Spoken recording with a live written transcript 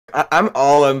I'm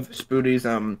all of Spoody's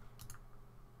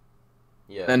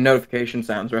Yeah. notification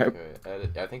sounds, right? Okay.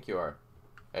 Edit. I think you are.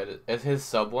 Edit. As his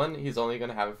sub one, he's only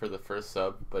gonna have it for the first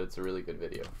sub, but it's a really good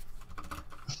video.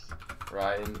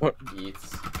 Ryan What?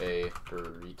 eats a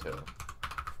burrito.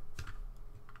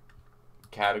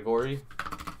 Category: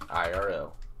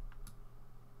 IRL.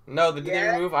 No, did they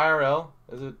remove IRL?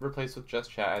 Is it replaced with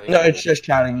just chat? I think. No, it's just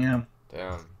chatting. Yeah.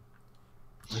 Damn.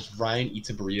 Is Ryan eats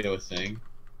a burrito a thing?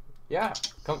 Yeah.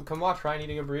 Come watch Ryan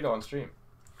eating a burrito on stream.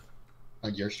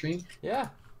 On your stream? Yeah.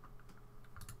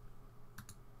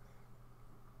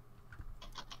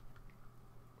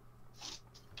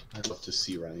 I'd love to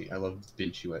see Ryan. I love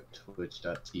binge you at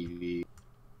twitch.tv.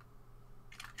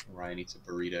 Ryan eats a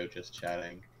burrito just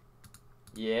chatting.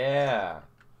 Yeah.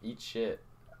 Eat shit.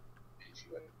 Binge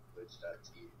you at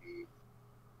twitch.tv.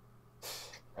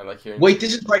 I like hearing. Wait,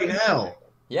 this is right now!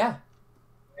 Yeah.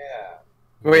 Yeah.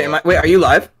 Wait, wait, are you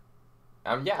live?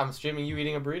 Yeah, I'm streaming you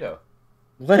eating a burrito.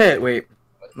 Wait.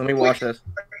 Let me watch this.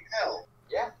 Right now.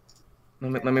 Yeah.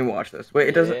 Let me watch this. Wait,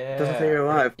 it doesn't say you're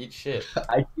live. Eat shit.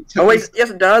 Oh wait, yes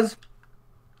it does.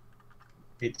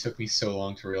 It took me so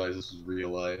long to realize this was real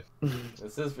life.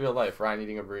 This is real life. Ryan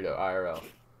eating a burrito, IRL.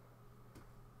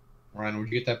 Ryan,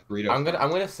 where'd you get that burrito I'm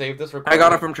from? gonna save this recording. I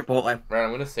got it from Chipotle. Ryan,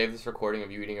 I'm gonna save this recording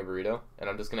of you eating a burrito, and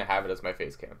I'm just gonna have it as my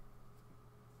face cam.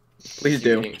 Please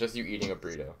do. Just you eating a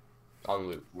burrito, on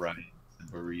loop. Ryan, the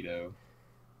burrito.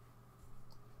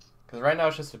 Because right now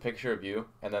it's just a picture of you,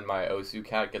 and then my Osu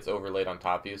cat gets overlaid on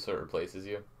top of you, so it replaces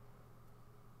you.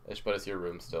 But it's your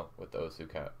room still, with the Osu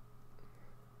cat.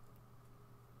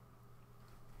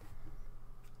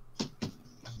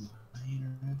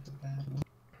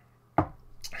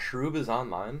 Shroob is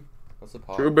online? What's the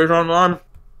problem? True Bears online.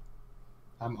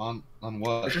 I'm on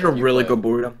what? This is a really good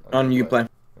burrito. On Uplay.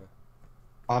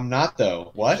 I'm not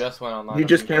though. What? You just went online. You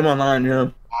just came online, yeah.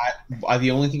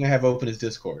 The only thing I have open is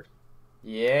Discord.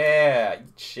 Yeah,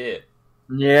 eat shit.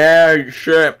 Yeah,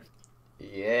 shit.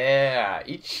 Yeah,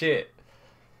 eat shit.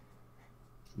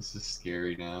 This is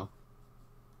scary now.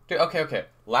 Dude, okay.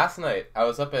 Last night, I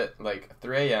was up at, like,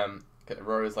 3 a.m.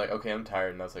 Rory was like, okay, I'm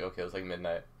tired. And I was like, okay, it was, like,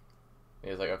 midnight. And he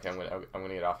was like, okay, I'm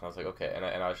gonna get off. And I was like, okay. And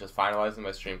I was just finalizing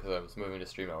my stream because I was moving to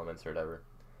Stream Elements or whatever.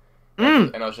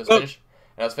 And I was just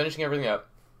finishing everything up.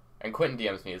 And Quentin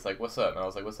DMs me. He's like, what's up? And I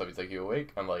was like, what's up? He's like, you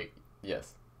awake? I'm like,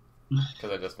 yes.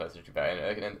 Because I just messaged you back.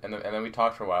 And then we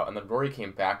talked for a while. And then Rory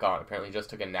came back on. Apparently he just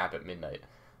took a nap at midnight.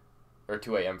 Or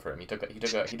 2 a.m. for him. He took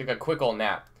a quick old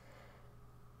nap.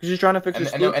 He's just trying to fix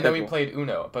his and then we played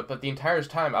Uno. But the entire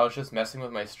time I was just messing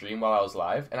with my stream while I was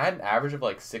live. And I had an average of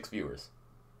like 6 viewers.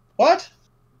 What?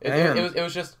 It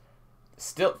was just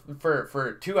still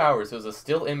for 2 hours. It was a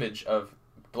still image of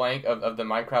of the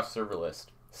Minecraft server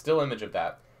list. Still image of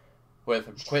that.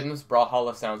 With Quentin's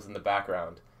Brawlhalla sounds in the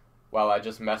background while I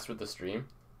just messed with the stream.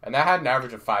 And that had an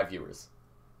average of 5 viewers.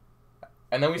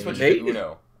 And then we switched to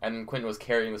Uno. And Quentin was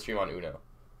carrying the stream on Uno.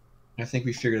 I think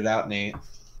we figured it out, Nate.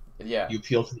 Yeah. You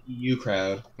appeal to the EU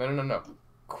crowd. No.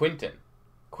 Quentin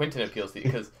appeals to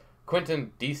because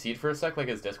Quentin DC'd for a sec, like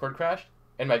his Discord crashed,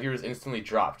 and my viewers instantly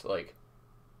dropped, like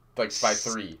by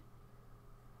 3.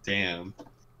 Damn.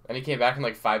 And he came back, and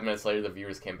like 5 minutes later, the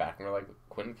viewers came back, and we're like,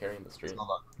 Quentin carrying the stream. It's not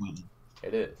about Quentin.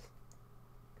 It is.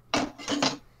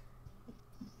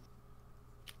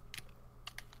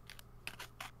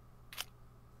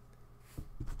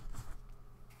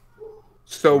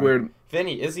 So weird.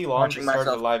 Vinny, Izzy Long just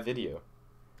started a live video.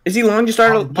 Is he long? You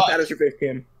started On put what? that as your face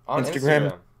cam. On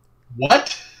Instagram. Instagram.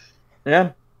 What?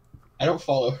 Yeah. I don't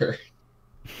follow her.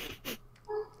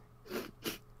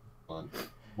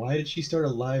 Why did she start a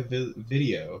live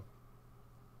video?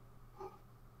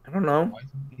 I don't know. Why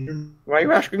Why are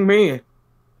you asking me?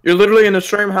 You're literally in the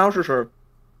same house as her.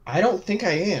 I don't think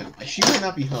I am. She might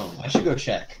not be home. I should go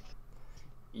check.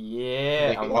 Yeah,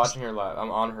 Like, I'm watching her live.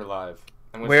 I'm on her live.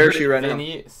 And when Where is she right now?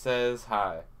 Vinny says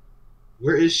hi.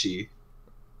 Where is she?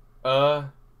 And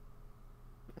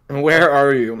where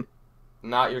are you?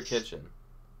 Not your kitchen.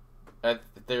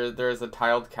 There's a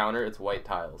tiled counter. It's white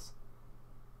tiles.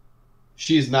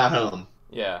 She's not home.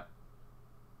 Yeah.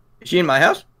 Is she in my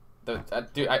house?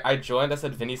 Dude, I joined. I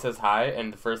said Vinny says hi,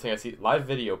 and the first thing I see, live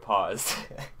video paused.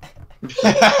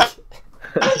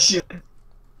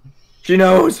 She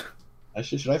knows.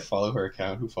 Should I follow her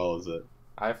account? Who follows it?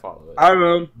 I follow it. I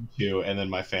will. You, and then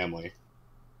my family.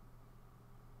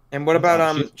 And what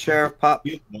about Sheriff Pop?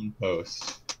 You have one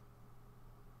post.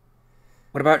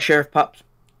 What about Sheriff Pops?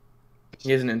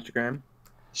 He has an Instagram.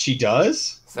 She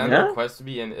does? Send a request to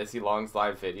be in Izzy Long's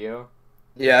live video.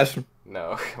 Yes.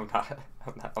 No, I'm not.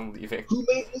 I'm leaving. Who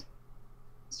made this?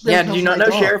 Yeah, did you not know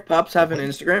Sheriff Pops have an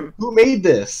Instagram? Who made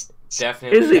this?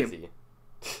 Definitely Izzy. Izzy.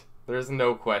 There's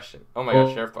no question. Oh my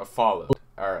gosh, Sheriff followed.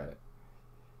 Alright.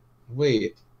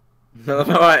 Wait,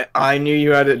 No, I knew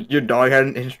you had your dog had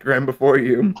an Instagram before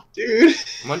you. dude.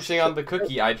 Munching on the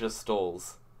cookie I just stole.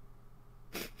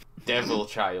 Devil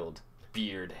child.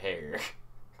 Beard hair.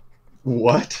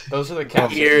 What? Those are the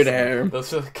captions. Beard hair.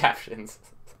 Those are the captions.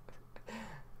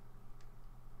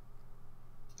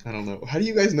 I don't know. How do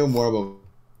you guys know more about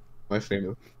my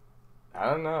family? I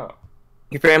don't know.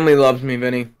 Your family loves me,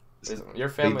 Vinny. Your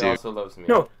family do. also loves me.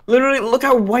 No, literally, look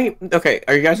how white. Okay,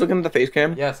 are you guys looking at the face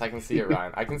cam? Yes, I can see it,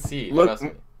 Ryan. I can see. Look, Trust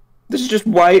me. this is just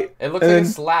white. It looks like a and-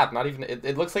 slap. Not even.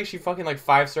 It looks like she fucking like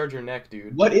 5-starred your neck,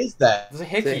 dude. What is that? It's a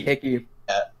It's a hickey. hickey.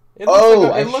 It looks Oh,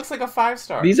 like I it looks like a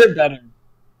 5-star. These are better.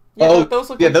 Yeah, Oh, those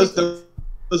look yeah, like those hickeys.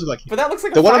 are like. But that looks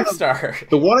like The a one on 5-star.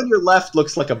 The one on your left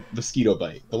looks like a mosquito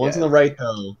bite. The ones Yeah. on the right,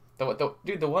 though.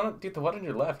 The one on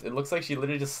your left. It looks like she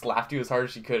literally just slapped you as hard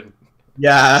as she could.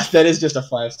 Yeah, that is just a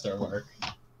 5-star mark.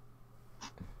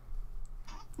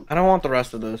 I don't want the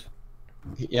rest of this.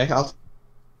 Yeah, I'll.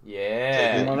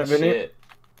 Yeah. You want it, shit.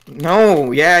 Vinny?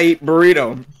 No, yeah, eat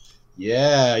burrito.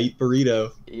 Yeah, eat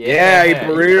burrito. Yeah, eat eat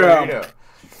burrito.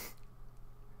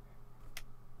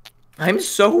 I'm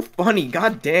so funny,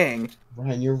 god dang.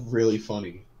 Ryan, you're really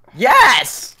funny.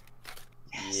 Yes!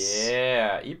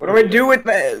 Yeah. Eat What do I burrito. do with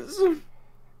this? You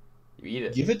eat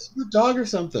it. Give it to your dog or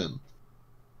something.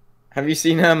 Have you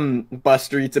seen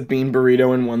Buster eats a bean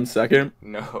burrito in 1 second?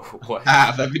 No. What?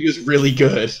 Ah, that video's really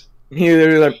good. He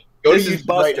literally like, Go to This is YouTube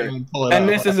right Buster. now and pull it and up.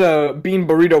 this is a bean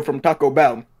burrito from Taco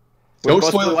Bell. Don't Was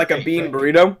Buster spoil it like for a me, bean Frank.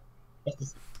 burrito?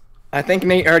 I think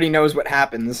Nate already knows what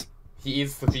happens. He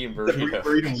eats the bean The burrito.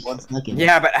 burrito in 1 second.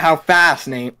 Yeah, but how fast,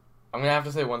 Nate? I'm gonna have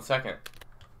to say 1 second.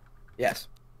 Yes.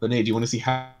 But Nate, do you want to see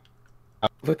how?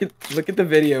 Look at the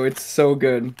video. It's so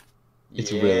good. It's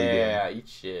yeah, really good. Eat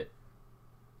shit.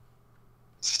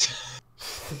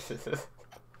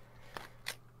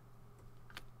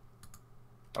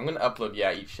 I'm gonna upload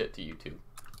yeah eat shit to YouTube.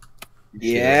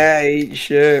 Yeah, eat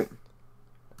shit.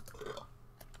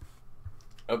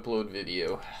 Upload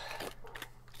video.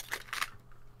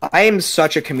 I am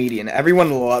such a comedian.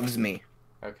 Everyone loves me.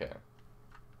 Okay.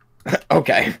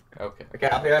 Okay. Okay. Okay,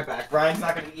 I'll be right back. Ryan's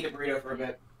not gonna eat a burrito for a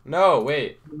bit. No,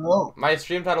 wait. No. My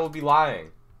stream title will be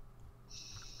lying.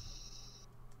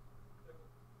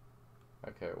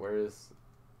 Okay, where is...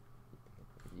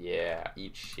 Yeah,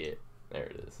 eat shit. There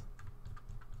it is.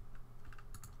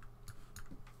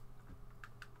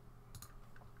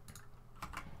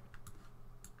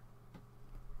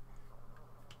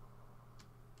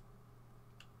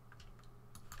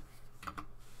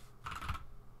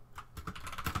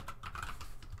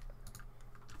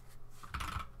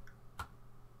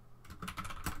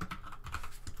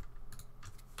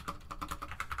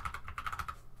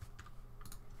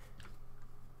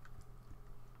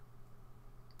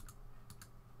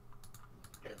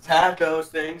 Tacos,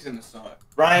 things in the sun.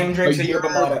 Ryan drinks a Oh, yerba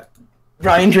yeah. mate.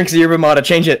 Ryan drinks a yerba mate.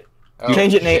 Change it. Oh,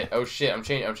 Change it, shit. Nate. Oh shit, I'm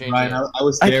changing Ryan, it. I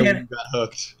was I there when can't- you got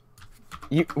hooked.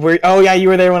 You were? Oh yeah, you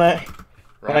were there when I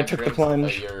Ryan took the drinks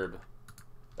plunge. a yerb.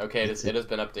 Okay, it has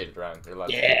been updated, Ryan. You're allowed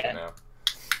to Yeah. drink it now.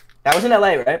 That was in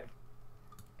LA, right?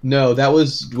 No, that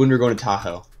was when we were going to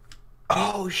Tahoe.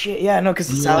 Oh shit, yeah, no, because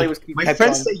And you're Sally like, was. My kept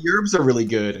friends on- say yerbs are really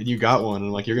good, and you got one,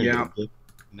 and like you're gonna Yeah. do it.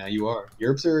 Now you are.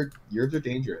 Yerbs are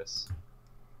dangerous.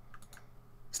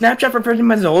 Snapchat for President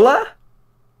Mazzola?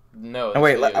 No. Oh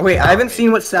wait, this video wait, is I haven't not seen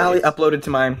made. what Sally Yes. uploaded to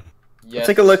mine. Yes, Let's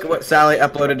take a look at what it's Sally made.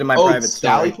 uploaded to my Oh, private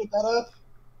Sally story. put that up.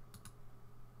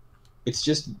 It's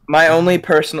just My only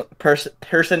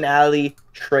personality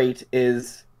trait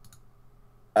is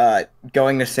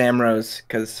going to Samrose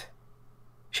because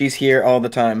she's here all the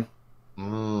time.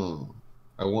 Oh,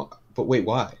 I want. But wait,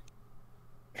 why?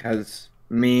 Because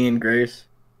me and Grace.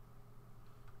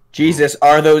 Jesus,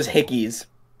 are those hickeys?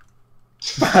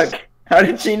 Fuck. How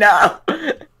did she know?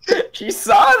 She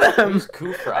saw them. Who's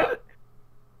Kufra?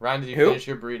 Ryan, did you Who? finish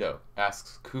your burrito?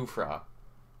 Asks Kufra.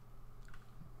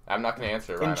 I'm not gonna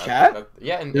answer, Ryan. chat?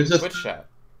 Yeah, in There's a- Twitch chat.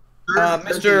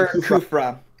 Mr.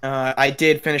 Kufra, I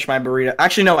did finish my burrito.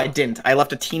 Actually, no, I didn't. I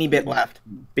left a teeny bit left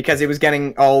because it was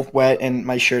getting all wet and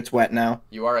my shirt's wet now.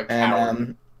 You are a And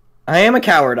coward. I am a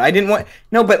coward. I didn't want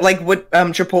no, but like what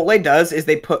Chipotle does is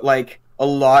they put like a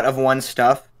lot of one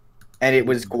stuff, and it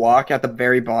was guac at the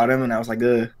very bottom, and I was like,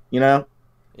 ugh, you know.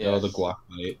 Oh, the guac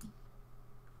bite.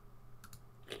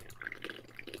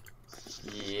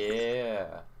 Yeah.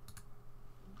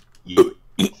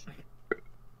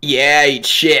 Yeah, eat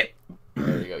shit.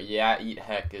 There we go. Yeah, Eat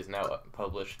Heck is now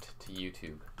published to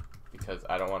YouTube because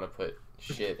I don't want to put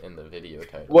shit in the video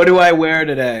title. What do I wear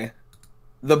today?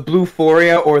 The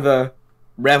Bluephoria or the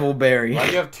Revelberry? Why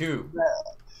do you have two?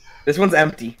 This one's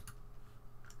empty.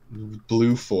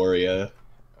 Bluephoria.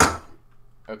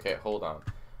 Okay, hold on.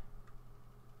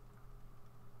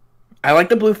 I like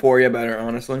the Bluephoria better,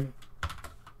 honestly.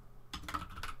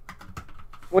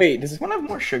 Wait, does this one have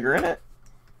more sugar in it?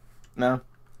 No.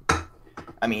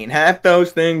 I mean, half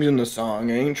those things in the song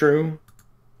ain't true.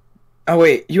 Oh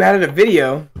wait, you added a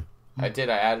video. I did.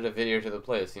 I added a video to the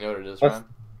playlist. You know what it is, What's- Ryan?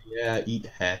 Yeah, eat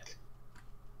heck.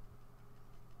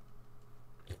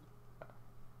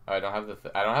 Oh, I don't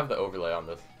have the overlay on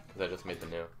this because I just made the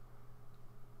new.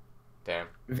 Damn.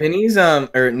 Vinny's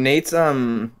or Nate's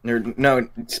or no,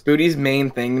 Spooty's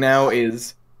main thing now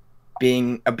is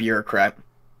being a bureaucrat.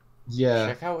 Yeah.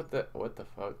 Check out what the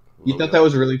fuck. You thought that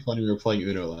was really funny when we were playing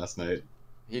Uno last night.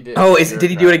 He did. Oh, did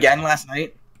he do it again last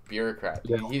night? Bureaucrat.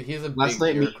 Yeah. He's a Last big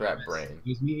night, bureaucrat brain.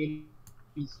 He was me,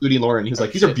 Scooty, and Lauren. He was Oh,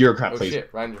 like, "These are shit. bureaucrat Oh plays." shit!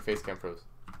 Ryan, your face cam froze.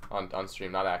 On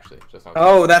stream, not actually, just on.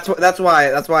 Oh, that's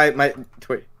why my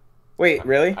Wait,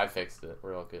 really? I fixed it.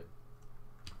 We're all good.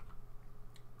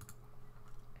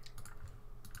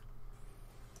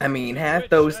 I mean, half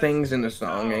those things in the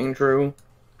song ain't true.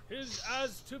 His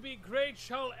as to be great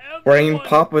shall Brain everyone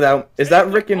pop without. Is that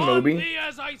take Rick and upon Moby? thee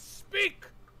as I speak.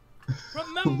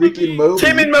 Remember Rick and me. Moby.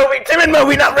 Tim and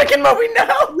Moby, not Rick and Moby,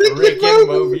 no! Rick and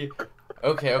Moby.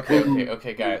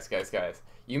 Okay, guys.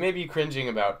 You may be cringing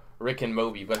about Rick and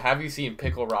Moby, but have you seen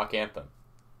Pickle Rock Anthem?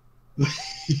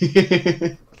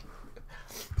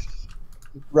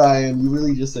 Ryan, you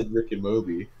really just said Rick and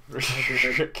Moby.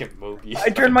 Rick and Moby. I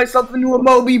turned myself into a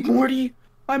Moby, Morty.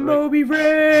 I'm Moby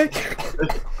Rick.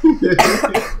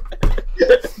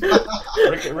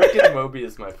 Rick and Moby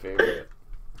is my favorite.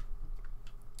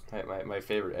 My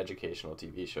favorite educational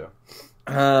TV show.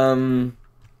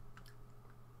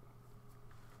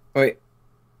 Wait.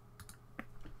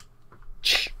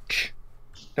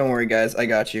 Don't worry, guys. I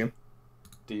got you.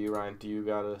 Do you, Ryan? Do you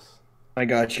got us? I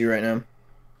got you right now.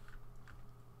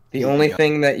 The only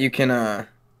thing that you can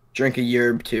drink a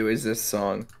yerb to is this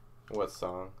song. What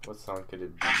song? What song could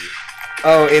it be?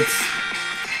 Oh, it's.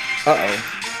 Uh-oh.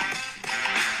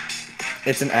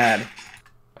 It's an ad.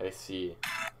 I see.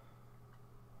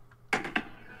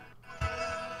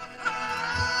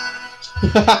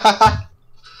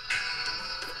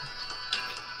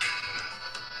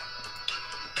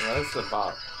 What is the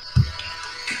bop?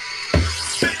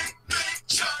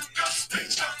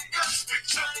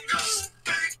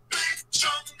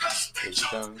 Big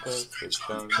chungus, big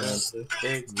chungus,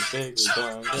 big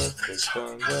chungus, big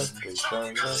chungus, big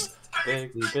chungus, big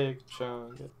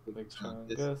chungus, big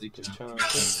chungus, big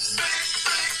chungus.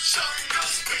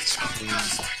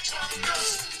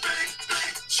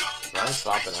 Ryan's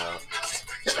bopping out.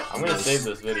 I'm gonna save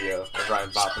this video of Ryan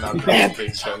bopping out the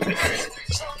big chungus.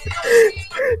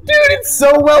 Dude, it's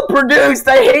so well produced.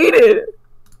 I hate it.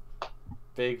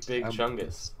 Big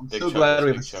chungus. I'm Big so chungus, glad we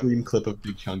have big a stream chungus. clip of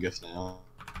Big Chungus now.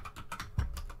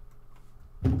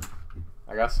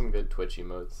 I got some good Twitch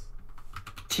emotes.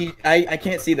 I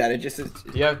can't see that. It just is.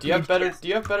 Do you have better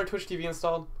Twitch TV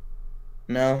installed?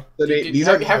 No. So these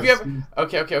are Have you ever?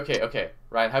 Okay.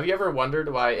 Ryan, have you ever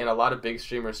wondered why in a lot of big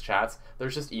streamers' chats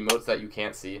there's just emotes that you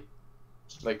can't see?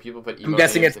 Like people put emotes. I'm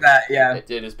guessing it's that. Yeah. It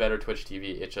is better Twitch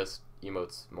TV. It just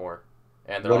emotes more,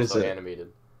 and they're What is also it?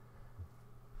 animated.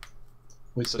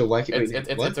 Wait, so why can't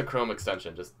It's a Chrome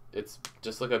extension. It's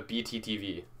just look up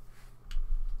BTTV.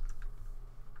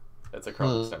 It's a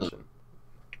Chrome extension,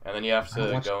 and then you have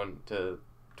to go into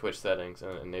Twitch settings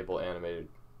and enable animated.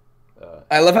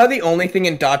 I love how the only thing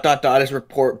in ... is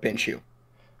report Binshu.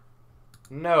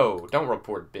 No, don't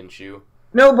report Binshu.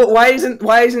 No, but why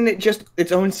isn't it just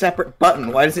its own separate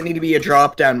button? Why does it need to be a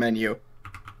drop down menu?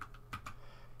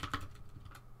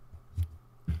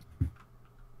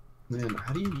 Man,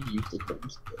 how do you use the Chrome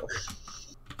store?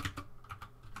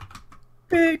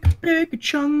 Big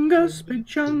chungus, big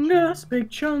chungus, big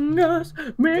chungus,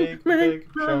 big chungus,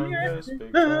 chungus,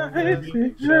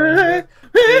 big chungus,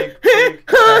 big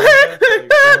chungus, big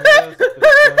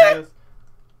chungus.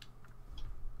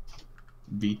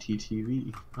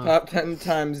 BTTV. Huh. Top 10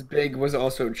 times big was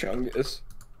also chungus.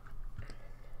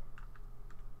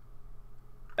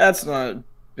 That's not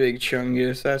big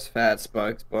chungus, that's Fat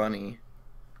Bugs Bunny.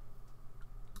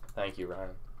 Thank you,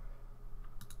 Ryan.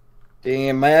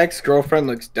 Damn, my ex-girlfriend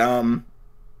looks dumb.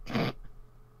 It's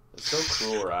so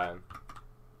cruel, Ryan.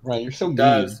 Ryan, you're so mean.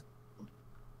 Does.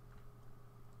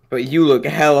 But you look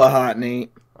hella hot,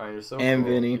 Nate. Ryan, you're so And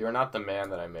cruel. Vinny. You're not the man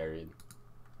that I married.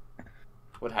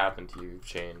 What happened to you? You've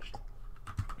changed.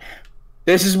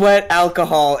 This is what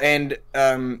alcohol and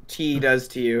tea does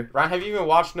to you. Ryan, have you even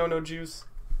watched No Juice?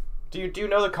 Do you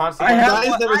know the concept? I Guys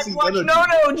have never I seen watched No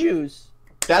No Juice.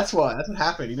 That's why. That's what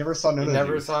happened. He never saw You No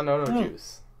never Juice. saw No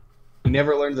Juice. He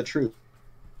never learned the truth.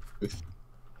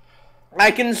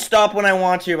 I can stop when I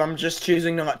want to. I'm just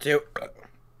choosing not to.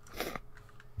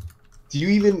 Do you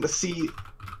even see?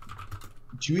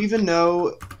 Do you even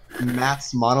know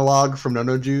Matt's monologue from No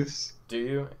No Juice? Do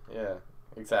you? Yeah,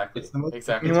 exactly. It's the most-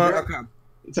 Exactly. You want? Okay.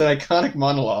 It's an iconic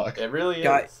monologue. It really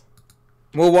Got is.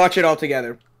 We'll watch it all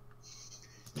together.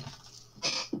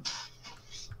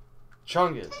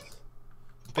 Chungus.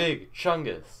 Big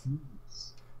Chungus.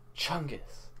 Chungus.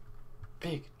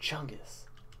 Big Chungus.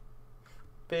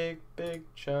 Big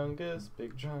Chungus.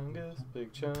 Big Chungus.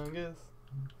 Big Chungus.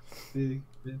 Big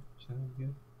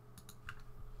Chungus.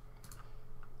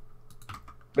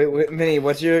 Wait, Vinny,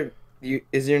 what's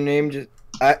is your name just?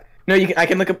 No, I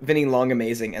can look up Vinny Long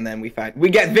Amazing, and then we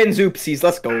get Vin's oopsies.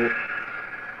 Let's go.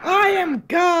 I am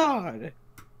God.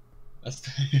 That's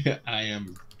I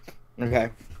am. Okay,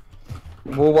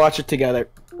 we'll watch it together.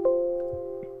 5,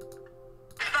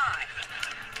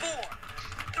 4,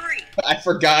 3. I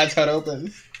forgot how it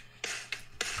opens.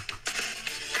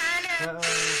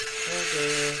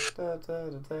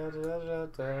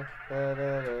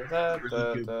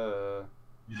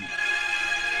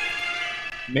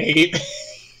 Mate,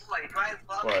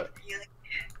 What?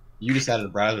 you just added a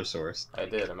browser source. I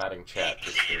did. I'm adding chat.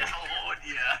 Just to... I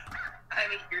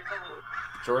mean, you're cool.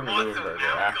 Jordan Lewinberger,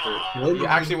 actor. Jordan He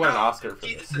actually won an Oscar for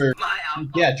this.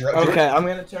 Yeah, Okay, I'm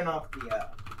gonna turn off the.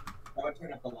 I'm gonna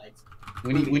turn off the lights.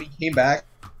 when he came back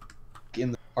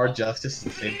in the Hard Justice, the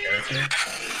same character.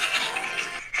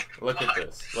 Look at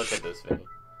this. Look at this, Vinny.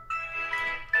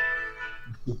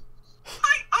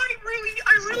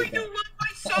 I really do love my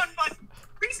son, but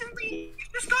recently he's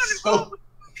just gotten So involved with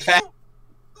bad.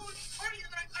 party,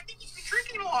 and I think he's been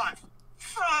drinking a lot.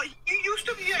 He used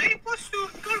to be an A+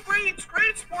 student, good grades, great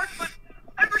at sports, but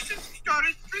ever since he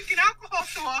started drinking alcohol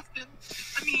so often,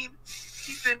 I mean,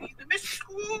 he's been missing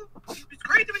school, his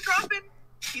grades have been dropping,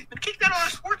 he's been kicked out of our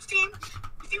sports team,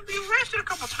 he's even been arrested a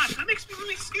couple times. That makes me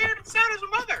really scared and sad as a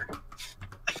mother.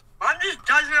 Mom just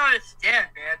doesn't understand,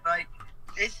 man. Like,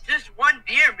 it's just one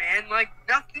beer, man. Like,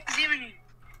 nothing's even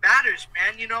matters,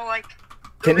 man. You know, like.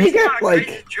 Can he get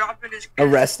like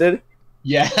arrested?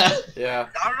 Yeah. Yeah.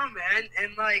 I don't know, man.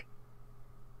 And like,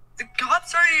 the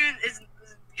cops aren't even.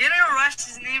 Getting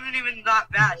arrested isn't even that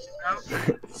bad, you know.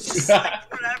 It's just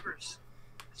like whatever. It's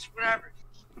whatever.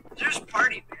 Just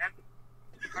party, man.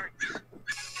 Party.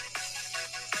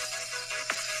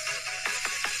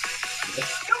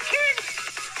 No kidding.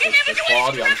 You never The do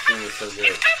quality on anything. stream is so good.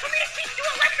 It's time for me to teach you a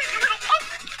lesson, you little punk.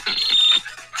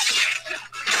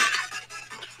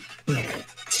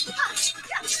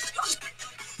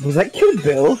 Was that Kill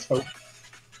Bill?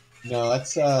 No,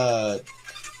 that's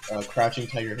Crouching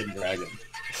Tiger, Hidden Dragon.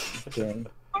 Okay.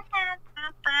 I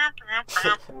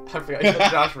forgot you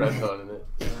put Josh Redbone in it.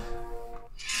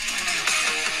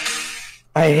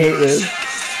 I hate this.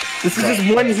 This is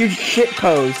just one huge shit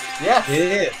post. Yes! It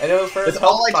is. And it was for his It's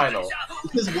all health like- final.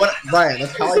 Because what, Ryan?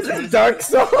 That's how I. This is Dark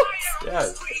Souls.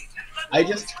 Yes. I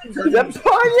just. Is that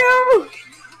Ponyo?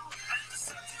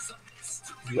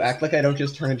 You act like I don't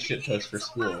just turn in shit posts for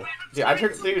school. Dude,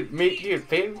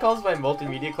 Peyton calls my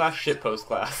multimedia class shitpost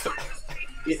class.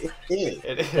 It is.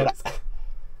 It is.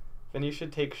 Then you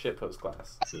should take shitpost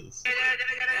class.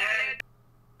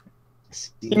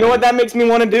 You know what that makes me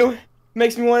want to do?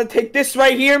 Makes me want to take this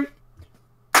right here.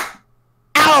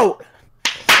 Out!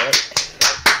 What?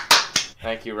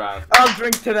 Thank you, Ryan. I'll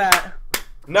drink to that.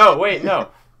 No, wait, no.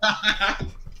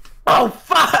 Oh,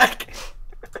 fuck!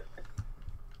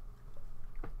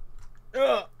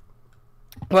 Ugh.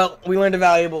 Well, we learned a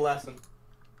valuable lesson.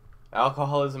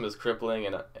 Alcoholism is crippling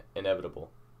and inevitable.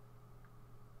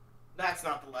 That's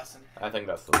not the lesson. I think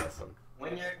that's the lesson.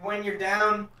 When you're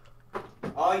down,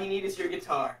 all you need is your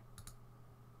guitar.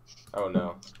 Oh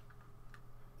no.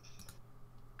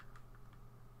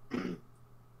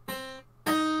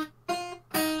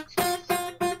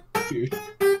 Dude.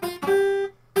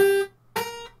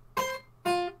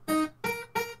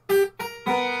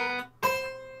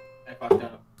 I fucked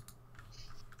up.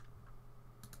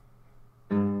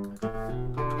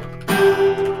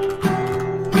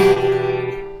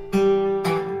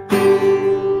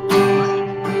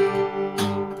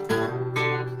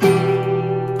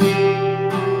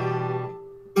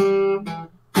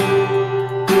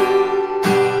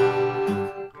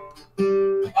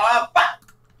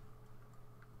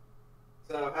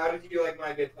 So, how did you like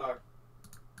my guitar?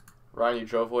 Ryan, you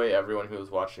drove away everyone who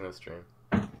was watching the stream.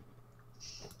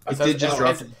 I did just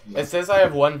drop it. It says I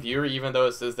have one viewer, even though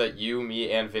it says that you,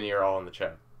 me, and Vinny are all in the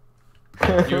chat.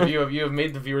 You have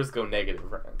made the viewers go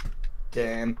negative, Ryan.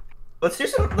 Damn. Let's do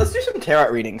some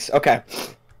tarot readings. Okay.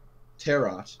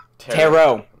 Tarot.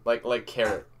 Tarot. Like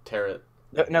carrot. Tarot.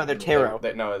 No, they're taro.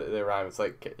 No, they rhyme. It's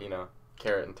like, you know,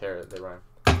 carrot and tarot. They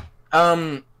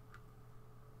rhyme.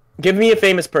 Give me a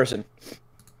famous person.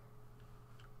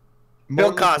 Bill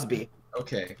More- Cosby.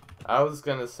 Okay. I was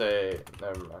gonna say,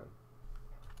 never mind.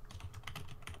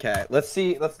 Okay, let's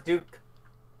see. Let's do.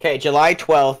 Okay, July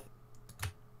 12th.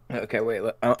 Okay, wait.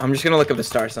 I'm just gonna look up the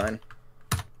star sign.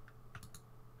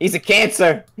 He's a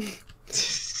Cancer.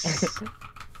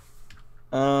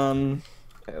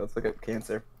 Okay, let's look up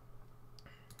Cancer.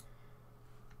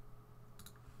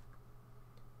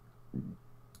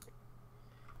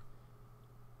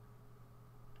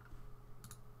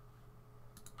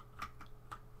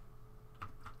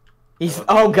 He's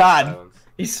oh god.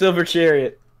 He's Silver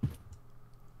Chariot.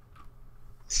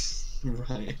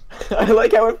 Right. I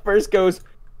like how it first goes.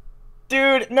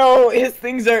 Dude, no, his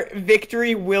things are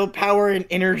victory, willpower, and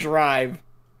inner drive.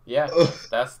 Yeah, Ugh.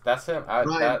 that's him.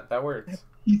 Right. That works.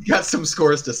 He's got some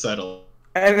scores to settle.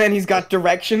 And then he's got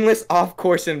directionless, off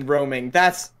course, and roaming.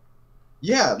 That's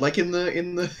Yeah, like in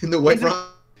the White These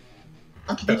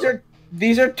are- Rock.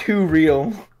 these are too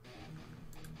real.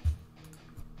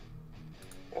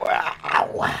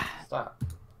 Wow. Stop.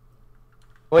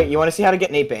 Wait, you want to see how to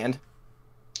get Nate banned?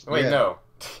 Wait, Yeah. no.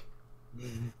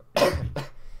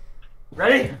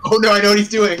 Ready? Oh no, I know what he's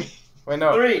doing. Wait,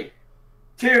 no. 3,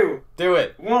 2. Do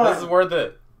it. One. This is worth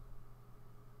it.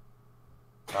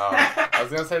 I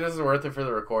was gonna say this is worth it for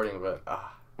the recording, but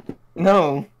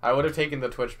No. I would have taken the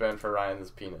Twitch ban for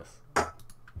Ryan's penis.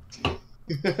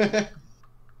 I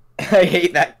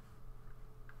hate that.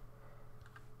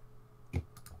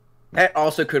 That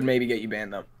also could maybe get you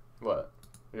banned, though. What?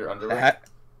 Your underwear? That,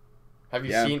 Have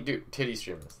you yeah. seen, dude? Titty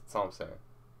streamers. That's all I'm saying.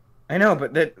 I know,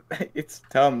 but that it's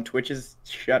dumb. Twitch is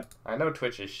shut. I know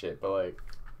Twitch is shit, but like,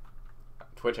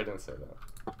 Twitch, I didn't say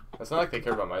that. It's not like they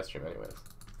care about my stream, anyways.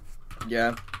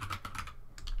 Yeah.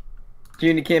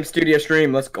 Junior Camp Studio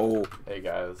stream. Let's go. Hey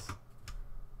guys,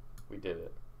 we did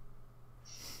it.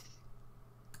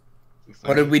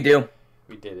 What did we do?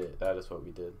 We did it. That is what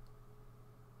we did.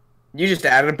 You just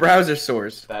added a browser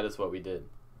source. That is what we did.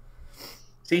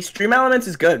 See, Stream Elements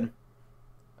is good.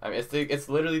 I mean, it's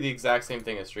literally the exact same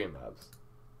thing as Streamlabs,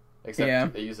 except Yeah.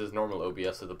 it uses normal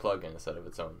OBS as the plugin instead of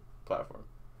its own platform.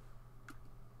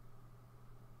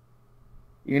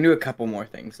 You can do a couple more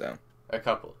things though. A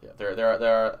couple, yeah. There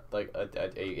are like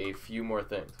a few more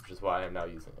things, which is why I'm now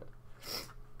using it.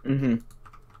 Mm-hmm.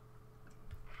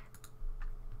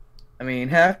 I mean,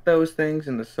 half those things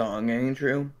in the song ain't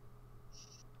true.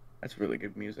 That's really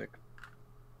good music.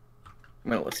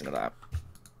 I'm gonna listen to that.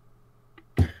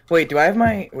 Wait, do I have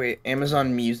my... Wait,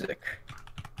 Amazon Music.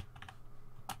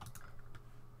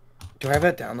 Do I have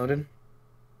that downloaded?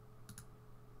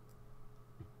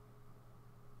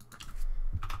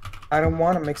 I don't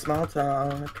want to make small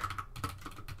talk.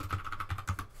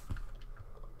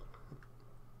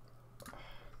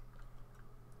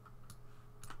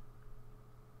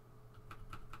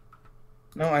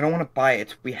 No, I don't want to buy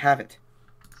it. We have it.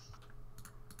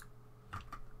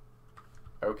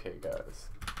 Okay, guys.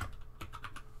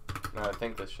 No, I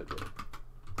think this should be.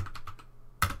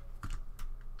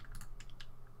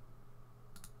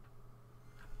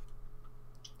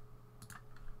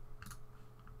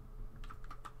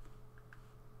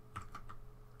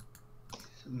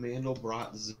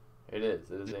 Mandelbrot Zoom. It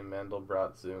is. It is a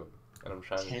Mandelbrot Zoom, and I'm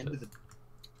trying 10 to to just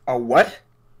A what?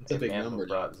 It's a big number.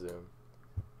 Mandelbrot Zoom.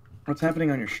 What's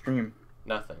happening on your stream?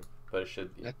 Nothing, but it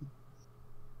should be.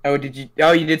 Oh, did you?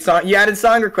 Oh, you did song. You added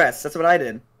song requests. That's what I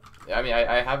did. Yeah, I mean,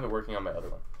 I have it working on my other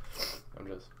one. I'm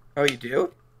just Oh, you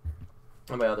do?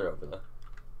 on my other over there.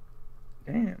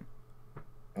 Damn.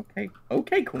 Okay.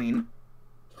 Okay, Queen.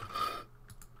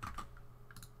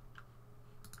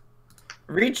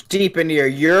 Reach deep into your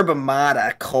yerba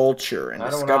mate culture and I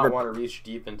do discover. not want to reach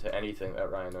deep into anything that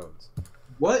Ryan owns.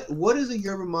 What is a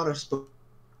yerba mate supposed?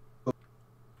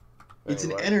 It's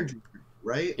Wait, an what? energy drink,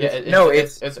 right? Yeah,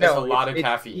 it's a lot of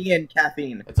caffeine. Tea and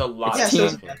caffeine. It's a lot Yeah, of so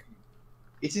caffeine.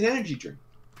 it's an energy drink,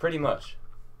 Pretty much.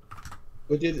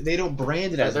 but they don't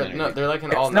brand it as an energy. No, they're like an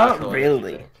It's all not natural.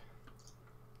 really.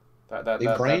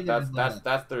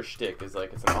 That's their shtick. Is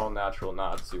like it's an all natural,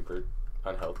 not super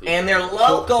unhealthy. And they're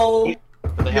local.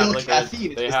 But they have Real like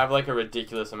caffeine, they it's have like a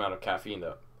ridiculous amount of caffeine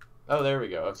though. Oh, there we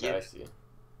go. Okay, Yeah. I see.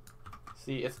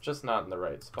 See, it's just not in the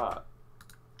right spot.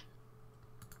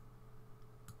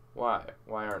 Why?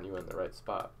 Why aren't you in the right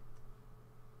spot?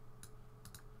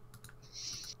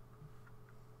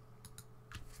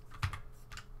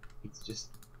 It's just.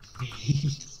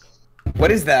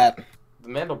 What is that? The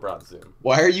Mandelbrot Zoom.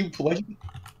 Why are you?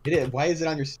 Why is it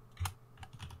on your?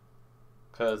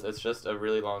 Because it's just a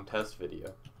really long test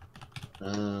video.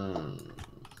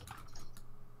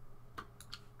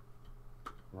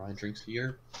 Ryan drinks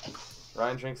beer.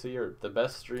 Ryan drinks a yerb. The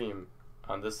best stream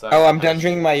on this side. Oh, I'm done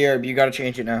drinking my yerb. You gotta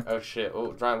change it now. Oh shit.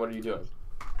 Oh, Ryan, what are you doing?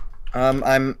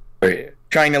 I'm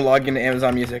trying to log into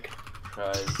Amazon Music.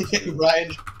 Tries to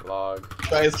Ryan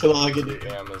tries to log into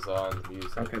to Amazon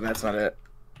Music. Okay, that's not it.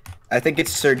 I think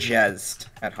it's Sir Jezd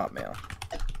at Hotmail.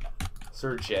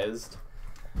 Sir Jezd.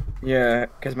 Yeah,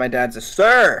 because my dad's a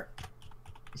sir.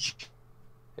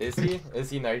 Is he? Is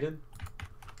he knighted?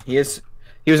 He is.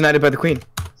 He was knighted by the queen.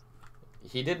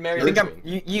 He did marry You think the I'm?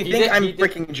 queen. You He think did- I'm he did-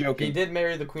 freaking joking? He did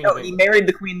marry the queen No, of he England. married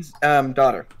the queen's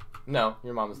daughter. No,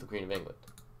 your mom is the queen of England.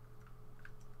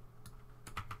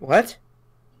 What?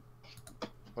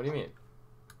 What do you mean?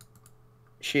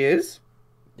 She is?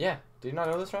 Yeah. Did you not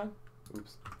know this, Ryan?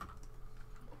 Oops.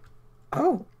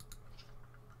 Oh.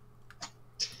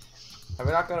 Have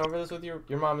we not gone over this with you?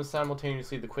 Your mom is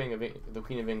simultaneously the queen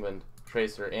of England,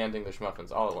 Tracer, and English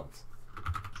muffins all at once.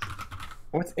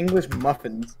 What's English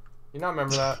muffins? You not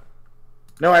remember that?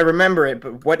 No, I remember it,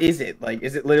 but what is it? Like,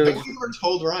 is it literally? You were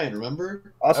told Ryan,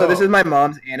 remember? Also, this Oh. is my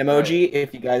mom's emoji.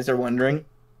 If you guys are wondering,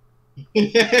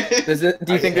 it does it?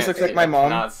 Do you think this looks like my I mom?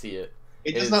 cannot see it.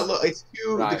 does not look. It's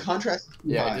too. Ryan. The contrast is too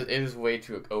Yeah, high. it is way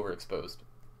too overexposed.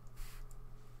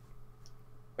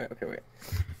 Wait, okay, wait.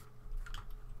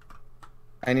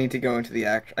 I need to go into the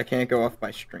act. I can't go off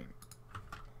my stream.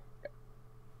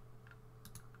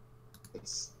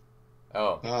 It's-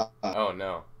 Oh. ah, Oh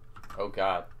no. Oh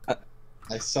god.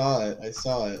 I saw it. I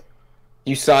saw it.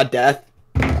 You saw death?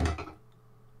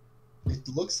 It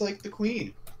looks like the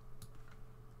queen.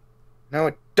 No,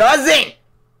 it doesn't.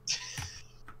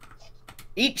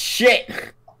 Eat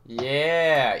shit.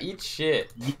 Yeah, eat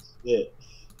shit. Yeah.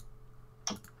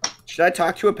 Should I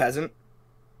talk to a peasant?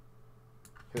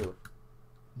 Who?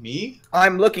 Me?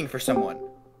 I'm looking for someone.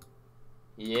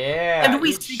 Yeah. And we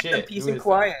eat speak shit. in peace Who and is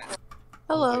quiet.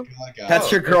 Hello. Oh my God, guys.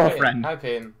 That's your hey, Peyton. girlfriend. Hi,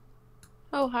 Peyton.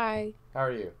 Oh, hi. How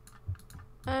are you?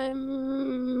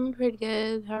 I'm pretty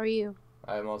good. How are you?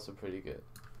 I'm also pretty good.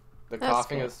 The That's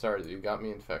coughing good. has started. You got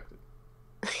me infected.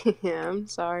 Yeah, I'm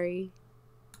sorry.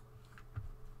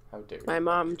 How dare you?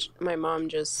 My mom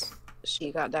just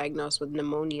she got diagnosed with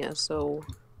pneumonia, so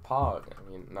Pog.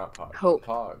 I mean, not Pog. Hope.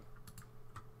 Pog.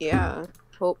 yeah.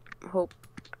 Hope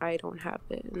I don't have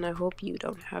it, and I hope you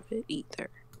don't have it either.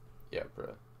 Yeah,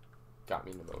 bruh. Got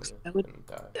me pneumonia That would- and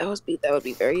died. That would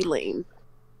be very lame.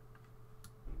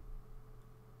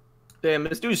 Damn,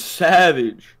 this dude's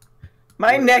savage.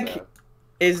 My What is neck that?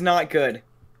 is not good.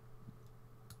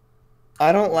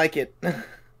 I don't like it.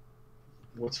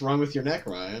 What's wrong with your neck,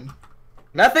 Ryan?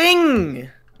 Nothing.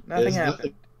 Nothing There's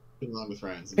happened. nothing wrong with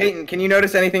Ryan's neck. Peyton, can you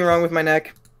notice anything wrong with my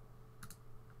neck?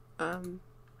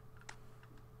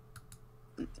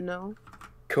 No.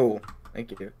 Cool.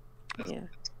 Thank you. Yeah.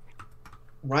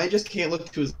 Ryan just can't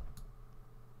look to his.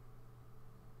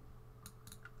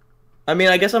 I mean,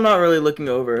 I guess I'm not really looking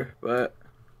over, but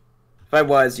if I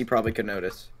was, you probably could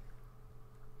notice.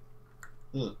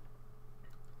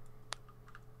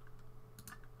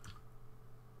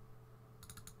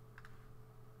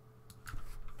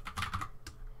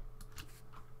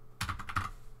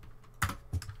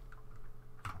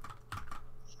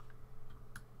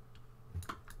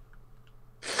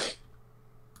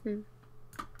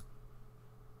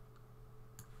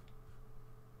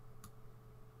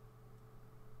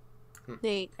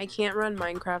 Nate, I can't run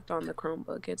Minecraft on the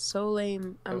Chromebook. It's so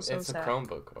lame. I'm Oh, so it's sad. a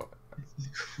Chromebook.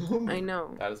 Oh, I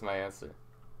know. that is my answer.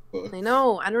 I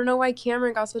know. I don't know why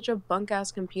Cameron got such a bunk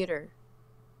ass computer.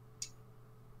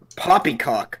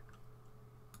 Poppycock.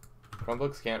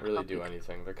 Chromebooks can't really do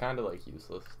anything. They're kind of like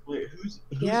useless. Wait, who's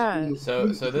Yeah. So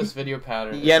this video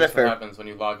pattern is Yennefer. just what happens when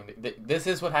you log into. This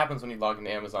is what happens when you log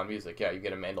into Amazon Music. Yeah, you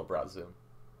get a Mandelbrot zoom.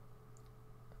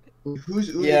 Who's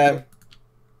Yeah,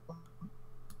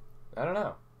 I don't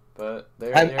know, but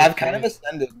I've kind of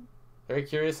ascended. very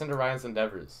curious into Ryan's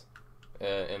endeavors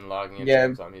in logging into Yeah.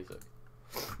 Amazon Music.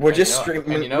 We're And just you know-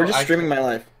 streaming. and you know, We're just I streaming can- my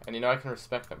life. And you know I can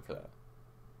respect them for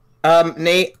that.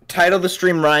 Nate, title the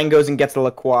stream. Ryan goes and gets a La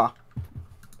Croix.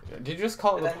 Did you just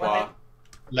call it Did LaCroix?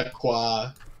 La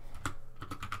Croix?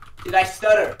 Did I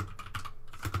stutter?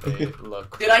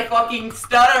 Look. Did I fucking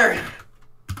stutter?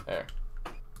 There.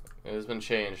 It has been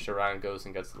changed to Ryan goes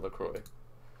and gets the LaCroix.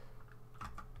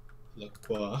 La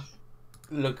Croix.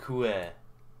 LaCroix.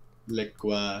 La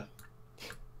Croix.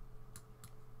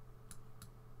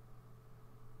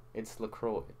 It's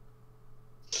LaCroix.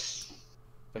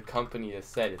 The company has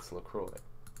said it's LaCroix.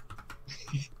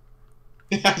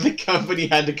 The company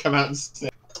had to come out and say.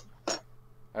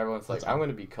 Everyone's like, I'm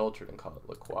gonna be cultured and call it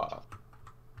LaCroix.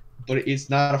 But it's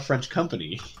not a French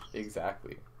company,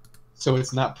 Exactly. so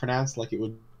it's not pronounced like it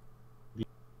would.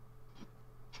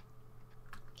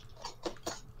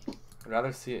 I'd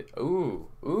rather see it. Ooh,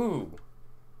 ooh.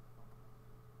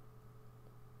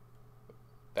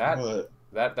 What?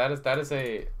 That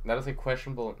is a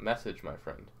questionable message, my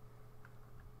friend.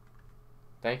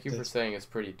 Thank you for saying it's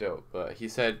pretty dope, but he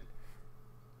said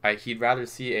he'd rather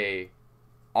see a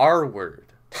R word.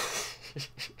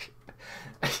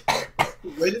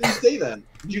 Why did he say that?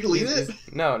 Did you delete it?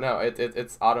 No,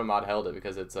 it's Automod held it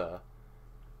because it's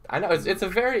I know it's a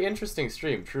very interesting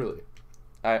stream, truly.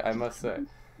 I must say.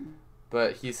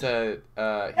 But he said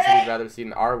he'd rather see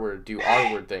an R word do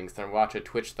R word things than watch a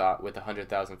Twitch thought with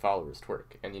 100,000 followers twerk.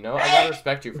 And you know, I gotta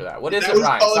respect you for that. What is it,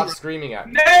 Ryan? Stop screaming at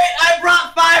me. Nate, I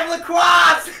brought 5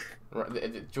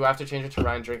 LaCroix! Do I have to change it to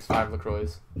Ryan drinks 5 LaCroix?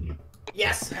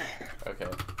 Yes. Okay.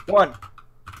 1.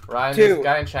 Ryan, 2. this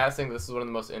guy in chat saying this is one of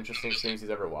the most interesting streams he's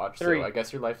ever watched. 3. So I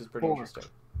guess your life is pretty 4. interesting.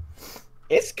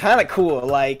 It's kind of cool.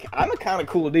 Like, I'm a kind of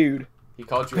cool dude. He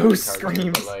called you a Those retard,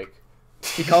 screams. but like...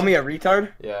 He called me a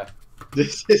retard? Yeah.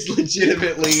 This is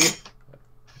legitimately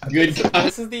good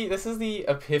This is the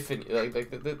epiphany, like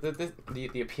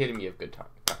the epitome of good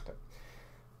content.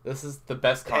 This is the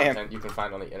best content you can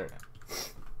find on the internet.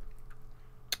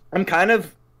 I'm kind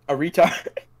of a retard.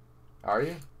 Are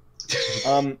you?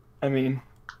 I mean...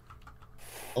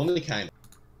 Only kind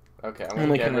of. Okay, I'm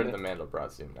gonna get rid of the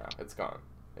Mandelbrot zoom now. It's gone.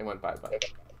 It went bye-bye.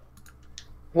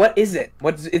 What is it?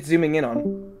 What's it zooming in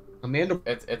on? Amanda.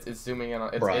 It's zooming in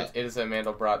on... Brot. It is a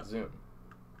Mandelbrot zoom.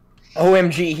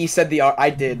 OMG, he said the R. I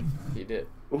did. He did.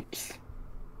 Oops.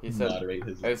 He said... Moderate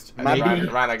his. Maybe-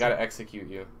 Ryan, I gotta execute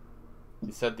you.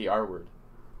 He said the R word.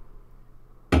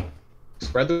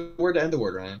 Spread the word to end the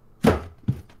word, Ryan.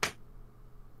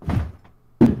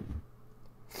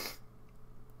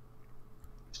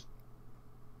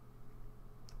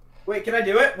 Wait, can I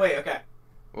do it? Wait, okay.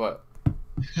 What?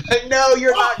 No,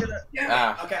 you're not gonna. Yeah.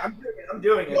 Ah. Okay, I'm doing it. I'm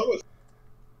doing it. That was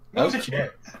Move the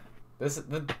chair. This is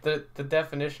the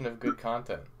definition of good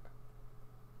content.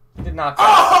 He did not...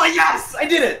 Oh, yes! I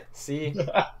did it! See?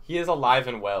 He is alive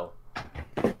and well.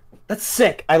 That's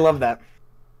sick. I love that.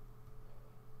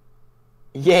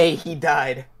 Yay, he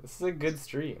died. This is a good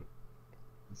stream.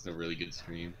 This is a really good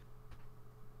stream.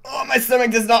 Oh, my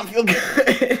stomach does not feel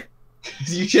good.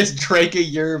 You just drank a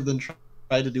yerb, then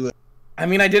tried to do it. I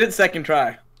mean, I did it second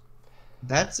try.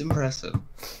 That's impressive.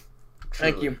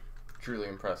 Thank Truly, you. Truly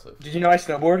impressive. Did you know I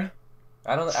snowboard?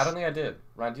 I don't think I did.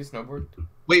 Ryan, do you snowboard?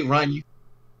 Wait, Ryan, you.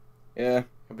 Yeah.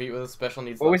 Compete with a special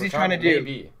needs. What was he leprechaun? trying to do?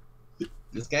 Maybe.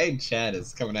 This guy in chat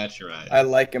is coming at you, Ryan. I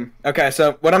like him. Okay,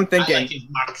 so what I'm thinking... I like his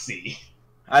moxie.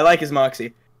 I like his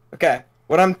moxie. Okay,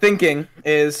 what I'm thinking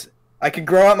is I could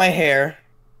grow out my hair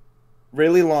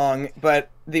really long, but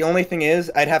the only thing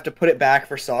is I'd have to put it back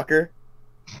for soccer,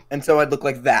 and so I'd look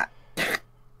like that.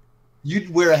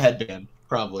 You'd wear a headband,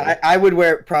 probably. I would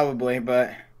wear it probably,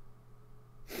 but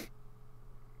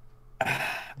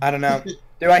I don't know.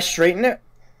 Do I straighten it,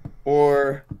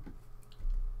 or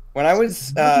when I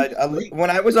was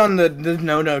on the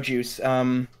no juice,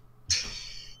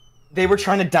 they were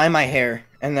trying to dye my hair,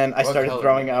 and then I What started color?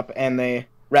 throwing up, and they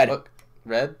red. Look,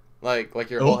 red? Like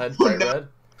your Oh, whole head's bright no. red?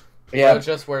 Yeah. Or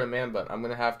just wear a man bun. I'm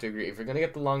gonna have to agree. If you're gonna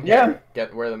get the long hair,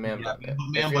 wear the man Yeah, bun. man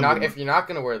If bun. you're not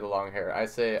gonna wear the long hair, I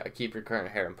say keep your current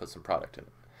hair and put some product in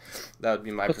it. That would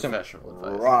be my Put some professional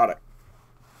advice. product.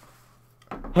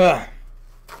 Huh.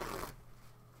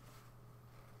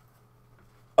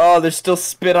 Oh, there's still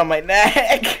spit on my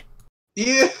neck.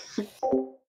 Yeah.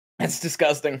 That's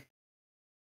disgusting.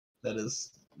 That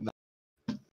is.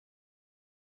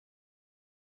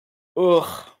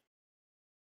 Ugh.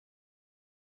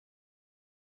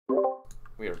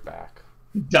 We are back. ...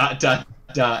 How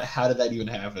did that even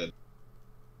happen?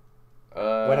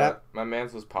 What hap- My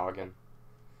man's was pogging.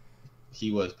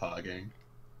 He was pogging.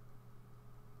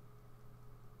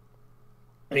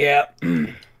 Yeah.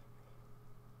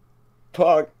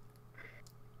 Pog.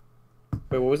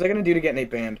 Wait, what was I gonna do to get Nate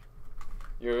banned?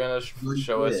 You're gonna You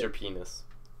show us did. your penis.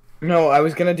 No, I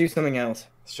was gonna do something else.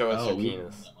 Show us your we-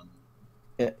 penis.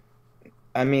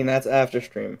 I mean, that's after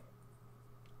stream.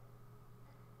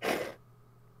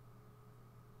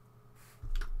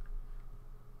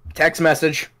 Text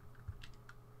message.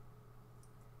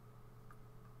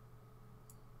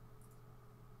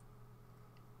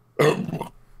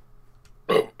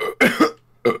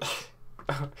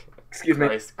 Excuse me.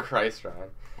 Christ, Ryan.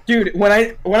 Dude, when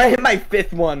I hit my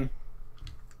 5th one,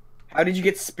 how did you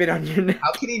get spit on your neck?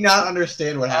 How can he not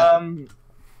understand what happened?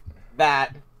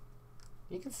 That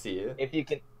You can see it. if you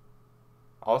can.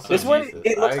 Also, This one, Jesus,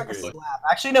 it looks I like a agree. slap.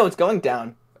 Actually, no, it's going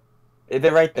down.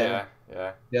 They're right there.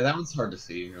 Yeah. Yeah, that one's hard to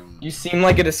see. You seem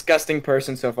like a disgusting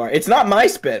person so far. It's not my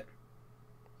spit.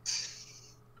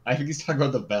 I think he's talking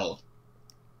about the belt.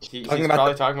 He's Talking about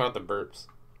probably the- talking about the burps.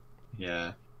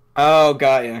 Yeah. Oh,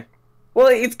 got ya. Well,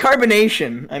 it's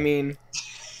carbonation. I mean,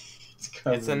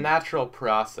 It's a natural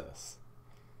process.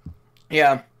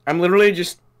 yeah. I'm literally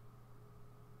just.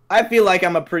 I feel like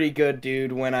I'm a pretty good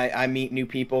dude when I meet new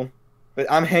people,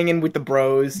 but I'm hanging with the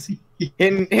bros,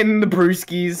 hitting the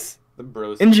brewskis, The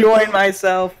bros. enjoying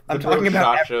myself. The I'm talking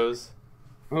about. shows.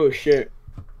 Oh shit!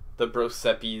 The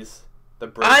broseppies. The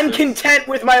bro. I'm content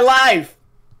with my life.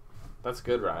 That's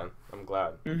good, Ryan. I'm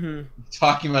glad. Mm-hmm.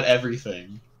 Talking about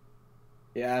everything.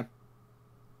 Yeah.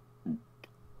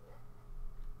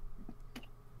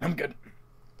 I'm good.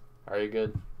 Are you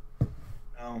good?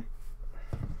 No.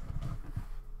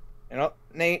 You know,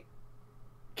 Nate.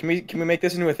 Can we make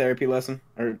this into a therapy lesson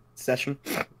or session?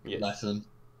 Yes. Lesson.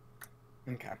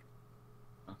 Okay.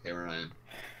 Okay, Ryan.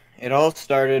 It all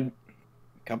started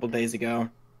a couple days ago.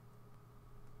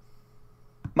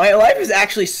 My life is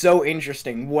actually so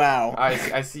interesting. Wow.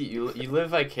 I see. You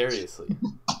live vicariously.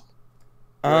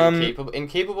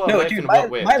 Incapable of No, life dude, in my, what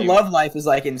way? my Do you- love life is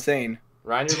like insane.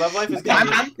 Ryan, your love life is I'm,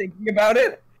 good. I'm thinking about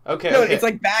it. Okay, No, okay. it's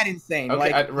like bad insane. Okay,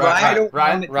 like I, I Ryan, don't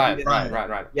Ryan, want it to Ryan, be Ryan, this Ryan,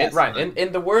 way. Ryan, Yes. Ryan.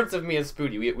 In the words of me and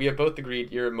Spoody, we have both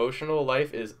agreed your emotional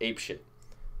life is apeshit.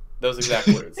 Those exact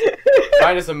words.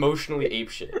 Mine is emotionally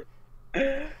apeshit.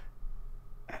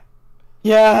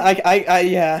 Yeah,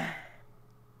 yeah.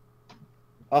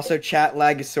 Also, chat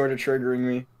lag is sort of triggering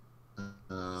me.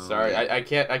 Sorry, I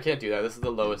can't do that. This is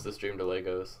the lowest the stream delay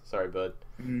goes. Sorry, bud.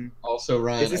 Also,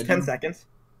 Ryan. Is this I 10 do- seconds?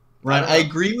 Ryan, I I don't know.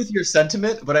 agree with your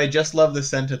sentiment, but I just love the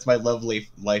sentence. My love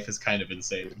life is kind of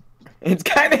insane. It's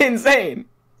kind of insane.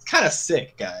 It's kind of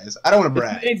sick, guys. I don't want to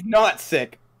brag. It's not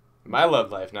sick. My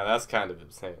love life, now that's kind of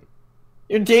insane.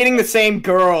 You're dating the same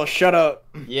girl. Shut up.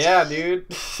 Yeah, dude.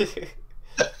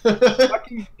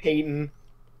 Fucking Peyton.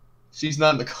 She's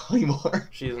not in the call anymore.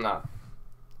 She's not.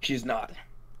 She's not.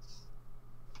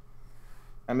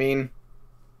 I mean,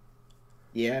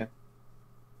 yeah.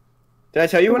 Did I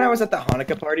tell you when I was at the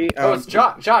Hanukkah party? Oh, it's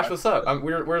Josh. Josh, what's up?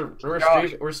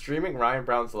 Josh. We're streaming Ryan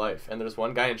Brown's life, and there's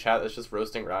one guy in chat that's just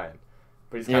roasting Ryan,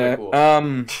 but he's Yeah. kind of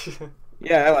cool.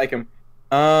 Yeah, I like him.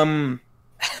 When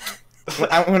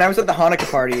I was at the Hanukkah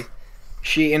party,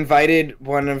 she invited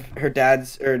one of her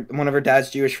dad's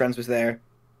Jewish friends was there,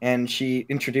 and she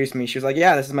introduced me. She was like,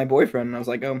 "Yeah, this is my boyfriend." And I was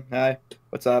like, "Oh, hi,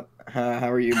 what's up? How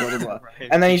are you?" Blah blah blah.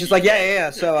 And then he's just like, "Yeah."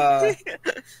 So,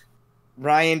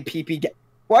 Ryan PP.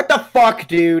 What the fuck,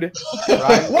 dude?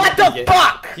 Ryan, What the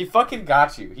fuck? He fucking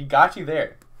got you. He got you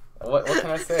there. What can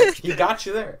I say? He got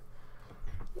you there.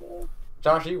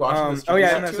 Josh, are you watching this stream? oh,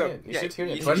 yeah, you no, should so- tune in. You should tune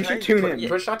in. You should tune in.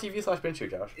 Twitch.tv/Binchu,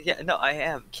 Josh. Yeah, no, I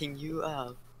am. Can you,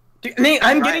 Dude, Nate,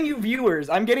 I'm Ryan- getting you viewers.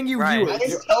 I'm getting you Ryan, viewers.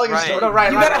 Ryan's telling Ryan, us No,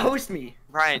 Ryan, You Ryan, gotta host me.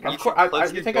 Ryan, Of you course, should close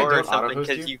you your think I door or don't something auto-host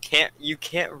because you? you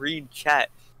can't read chat.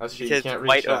 That's true. You Because can't read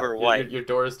white chat. over Your- white. Your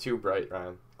door is too bright,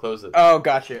 Ryan. Close it. Oh,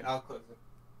 gotcha. I'll close it.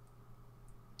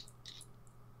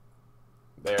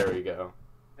 There we go.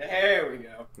 There we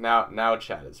go. Now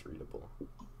chat is readable.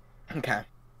 Okay.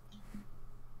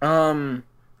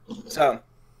 So,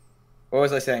 what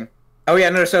was I saying? Oh yeah,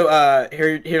 no. So,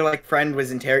 her like friend was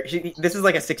This is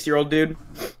like a 6-year-old dude.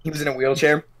 He was in a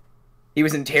wheelchair. He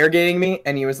was interrogating me,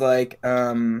 and he was like,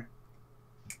 yeah.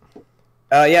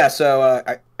 So,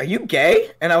 are you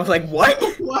gay? And I was like, what?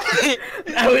 What?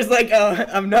 I was like,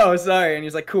 no, sorry. And he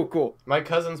was like, cool. My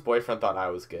cousin's boyfriend thought I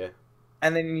was gay.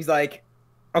 And then he's like,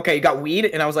 okay, you got weed?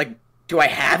 And I was like, do I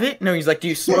have it? No, he's like, do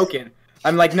you smoke it?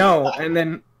 I'm like, no. And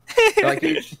then, they're like,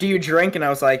 do you drink? And I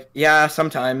was like, yeah,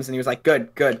 sometimes. And he was like, good.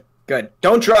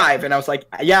 Don't drive. And I was like,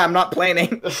 yeah, I'm not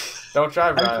planning. Don't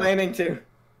drive, I'm Ryan. planning to.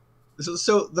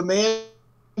 So the man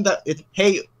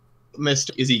hey,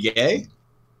 Mister, is he gay?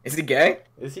 Is he gay?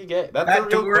 Is he gay? That's a That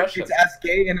real dork question. is as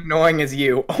gay and annoying as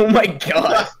you. Oh my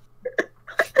god.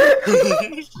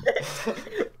 I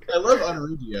love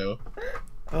Unrudio.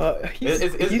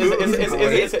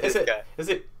 Is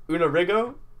it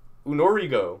Unorigo?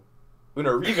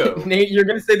 Unorigo. Nate, you're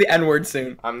gonna say the N-word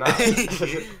soon. I'm not.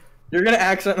 You're gonna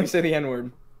accidentally say the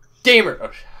N-word. Gamer.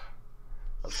 Oh,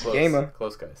 that's close. Gamer.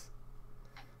 Close, guys.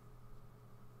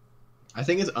 I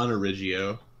think it's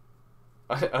Unarigio.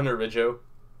 Unorigo.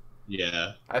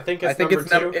 Yeah. I think I it's think number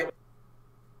it's two. number.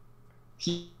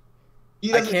 He I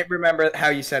doesn't- can't remember how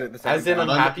you said it the second As in, time.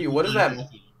 I'm happy. What is that?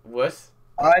 What?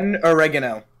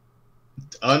 Unoregano.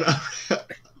 Un-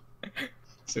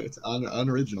 so it's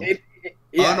unoriginal.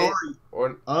 Yeah,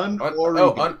 Or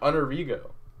Unorigo. Unorigo.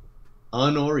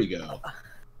 Unorigo.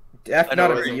 Def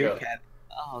not a Unorigo. you cat.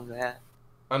 Oh man.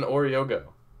 Unoriogo.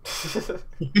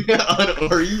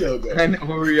 Unoriogo. Un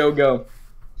Oreo go.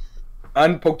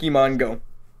 Un Pokemon go.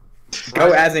 Go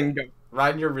Ryan- as in go.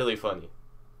 Ryan, you're really funny.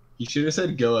 You should have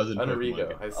said go as in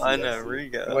Unarigo. Pokemon. I see.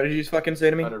 Unarigo. What did you fucking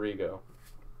say to me? Unarigo.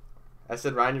 I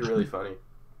said, Ryan, you're really funny.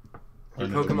 Your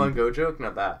Unarigo. Pokemon Go joke? Now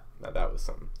that was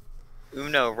something.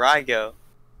 Uno, Rygo.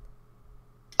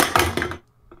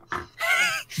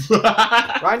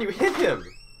 Ryan, you hit him!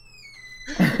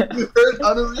 You heard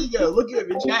Unarigo. Look at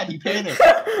him in chat. He panicked.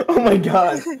 Oh my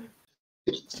god.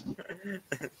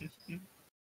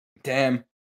 Damn.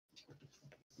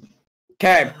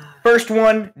 Okay, first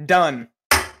one done.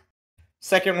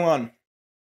 Second one.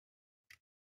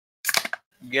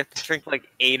 You have to drink like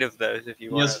 8 of those if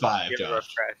you want Yes, 5, get Josh.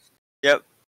 refreshed. Yep.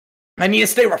 I need to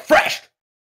stay refreshed.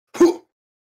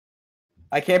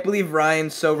 I can't believe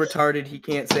Ryan's so retarded he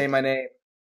can't say my name.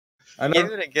 Give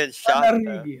it a good shot,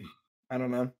 though. I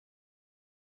don't know.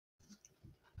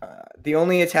 The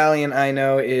only Italian I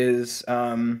know is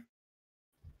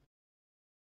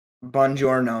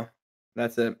Buongiorno.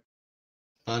 That's it.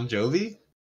 Bon Jovi?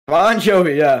 Bon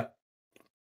Jovi, yeah.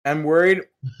 I'm worried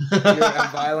you're a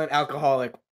violent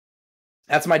alcoholic.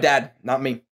 That's my dad, not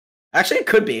me. Actually, it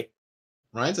could be.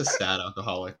 Ryan's a sad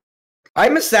alcoholic.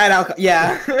 I'm a sad alcoholic.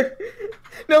 Yeah.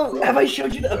 No, have I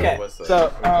showed you? Okay, what's that?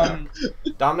 so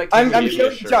Dominic I'm gave me a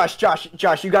showing shirt.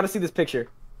 Josh. You got to see this picture.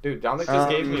 Dude, Dominic just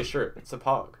gave me a shirt. It's a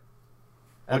pog.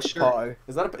 That's shirt? Pog.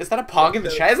 Is that a pog in the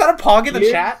chat? Is that a pog in the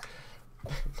Dude. chat?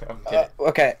 I'm kidding.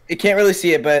 Okay, you can't really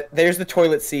see it, but there's the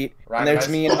toilet seat, Ryan, and there's am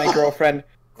I me and my girlfriend.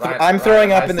 Ryan, I'm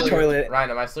throwing am up I in the still your- toilet.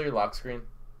 Ryan, am I still your lock screen?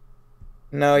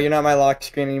 No, you're not my lock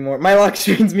screen anymore. My lock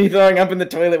screen's me throwing up in the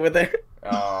toilet with her.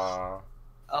 Aww.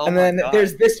 Oh And my then God.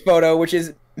 there's this photo, which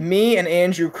is me and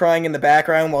Andrew crying in the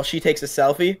background while she takes a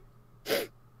selfie.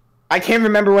 I can't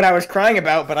remember what I was crying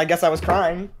about, but I guess I was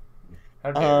crying.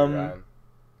 How dare you, Ryan?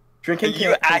 Drinking Are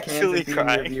you actually cans and feeding your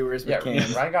crying? viewers Yeah, with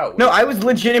cans. Ryan got No, wasted. I was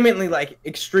legitimately like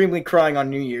extremely crying on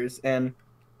New Year's, and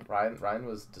Ryan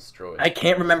was destroyed. I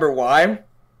can't remember why.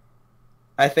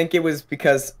 I think it was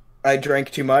because I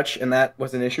drank too much, and that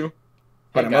was an issue.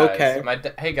 But I'm okay.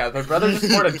 Hey guys, my brother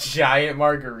just poured a giant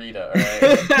margarita. All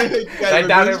right. I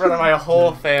downed it in front of my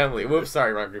whole family. Whoops,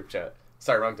 sorry, wrong group chat.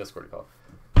 Sorry, wrong Discord call.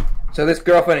 So this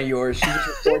girlfriend of yours, she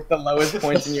just reports the lowest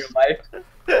points in your life.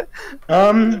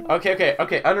 Okay.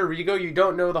 Unarigo, you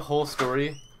don't know the whole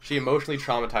story. She emotionally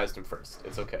traumatized him first.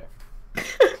 It's okay.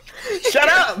 Shut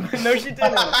up! No, she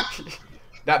didn't.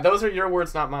 Those are your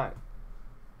words, not mine.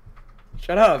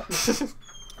 Shut up.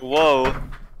 Whoa.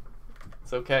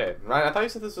 It's okay. Ryan, I thought you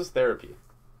said this was therapy.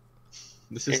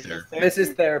 This is there. This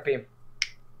is therapy.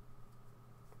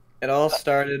 It all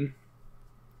started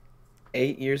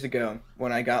 8 years ago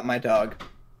when I got my dog.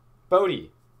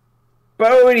 Bodie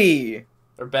Bodie!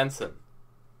 or Benson.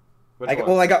 Which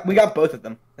one? We got both of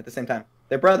them at the same time.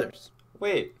 They're brothers.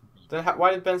 Wait. Then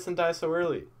why did Benson die so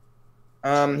early?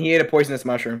 He ate a poisonous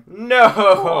mushroom. No.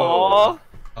 Aww.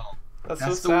 That's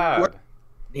That's so the sad. wor-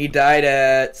 He died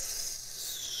at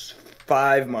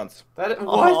 5 months. That Aw.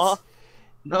 what?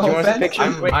 No, Do you want to see Ben- pictures?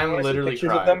 I'm Wait, you wanna see literally pictures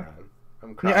crying. of them? Ryan.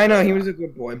 I'm crying. Yeah, I know, right he now. was a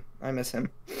good boy. I miss him.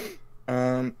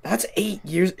 That's 8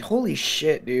 years. Holy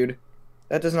shit, dude.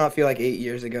 That does not feel like 8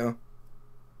 years ago.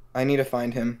 I need to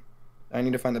find him. I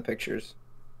need to find the pictures.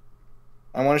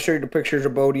 I want to show you the pictures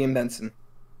of Bodie and Benson.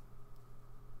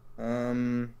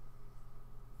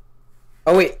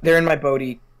 Oh wait, they're in my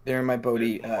Bodie. They're in my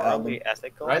Bodie album. Morally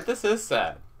ethical. Right, this is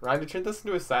sad. Ryan, you turned this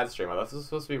into a sad stream. I thought this was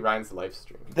supposed to be Ryan's life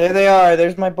stream. There they are.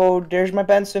 There's my There's my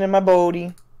Benson and my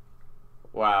Bodie.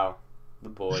 Wow, the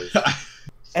boys.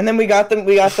 And then we got them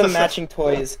matching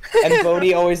toys. And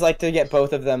Bodie always liked to get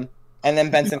both of them. And then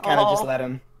Benson kind of just Aw. let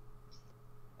him.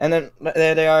 And then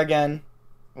there they are again.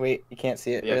 Wait, you can't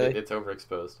see it, Yeah, really? it's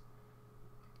overexposed.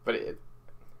 But it.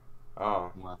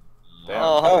 Oh. Wow. Damn.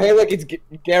 Oh, hey, look, it's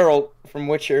Geralt from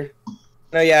Witcher.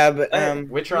 No, yeah, but,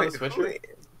 Witcher on the Switcher?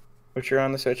 Witcher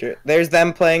on the Switcher. There's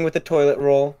them playing with the toilet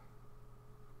roll.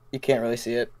 You can't really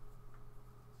see it.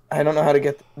 I don't know how to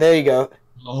get... There you go.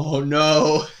 Oh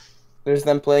no. There's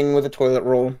them playing with a toilet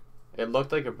roll. It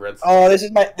looked like a breadstick. Oh,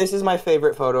 this is my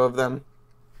favorite photo of them.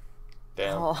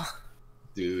 Damn. Oh,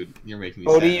 Dude, you're making me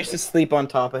Bodie sad. used to sleep on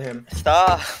top of him.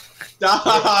 stop.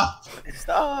 Stop!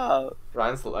 Stop.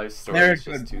 Ryan's life story They're is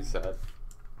just good. too sad.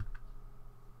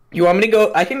 You want me to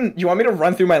go? You want me to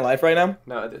run through my life right now?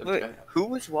 No, Wait, who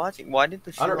was watching? Why did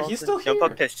the I don't show know, he's also still jump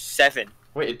up here. to 7?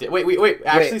 wait,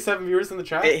 actually 7 viewers in the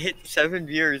chat? It hit 7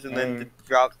 viewers and then it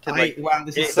dropped to like. Wow,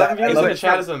 this is Seven sad. viewers I in love the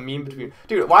chat is a meme between.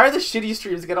 Dude, why are the shitty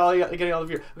streams getting all the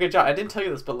viewers? Okay, John, I didn't tell you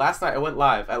this, but last night I went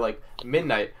live at like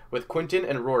midnight with Quentin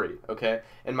and Rory. Okay,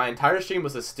 and my entire stream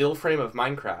was a still frame of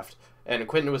Minecraft, and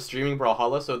Quentin was streaming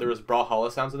Brawlhalla, so there was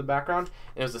Brawlhalla sounds in the background,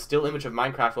 and it was a still image of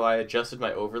Minecraft while I adjusted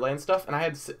my overlay and stuff, and I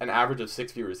had an average of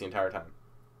 6 viewers the entire time.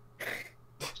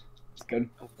 good.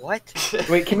 What?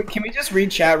 Wait, can we just read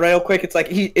chat real quick? It's like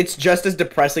it's just as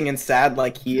depressing and sad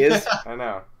like he is. I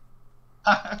know.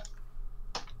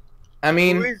 I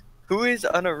mean, Who is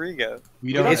Unarigo?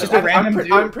 We don't. It's know. just a random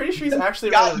dude. I'm pretty sure he's actually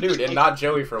a random dude and not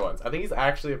Joey for once. I think he's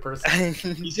actually a person.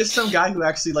 He's just some guy who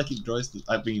actually like enjoys.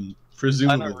 I mean,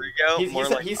 presumably.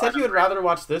 Unarigo? He said he would rather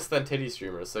watch this than titty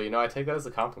streamers, so I take that as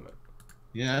a compliment.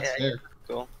 Yeah, that's fair.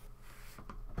 Cool.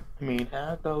 I mean,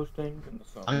 have those things in the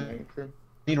song. I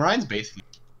mean, Ryan's basically.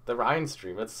 The Ryan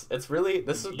stream. It's really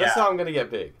this is how I'm gonna get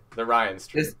big. The Ryan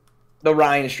stream. The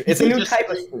Ryan stream. It's a new Just type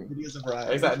of like stream. videos of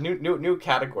Ryan. Exactly. New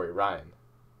category. Ryan.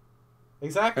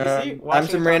 Exactly. See, I'm watching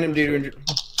some talk random shit. dude.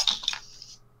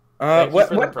 Thank you for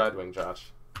the What Pride Wing,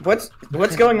 Josh. what's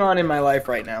going on in my life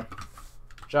right now?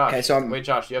 Josh. Okay, so I'm- wait,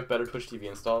 Josh. Do you have Better Twitch TV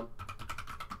installed?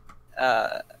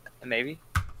 Maybe.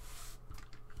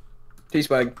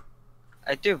 T-Spag.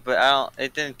 I do, but I don't.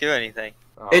 It didn't do anything.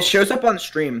 Oh. It shows up on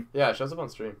stream. Yeah, it shows up on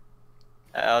stream.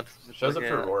 I'll just It shows up look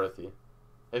for it up. Rorothy.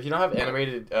 If you don't have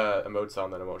animated emotes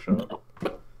on, then it won't show up.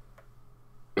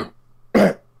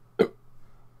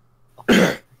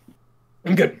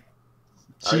 I'm good.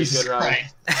 Are you Jesus good, Ryan?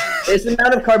 Christ. This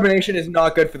amount of carbonation is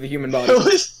not good for the human body.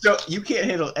 You can't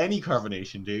handle any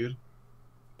carbonation, dude.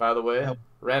 By the way, Help.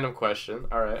 random question.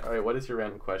 All right. What is your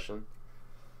random question?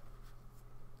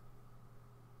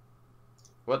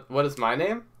 What is my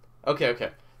name?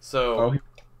 Okay. So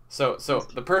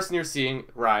the person you're seeing,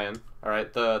 Ryan. All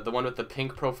right. The one with the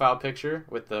pink profile picture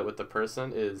with the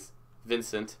person is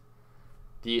Vincent.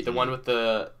 The one with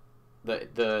the I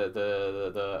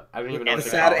don't even know what The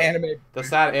to call sad it. anime. The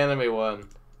sad anime one,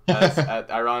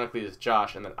 ironically, is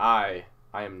Josh, and then I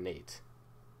am Nate.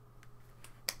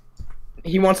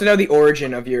 He wants to know the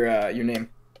origin of your name.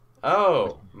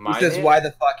 Oh, my He says, name? "Why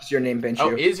the fuck is your name Benchu?"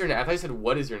 Oh, is your name? I thought you said,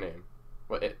 what is your name?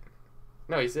 What it?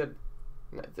 No, he said.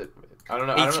 I don't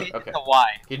know. He I don't changed know. it Okay. to Y.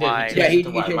 He did. Y. He Yeah, changed he it to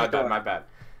Y. changed My it to bad. Y. My bad.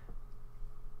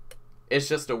 It's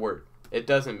just a word. It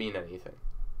doesn't mean anything.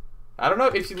 I don't know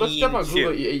if you looked it up on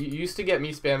Google. You used to get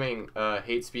me spamming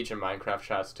hate speech in Minecraft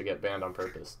chats to get banned on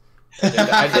purpose.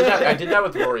 I did that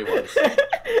with Rory once.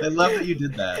 I love that you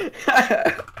did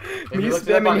that. If you looked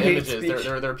it up on images,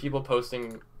 there are people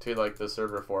posting to like the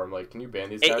server forum like, can you ban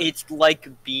these guys? It's like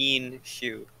bean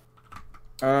shoe.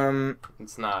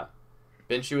 It's not.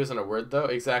 Binshu isn't a word though.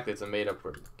 Exactly, it's a made-up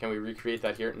word. Can we recreate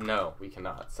that here? No, we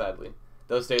cannot. Sadly,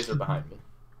 those days are behind me.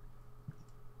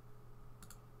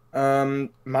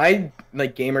 My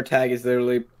gamer tag is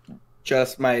literally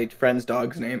just my friend's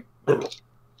dog's name.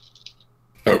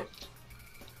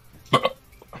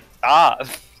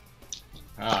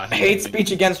 Hate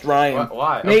speech against Ryan.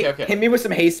 Why? Nate, Okay. hit me with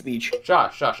some hate speech.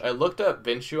 Josh, I looked up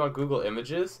Binshu on Google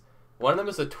Images. One of them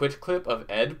is a Twitch clip of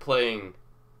Ed playing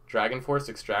Dragon Force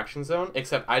Extraction Zone,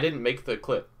 except I didn't make the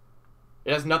clip.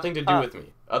 It has nothing to do with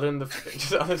me, other than the.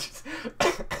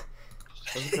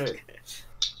 That's great.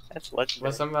 That's legendary.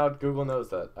 Well, somehow Google knows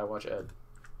that I watch Ed.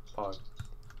 Pog.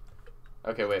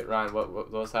 Okay, wait, Ryan,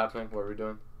 what's happening? What are we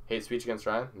doing? Hate speech against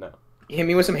Ryan? No. Hit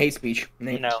me with some hate speech,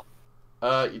 Nate. No.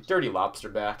 You dirty lobster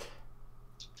back.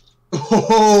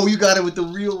 Oh, you got it with the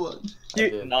real one. I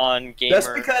did. Non-gamer.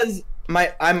 Just because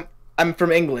I'm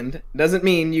from England doesn't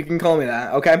mean you can call me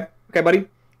that. Okay, buddy.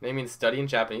 Name means study in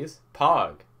Japanese.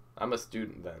 Pog. I'm a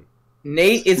student then.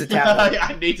 Nate is Italian.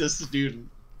 I need a student.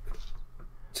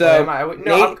 So Wait,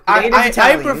 Nate is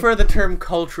Italian. prefer the term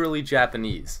culturally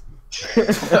Japanese.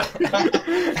 okay,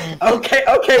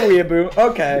 weeaboo.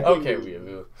 Okay. Okay,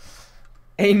 weeaboo.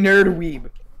 A nerd weeb.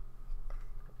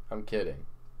 I'm kidding.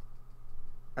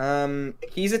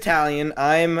 He's Italian.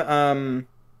 I'm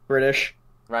British.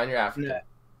 Ryan, you're African.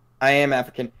 I am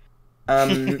African.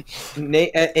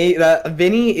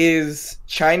 Vinny is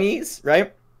Chinese,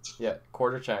 right? Yeah,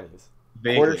 quarter Chinese.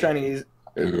 Quarter Chinese.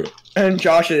 And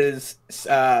Josh is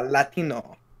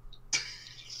Latino.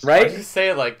 Why'd Right? you say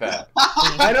it like that?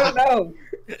 I don't know.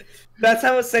 That's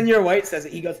how Senor White says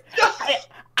it. He goes,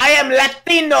 I am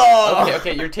Latino.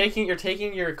 Okay. You're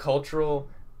taking your cultural,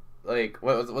 like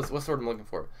what's the word I'm looking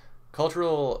for?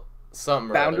 Cultural something.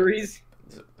 or other Boundaries.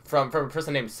 From a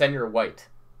person named Senor White.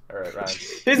 All right, Ryan.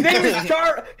 His name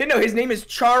is his name is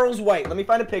Charles White. Let me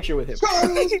find a picture with him.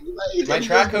 My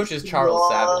track coach is Charles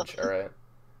Savage. All right.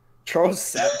 Charles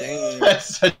Savage.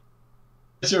 That's such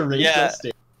a racist Yeah.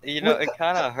 statement. You know, it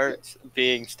kind of hurts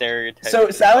being stereotyped. So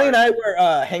Sally and I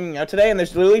were hanging out today, and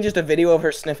there's literally just a video of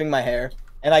her sniffing my hair,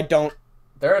 and I don't.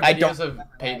 There are I videos of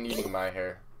Peyton eating my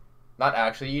hair. Not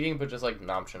actually eating, but just like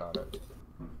nomping on it.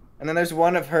 And then there's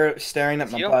one of her staring at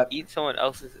If my you don't butt. eat someone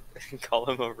else's and call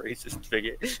him a racist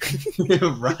bigot.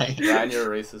 Right. Ryan,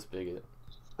 you're a racist bigot.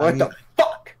 What the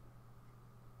fuck?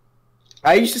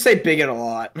 I used to say bigot a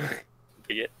lot.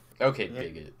 bigot. Okay, Yeah.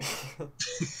 bigot.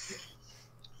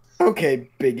 Okay,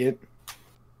 bigot.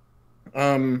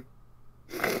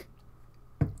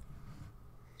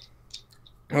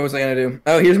 What was I gonna do?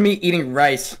 Oh, here's me eating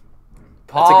rice.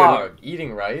 Pog,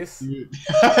 eating rice. Dude,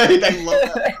 I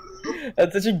love that.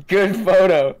 That's such a good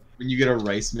photo. When you get a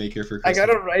rice maker for I Christmas.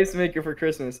 got a rice maker for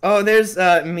Christmas. Oh, there's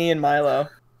me and Milo.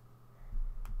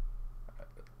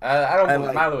 I don't I believe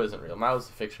like- Milo isn't real. Milo's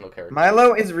a fictional character.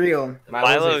 Milo is real.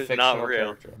 Milo a is not fictional real.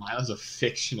 character. Milo's a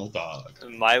fictional dog.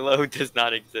 Milo does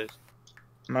not exist.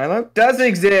 Milo does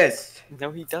exist.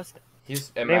 No, he doesn't. He's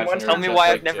one imaginary. Tell me just why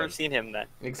like I've never Jim. seen him then.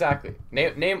 Exactly.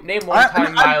 Name one I'm-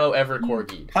 time Milo ever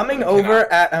corgied. Coming You over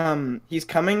cannot. at he's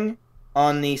coming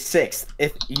on the 6th.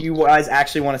 If you guys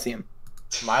actually want to see him,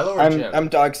 Milo or Jim? I'm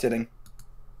dog sitting.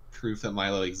 Proof that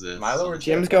Milo exists. Milo or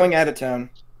Jim? Jim's going out of town.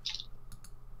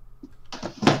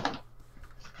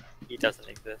 He doesn't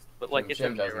exist. But like, it's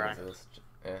Jim okay, doesn't Ryan. exist.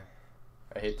 Yeah.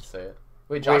 I hate to say it.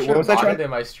 Wait, Josh, what you're was I trying- modded in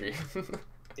my stream.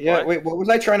 Yeah, What? wait, what was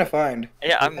I trying to find?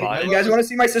 Yeah, I'm You modded. guys want to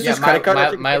see my yeah, sister's credit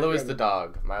card? Milo is the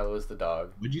dog. Milo is the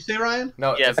dog. Would you say Ryan?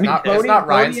 No, Yeah, it's I mean, not. Bodhi- It's not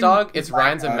Ryan's Bodhi dog. and It's my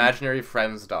Ryan's dog. imaginary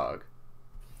friend's dog.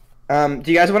 Do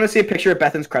you guys want to see a picture of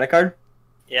Bethan's credit card?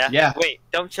 Yeah? Yeah. Wait,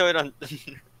 don't show it on...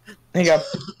 Here you go.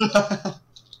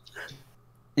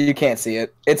 You can't see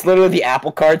it. It's literally the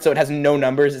Apple card, so it has no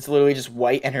numbers. It's literally just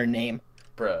white and her name.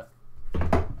 Bruh.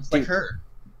 It's like her.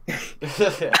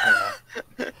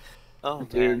 Oh, man.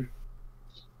 Dude.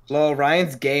 Lol,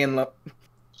 Ryan's gay and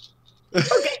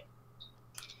okay.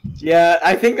 Yeah,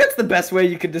 I think that's the best way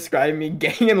you could describe me,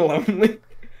 gay and lonely.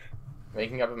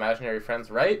 Making up imaginary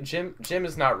friends, right? Jim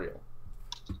is not real.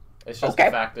 It's just Okay.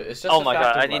 a fact. It's just. Oh a my fact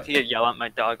god, of I need life. to yell at my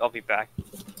dog. I'll be back.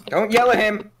 Don't yell at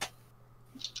him.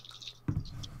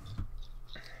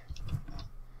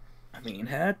 I mean,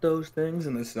 had those things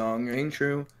in the song ain't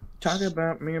true. Talk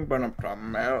about me, but I'm talking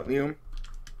about you.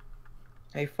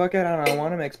 Hey, fuck it, I don't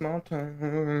want to make small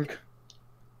talk.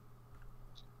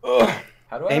 Ugh.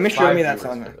 How do I Amos have showed 5 me that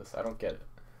viewers song. for this? I don't get it.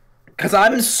 Cause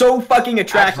I'm so fucking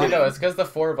attractive. Actually, no, it's because the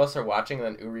 4 of us are watching,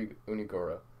 and then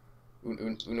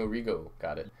Unorigo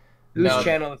got it. Whose No,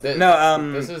 channel is thi- it?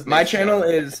 No, this is my Nate's channel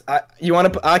channel. is. You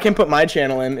want to? I can put my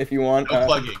channel in if you want. No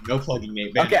plugging. No plugging,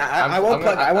 Nate. Okay, I won't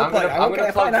plug. I won't I'm plug. gonna- I won't I'm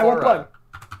gonna plug. Fine, I plug won't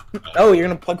plug. Oh, you're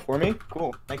gonna plug for me?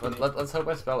 Cool. Thank you. Let's hope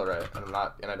I spell it right, and I'm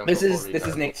not, and I don't. This go is full this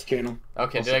is retard. Nate's channel.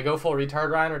 Okay, did I go full retard,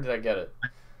 Ryan, or did I get it?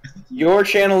 Your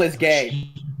channel is gay.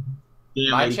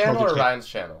 Yeah, My you channel plugged or your Ryan's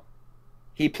channel?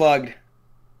 He plugged.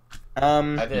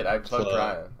 I did. I plugged Plug.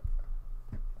 Ryan.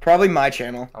 Probably my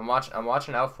channel. I'm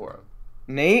watching out for him.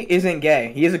 Nate isn't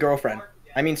gay. He has a girlfriend.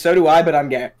 I mean, so do I, but I'm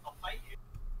gay.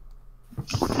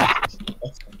 Ryan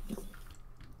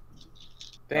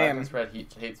can Damn. spread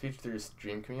hate speech through your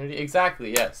stream community.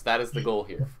 Exactly. Yes, that is the goal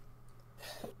here.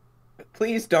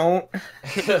 Please don't.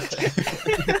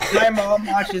 My mom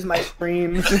watches my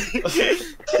streams.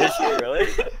 Did she really?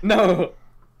 No.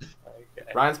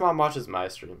 Okay. Ryan's mom watches my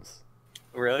streams.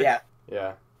 Really? Yeah.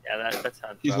 Yeah. Yeah, that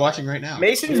sounds He's about watching right now.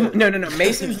 Mason's no.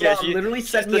 Mason's Yeah, mom she- literally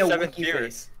sent she's me the a 7th winky viewer.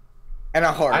 face and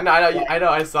a heart. I know.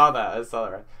 I saw that. I saw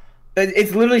that. Right.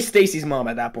 It's literally Stacy's mom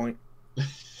at that point.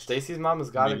 Stacy's mom has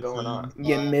got it going on.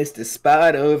 You missed a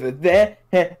spot over there.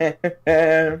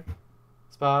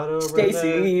 Spot over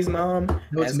Stacy's mom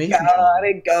No, it's has Mason's got mom.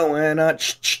 it going on.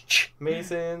 there.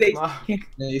 Mason's Stacy- mom.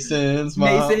 Mason's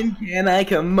mom. Mason, can I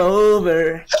come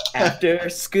over after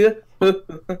school?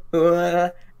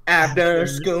 After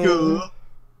school.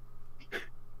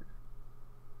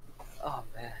 Oh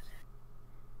man.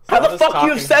 How the Someone is fuck do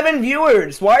you have talking- 7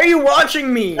 viewers? Why are you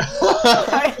watching me?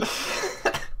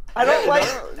 I don't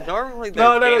like. Normally there's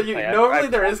No. gameplay. Normally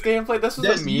there is gameplay. This was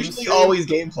There's a meme usually stream. always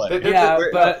gameplay. Yeah,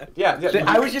 but yeah.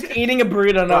 I was just eating a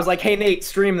burrito and I was like, "Hey Nate,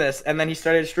 stream this," and then he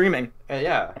started streaming.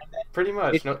 Yeah, pretty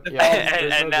much. No, And- yeah,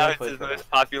 and, there's and no now it's gameplay his for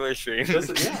most popular stream.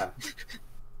 that.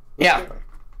 Yeah. Yeah,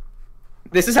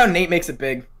 this is how Nate makes it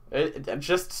big.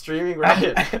 Just streaming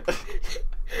Riot.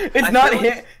 It's I not feel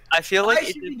him. I feel Why like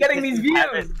should it we be just getting because these you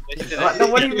haven't views? listed What- it. no,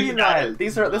 what do you mean, Got Ryan? it.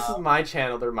 This is my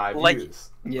channel. They're my Like- views.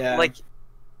 Yeah. Like,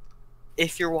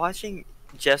 if you're watching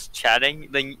just chatting,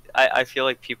 then I feel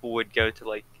like people would go to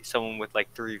like someone with like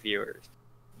 3 viewers.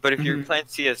 But if you're Mhm. playing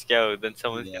CS:GO, then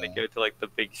someone's Yeah. gonna go to like the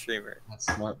big streamer.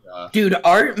 That's smart, Josh. Dude,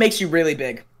 art makes you really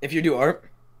big if you do art.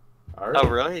 Alright. Oh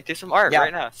really? Do some art Yeah.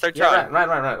 right now. Start Yeah, drawing.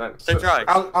 right. Start drawing.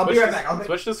 I'll be Switch right to- back. I'll be...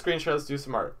 Switch to screenshots. Do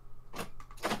some art.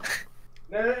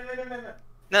 No.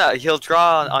 No, he'll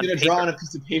draw on You're gonna paper. draw on a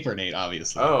piece of paper, Nate,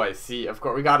 obviously. Oh, I see. Of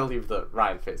course, we gotta leave the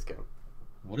Ryan face cam.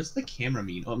 What does the camera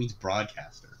mean? Oh, it means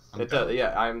broadcaster. I'm It does. dumb.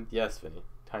 Yeah, yes, Vinny.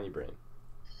 Tiny brain.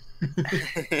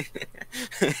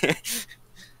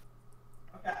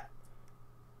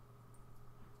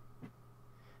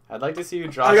 I'd like to see you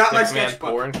draw I got my Stickman sketchbook.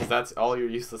 porn, because that's all your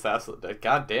useless ass.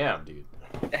 God damn, dude.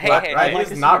 Hey, Right, I'd like he's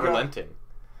to see not you draw- relenting.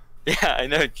 Yeah, I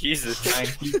know, Jesus. Ryan,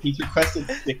 he's requested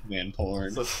Stickman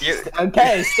porn. So, You-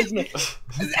 Okay,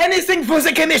 anything for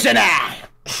the commissioner!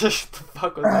 the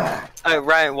fuck was that?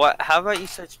 Ryan, how about you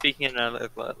start speaking in another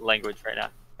language right now?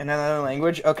 In another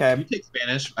language? Okay. You take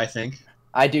Spanish, I think.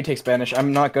 I do take Spanish.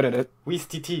 I'm not good at it.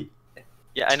 Wistiti.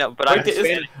 Yeah, I know, but I'm Heute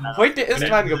Spanish. ist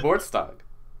mein Geburtstag.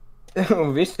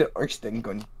 Wisst ihr euch denn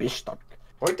gern Bistag?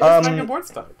 Heute ist mein Um,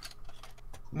 Geburtstag.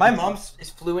 My mom is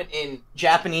fluent in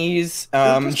Japanese,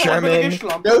 German.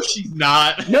 No, she's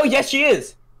not. No, yes, she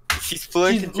is. She's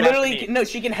fluent She's in literally Japanese. no.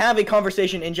 She can have a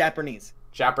conversation in Japanese.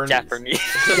 Japanese.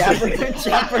 Japanese.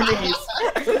 Japanese.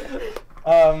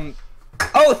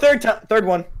 Oh, third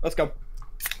one. Let's go.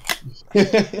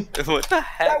 What the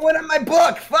heck? That went in my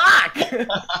book. Fuck.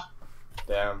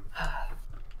 Damn.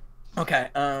 Okay.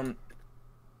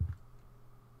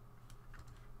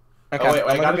 Okay. Oh wait,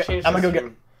 I I'm gotta gonna change I'm gonna go this get.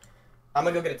 to- I'm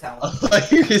gonna go get a towel. I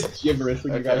hear his gibberish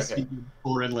when you Okay, guys okay. speak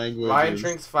foreign languages. Ryan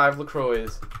drinks 5 LaCroix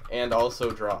and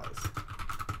also draws.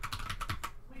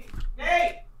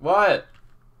 Hey, What?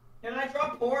 can I draw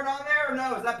porn on there or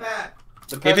no? Is that bad?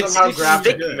 Depends it's on how stick-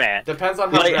 graphic. Stickman. Depends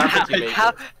on how Like, graphic you make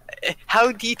how, it.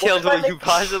 how detailed What if I will you make-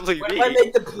 possibly What if I be?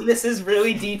 make the penises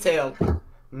really detailed?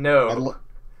 No.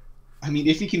 I mean,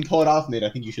 if he can pull it off, Nate, I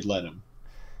think you should let him.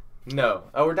 No.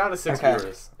 Oh, we're down to 6 Okay.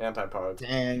 viewers. Anti-pog.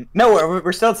 And no,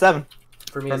 we're still at 7.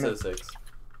 For me, For it me. says 6.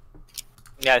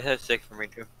 Yeah, it has 6 for me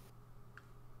too.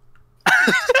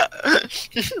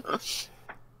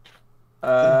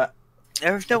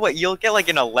 There's no way you'll get like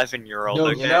an 11-year-old. No,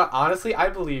 Okay? You know, honestly, I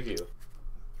believe you.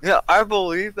 Yeah, I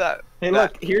believe that. Hey,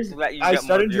 that- look, here's. that you I get more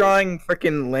started views. drawing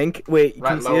freaking Link. Wait, you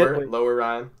Ryan, can see lower, it. Wait. lower,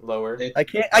 Ryan, lower. I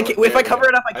can't. I can't. Lower. If I There cover we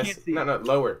it go. up, I can't see. No, no,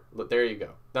 lower. Look, there you go.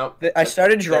 No. I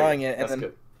started there drawing you go. it, and That's then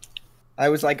good. I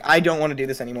was like, I don't want to do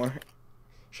this anymore.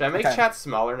 Should I make Okay. chat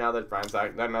smaller now that Ryan's now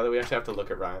that we actually have to look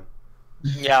at Ryan?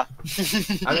 Yeah.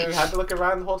 I mean, we had to look at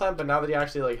Ryan the whole time, but now that he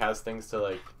actually like has things to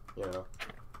like, you know.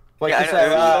 Like yeah, you I know,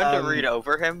 said, it was fun to um, read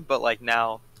over him, but like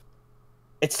now.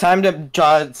 it's time to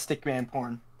draw stickman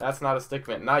porn. That's not a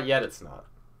stickman. Not yet. It's not.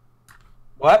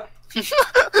 What?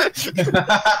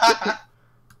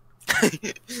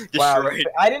 Wow, Destroyed.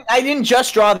 I didn't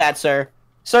just draw that, sir.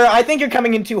 Sir, I think you're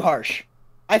coming in too harsh.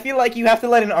 I feel like you have to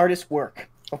let an artist work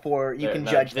before you There, can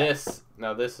now judge this.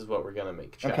 Now this is what we're gonna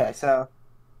make. that. Chat. Okay, so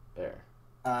There.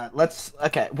 let's.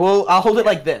 Okay, well, I'll hold it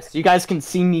like this. You guys can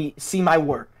see my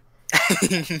work.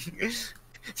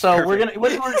 So we're gonna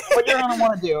what you're gonna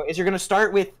want to do is you're gonna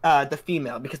start with the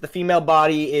female because the female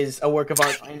body is a work of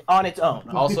art on its own.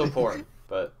 Also porn,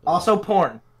 but Also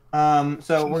porn.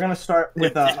 So we're gonna start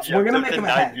with we're gonna make him a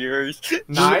 9 head. viewers.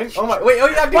 9. Oh my! Wait! Oh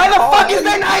yeah! Why the oh, fuck is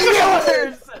there 9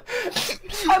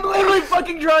 viewers? I'm literally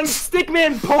fucking drawing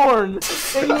stickman porn,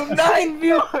 and you have 9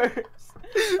 viewers.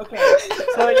 Okay,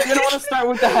 so you're gonna want to start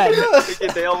with the head. Okay,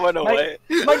 they all went away.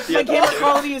 My camera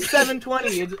quality is 720.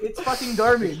 It's fucking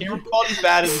garbage. Camera quality's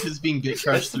bad and because being get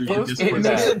crushed through your supposed to be It Discord.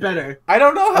 makes bad. it better. I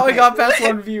don't know how I Okay. got past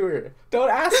 1 viewer. Don't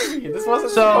ask me. This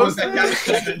wasn't So- supposed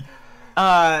to.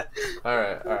 Uh, All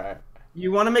right.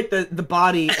 you want to make the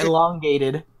body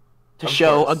elongated to Of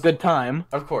show course. a good time.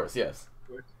 Of course, yes.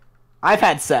 I've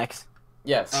had sex.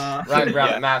 Yes. Uh, Ryan,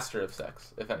 Yeah. master of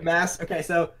sex, if anything. Okay,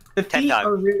 so the 10 feet times.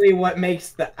 are really what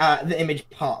makes the image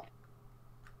pop.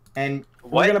 And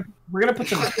What? we're gonna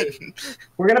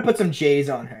put some J's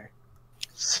on her.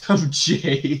 Some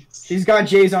J's. She's got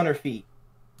J's on her feet.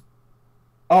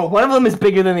 Oh, one of them is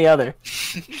bigger than the other.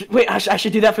 Wait, I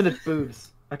should do that for the boobs.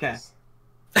 Okay.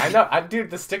 I know, dude.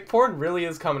 The stick porn really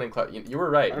is coming in close. You were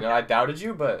right. You know, I doubted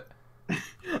you, but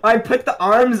I put the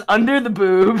arms under the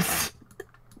boobs.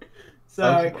 So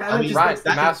Okay, it kind I of mean, just Ryan, looks the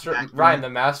that master, is Ryan, the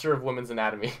master of women's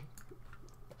anatomy.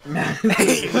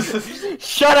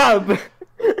 Shut up!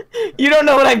 You don't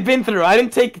know what I've been through. I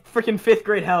didn't take freaking 5th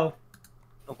grade health.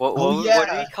 What do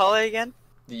yeah. we call it again?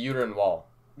 The uterine wall.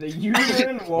 The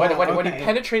uterine wall. When you okay.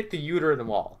 penetrate the uterine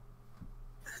wall.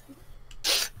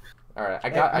 All right, I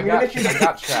I'm gonna get you-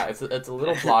 got chat. It's a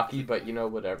little blocky, but you know,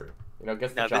 whatever. You know,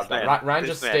 gets the No, job this done. man- Ryan,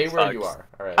 this just man stay where you sucks. are.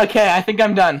 All right. Okay, I think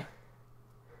I'm done.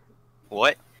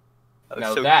 What? Oh,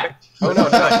 No, so that. Oh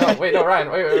no! Wait, no,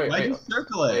 Ryan. Wait, Why'd you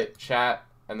circle it? wait. Chat.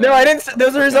 And then, No, I didn't.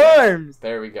 Those are his arms.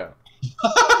 There we go.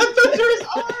 Those are his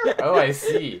arms! Oh, I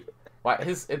see. Why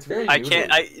it's very. I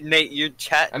can't. noodly. Nate, your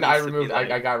chat. And needs I to be removed. like-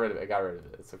 I got rid of it.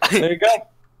 It's okay. There you go.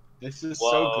 This is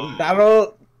Whoa. so good.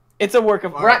 That'll. It's a work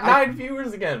of art. We're at 9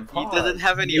 viewers again. He Pause. doesn't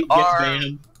have any Nate gets arms.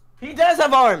 banned. He does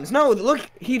have arms. No, look,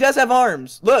 he does have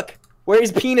arms. Look where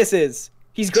his penis is.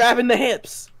 He's grabbing the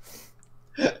hips.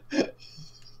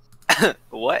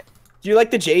 What? Do you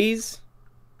like the Jays?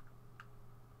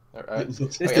 Alright. This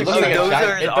Okay, is it looks like a those giant-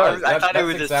 are his it does. arms. I That's- thought it that's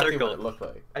was a exactly circle. what it looked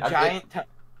like. A giant.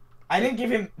 I didn't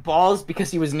give him balls because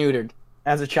he was neutered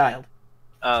as a child.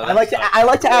 Oh, I like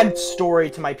to add story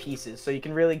to my pieces, so you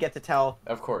can really get to tell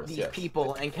Of course, these yes.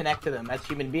 people and connect to them as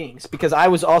human beings. Because I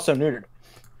was also neutered.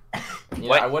 Yeah,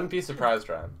 What? I wouldn't be surprised,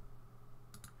 Ryan.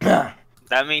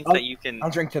 That means I'll- that you can. I'll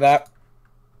drink to that.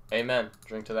 Amen.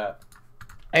 Drink to that.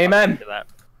 Amen. To that.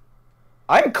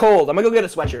 I'm cold. I'm gonna go get a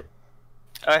sweatshirt.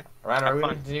 Ryan, are Have we fun. going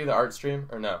to continue the art stream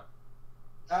or no?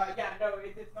 Yeah, no,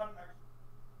 it's not.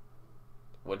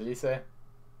 What did he say?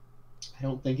 I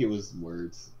don't think it was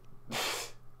words.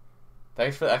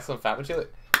 Thanks for the excellent fact material.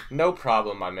 No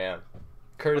problem, my man.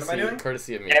 Courtesy, doing?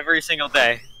 courtesy of me. Every single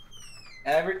day.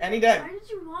 Any day. Why did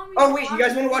you want me Oh to wait, you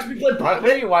guys want to watch me play What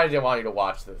do you want you to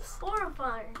watch this?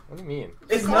 Horrifying. What do you mean?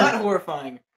 It's not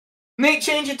horrifying. Nate,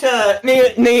 change it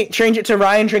to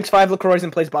Ryan drinks 5 LaCroix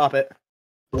and plays Bop It.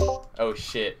 Oh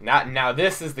shit! Now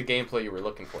this is the gameplay you were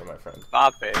looking for, my friend.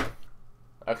 Bop it.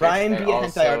 Okay. Ryan and be a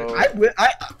hentai artist.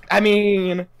 I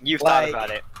mean, You've like- thought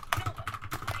about it.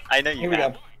 I know you here we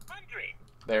have. go.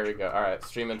 There we go. All right.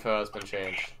 Stream info has been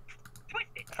changed. All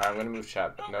right, I'm gonna move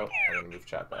chat. No, I'm gonna move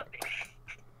chat back.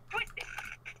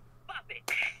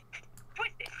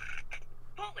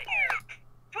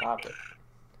 Pop it.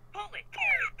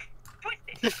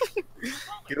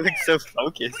 You look so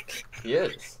focused. He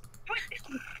is.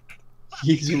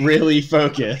 He's really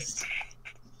focused.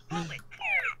 There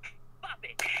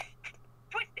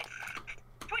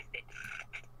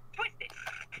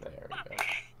we go.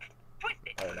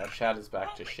 Alright, now chat is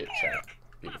back to shit chat.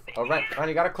 Beautiful. Oh, Ryan,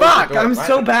 you gotta close Fuck, your door. I'm Ryan,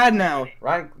 so bad now.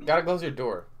 Ryan, gotta close your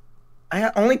door. I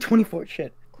got only 24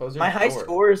 shit. Close your My high door.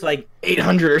 score is like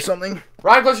 800 or something.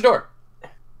 Ryan, close your door.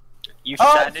 You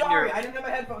Oh, sat in sorry, your I didn't have my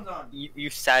headphones on. you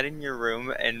sat in your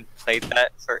room and played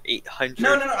that for 800.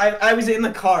 No, I was in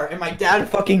the car and my dad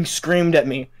fucking screamed at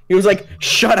me. He was like,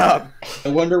 "Shut up." I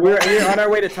wonder We were what. on our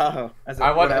way to Tahoe.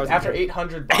 I want was after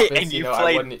 800 boppets, and you know, I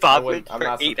played wouldn't. Bop I'm It for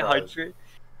not surprised. 800.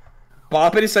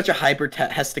 Bop It is such a hyper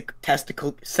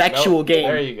testicle sexual Nope, game.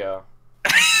 There you go.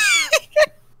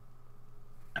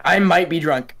 I might be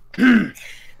drunk.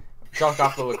 Drunk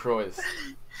off the LaCroix.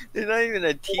 They're not even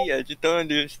a tea. I just don't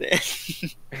understand.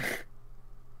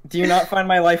 Do you not find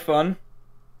my life fun?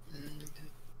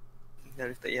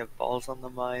 Notice that you have balls on the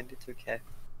mind. It's okay.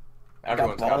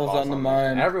 Everyone's balls on the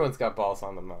mind. Everyone's got balls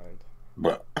on the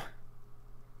mind.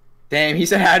 Damn, he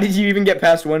said, "How did you even get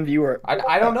past one viewer?"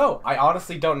 I don't know. I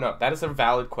honestly don't know. That is a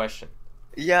valid question.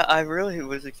 Yeah, I really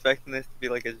was expecting this to be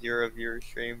like a 0 viewer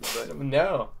stream, but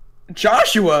No.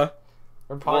 Joshua.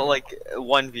 We're probably, well, like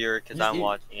 1 viewer because I'm You-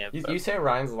 watching it. you but- say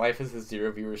Ryan's life is a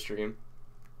 0 viewer stream?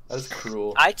 That's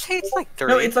cruel. I'd say it's like 3.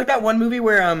 No, it's like that one movie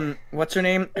where what's her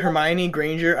name? Hermione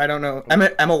Granger. I don't know.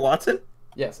 Emma Watson.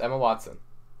 Yes, Emma Watson.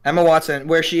 Emma Watson,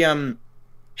 where she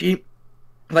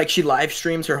live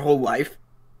streams her whole life,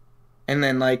 and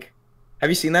then like, have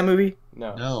you seen that movie?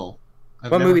 No. No.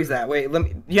 I've What never- movie is that? Wait,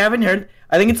 you haven't heard?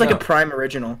 I think it's like No. a Prime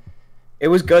original. It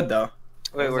was good though.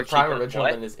 Wait, If where it's she a prime goes, original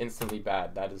what? then is instantly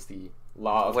bad. That is the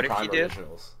law of What did prime she do?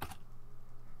 originals.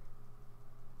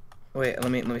 Wait,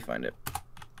 let me find it.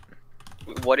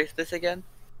 What is this again?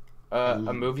 A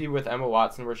movie with Emma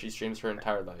Watson where she streams her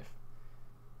entire life.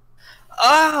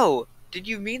 Oh, did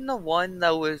you mean the one that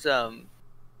was where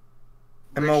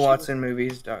Emma she Watson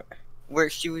movies. where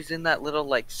she was in that little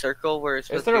like circle where it's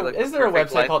Is supposed there to be like is there a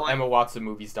perfect website life called line?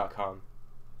 EmmaWatsonMovies.com?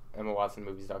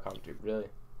 EmmaWatsonMovies.com, dude. Really?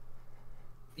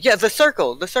 Yeah, the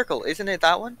circle, isn't it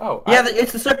that one? Oh, Yeah,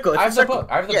 it's the circle. It's I the have the circle. book.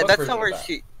 I have the Yeah, book that's version not where of that.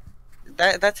 she.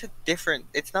 That's a different.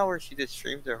 It's not where she just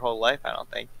streams her whole life. I don't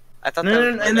think. I thought No, that no,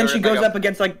 was no, where and they then were she in, like, goes a- up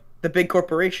against like the big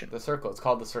corporation. The circle. It's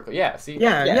called the circle. Yeah. See.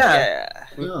 Yeah, yeah. yeah.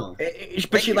 No.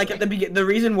 But she like at the beginning. The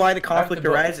reason why the conflict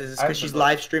book. arises is I have because the she's book.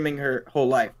 live streaming her whole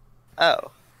life.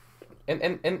 Oh. In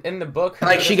the book,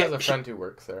 Like, she she has get- a friend who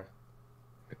works there.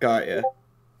 Got ya.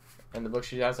 In the book,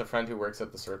 she has a friend who works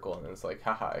at the circle, and it's like,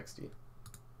 haha, XD.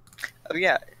 Oh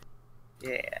yeah.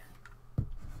 Yeah.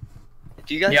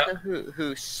 Do you guys Yep. know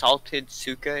who Salted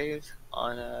Suka is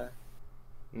on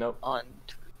Nope.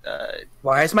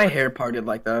 Why is my hair parted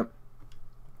like that?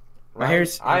 My Ryan,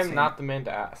 hair's I'm insane. not the man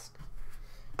to ask.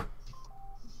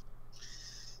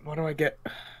 What do I get?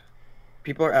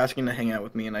 People are asking to hang out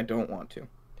with me, and I don't want to.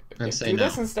 Then say Do no.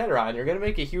 this instead, Ryan. You're gonna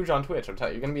make it huge on Twitch. I'm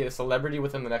telling you, you're gonna be a celebrity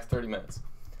within the next 30 minutes.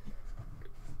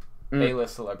 Mm.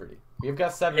 A-list celebrity. We've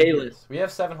got 7 A-list. viewers. We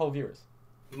have 7 whole viewers.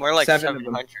 More like 7 of them.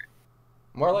 700.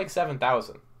 More like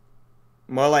 7,000.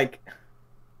 More like.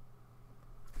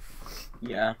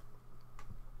 Yeah.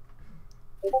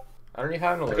 I don't even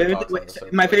have an My alert favorite, box on this, so-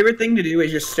 my favorite thing to do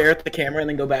is just stare at the camera and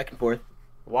then go back and forth.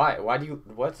 Why? Why do you...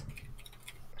 What?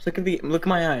 Just look at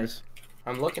my eyes.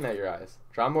 I'm looking at your eyes.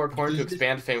 Draw more porn to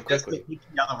expand fame quickly.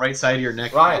 Down the right side of your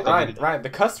neck. Ryan, the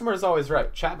customer is always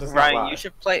right. Chat does not lie. Ryan, you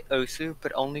should play Osu,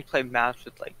 but only play maps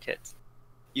with like tits.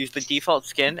 Use the default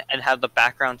skin and have the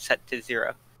background set to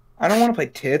 0. I don't want to play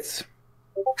tits.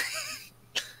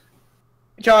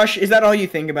 Josh, is that all you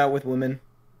think about with women?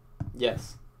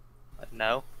 Yes.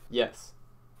 No. Yes.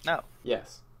 No.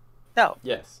 Yes. No.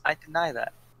 Yes. I deny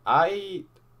that. I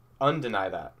undeny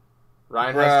that.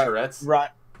 Ryan has Tourette's. Right.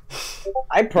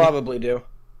 I probably do.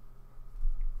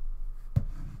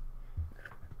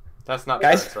 That's not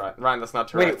Guys? Tourette's, Ryan. That's not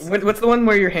Tourette's. Wait, what's the one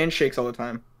where your hand shakes all the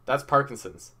time? That's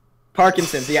Parkinson's.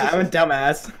 Parkinson's. Yeah, I'm a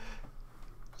dumbass.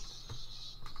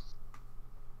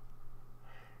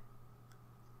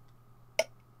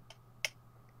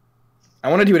 I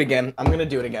want to do it again. I'm gonna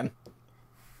do it again.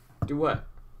 Do what?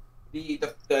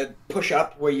 The push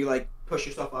up where you like push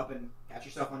yourself up and catch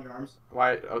yourself on your arms.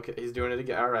 Why? Okay, he's doing it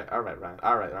again. All right, Ryan.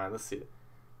 All right, Ryan. Let's see it.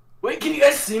 Wait, can you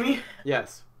guys see me?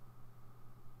 Yes.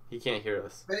 He can't hear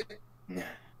us.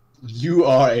 You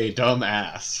are a dumb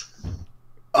ass.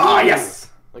 Oh yes.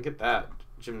 Look at that.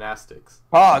 Gymnastics.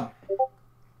 Hog.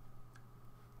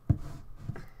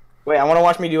 Wait, I want to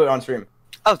watch me do it on stream.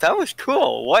 Oh, that was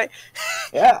cool. What?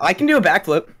 Yeah, I can do a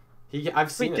backflip.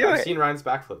 I've seen it. do I've it. seen Ryan's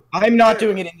backflip. I'm not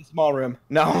doing it in the small room.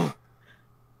 No.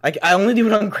 I only do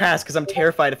it on grass because I'm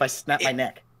terrified if I snap my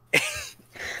neck.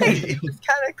 It was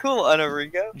kind of cool,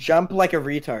 Rigo. Jump like a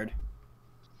retard.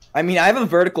 I mean, I have a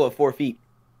vertical of 4 feet.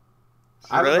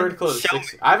 I have Really? a vertical of Show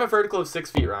 6. I have a vertical of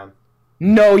 6 feet, Ryan.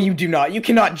 No, you do not. You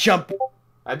cannot jump.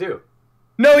 I do.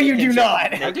 No, you do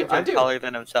not. I do. I do. Taller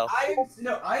than himself. I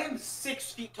am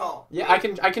 6 feet tall. Yeah, I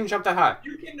can jump that high.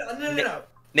 You can no.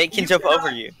 Nate can jump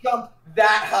over you. Jump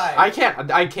that high. I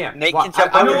can't. Nate Well, can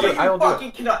jump I over will do you. it. I will do fucking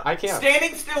it. cannot. I can't.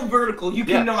 Standing still vertical, you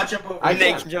Yeah. cannot jump over. I me. Nate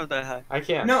can't. can jump that high. I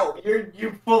can't. No,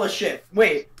 you're full of shit.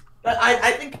 Wait,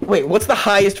 I think. Wait, what's the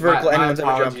highest vertical my anyone's ever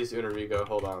jumped? apologies, Unarigo.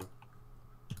 Hold on.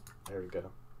 There we go.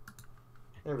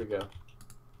 There we go.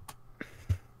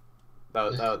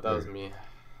 That was me.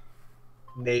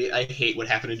 Nate, I hate what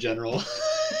happened in general.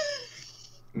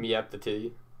 Me up the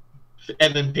titty.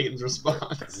 And then Peyton's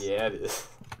response. Yeah, it is.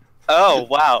 Oh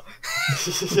wow.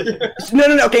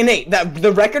 No. Okay, Nate.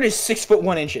 The record is 6 foot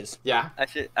 1 inches. Yeah.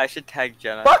 I should tag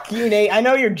Jenna. Fuck you, Nate. I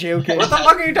know you're joking. What the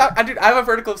fuck are you talking? Dude, I have a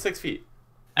vertical of 6 feet.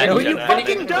 No, Jenna, you I fucking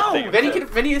think don't. it's a thing.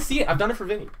 Vinny has seen it. I've done it for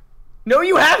Vinny. No,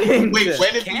 you haven't. Wait,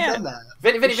 when have you Can't. done that?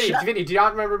 Vinny, do you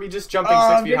not remember me just jumping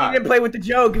 6 feet Vinny high? didn't play with the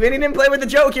joke. Vinny didn't play with the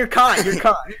joke. You're caught. You're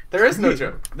caught. There is no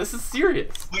joke. This is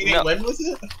serious. Wait, Nate, No. when was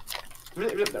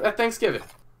it? At Thanksgiving.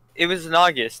 It was in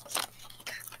August.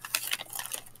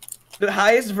 The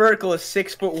highest vertical is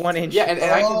 6 foot 1 inches. Yeah, and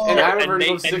I have a And vertical of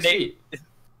Nate- 6 and Nate- feet. Do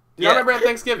you Yeah. remember at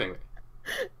Thanksgiving?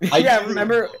 Yeah,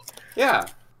 remember? Yeah.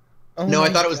 Oh No, I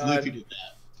my thought it was God. Luke who did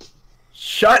that.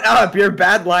 Shut up. You're a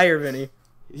bad liar, Vinny.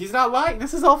 He's not lying.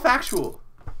 This is all factual.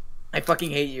 I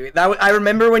fucking hate you. I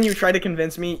remember when you tried to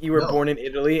convince me you were No. born in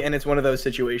Italy, and it's one of those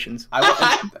situations.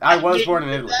 I was born in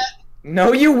Italy.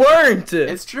 No, you weren't.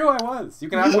 It's true, I was. You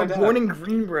can ask You my were dad. born in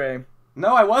Greenbrae.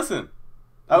 No, I wasn't.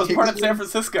 I was born in San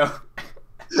Francisco.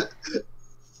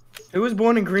 Who was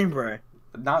born in Greenbrae?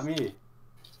 Not me.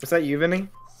 Was that you, Vinny?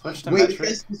 Switch to Wait, metric.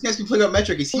 this guy's been playing about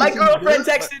metric. Is he My from girlfriend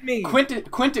Europe? texted me.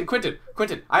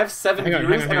 Quentin. I have 7 Hang on,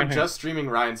 viewers, hang on, and I'm hang on. just streaming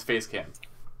Ryan's face cam.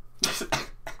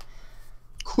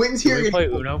 Quentin's Can here. we play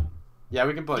Uno? Yeah,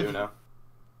 we can play Uno.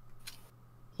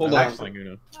 Hold I'm on. Actually- playing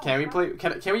Uno. Can we play?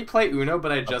 Can we play Uno?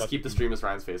 But I just keep the stream as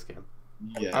Ryan's face cam.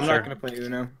 Yeah. I'm Sure. not gonna play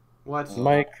Uno. What?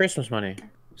 My Christmas money.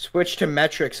 Switch to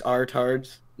metrics,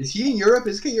 artards. Is he in Europe?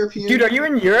 Is he European? Dude, are you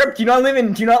in Europe? Do you not live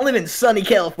in sunny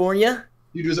California?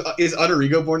 Dude, is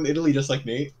Unarigo born in Italy just like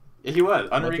Nate? Yeah, he was.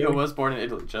 Enrico Okay. was born in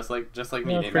Italy, just like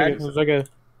me. Yeah, named pretty good. It Anderson. was like a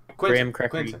graham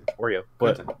Quentin. cracker Oreo.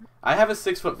 What? Quentin. I have a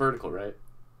 6 foot vertical, right?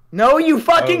 No, you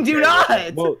fucking do Okay.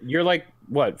 not. Well, you're like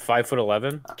what,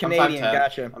 5'11"? Canadian, I'm 5'10".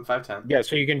 gotcha. I'm 5'10". Yeah,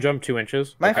 so you can jump 2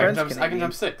 inches. My I can friend's jump. I can Canadian.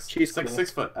 jump 6. She's Six, cool.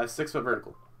 6 foot. I have 6 foot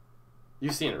vertical.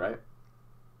 You've seen it, right?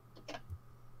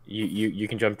 You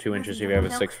can jump 2 inches if you have a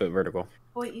 6 foot vertical.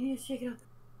 Wait, you need to shake it up.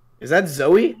 Is that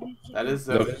Zoe? That is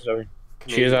So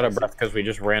she is out of breath because we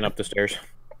just ran up the stairs.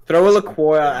 Throw a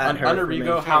LaCroix at her. Under for me.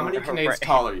 Rigo, how many Canades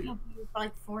tall are you? For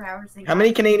like 4 hours. How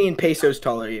many Canadian pesos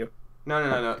tall are you?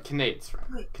 No. Canades.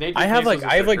 Canadian I have pesos like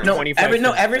is their No,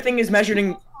 25 everything is measured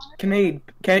in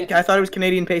I thought it was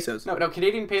Canadian pesos. No,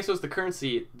 Canadian peso is the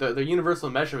currency, the universal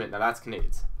measurement. Now that's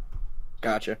Canadians.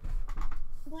 Gotcha.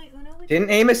 Didn't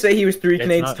Amos say he was 3 It's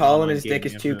Canades not tall and online his dick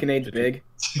is gaming, 2 it's Canades a- big?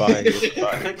 Fine.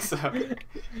 I think so.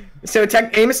 So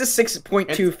Amos is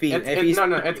 6.2 feet. If he's,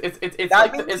 No, it's That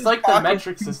like means it's his like the cock is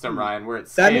metric 2 system, feet. Ryan, where it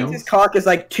That means his scales. cock is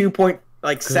like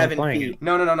 2.7 playing feet.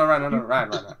 No,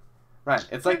 Ryan.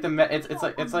 It's like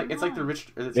the rich.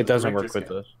 It doesn't work with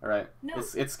this. All right, No.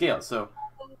 it scales. So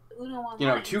Uno you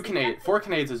know, online. 4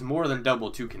 Canades is more than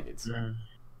double 2 Canades.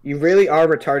 You really are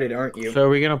retarded, aren't you? So are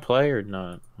we gonna play or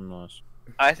not? I'm lost.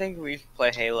 I think we should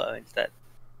play Halo instead.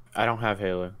 I don't have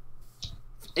Halo.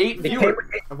 8 It came- viewers.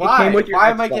 it Why? came with your Why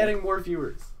am I Xbox. getting more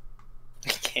viewers?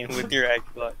 Came with your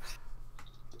Xbox.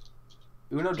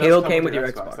 Uno does Halo come came with with your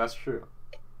your Xbox. Xbox. That's true.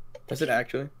 Does it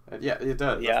actually? Yeah, it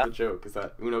does. Yeah. That's the joke. Is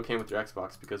that Uno came with your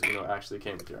Xbox because Uno actually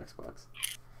came with your Xbox.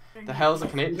 The hell is a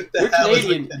Canadian? What the You're hell is a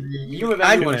Canadian. Canadian? You of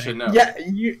I- anyone should know. Yeah,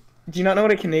 you. Do you not know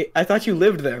what a Canadian? I thought you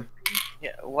lived there.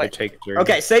 Yeah, I what? take 3.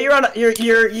 Okay, say you're on.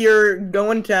 You're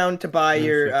going down to buy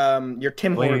Yeah, your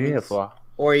Tim What are you here Hortons for?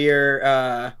 or your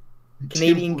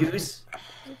Canadian Tim Goose.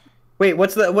 Wait,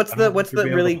 what's the I don't think you'll be able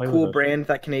to really play with cool us. brand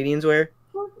that Canadians wear?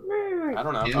 I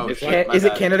don't know. Yeah. Oh, Is shit, my Is it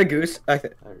bad. Canada Goose?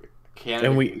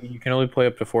 Canada. And you can only play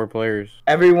up to 4 players.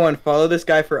 Everyone, follow this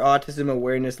guy for autism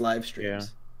awareness live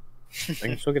streams. I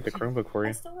can still get the Chromebook for I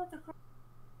you. still want the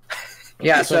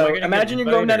Yeah, So am I so gonna imagine get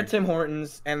you're going down to invited? Tim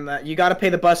Hortons and you got to pay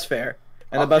the bus fare,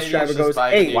 and I'll the bus pay you driver just goes,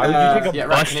 buy "Hey, Canadian Why would Goose. you take a Yeah, right,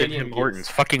 bus to Canadian Tim Goose. Hortons?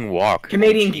 Fucking walk.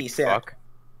 Canadian Cheap geese, yeah. fuck.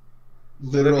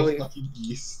 Literal Literally. fucking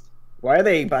geese. why are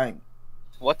they buying?"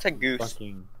 What's a goose?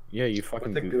 Fucking yeah, you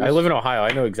fucking What's a goose. goose? I live in Ohio.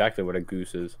 I know exactly what a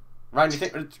goose is. Ryan,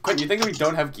 Quentin, you think we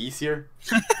don't have geese here?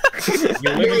 You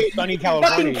live in sunny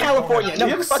California. Fucking California. No,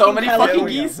 we have so fucking many California. fucking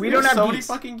geese. We don't have so many geese.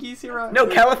 fucking geese here. Ryan. No,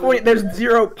 California. There's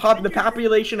the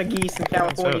population of geese in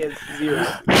California is 0.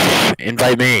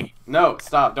 Invite me. No,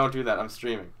 stop! Don't do that. I'm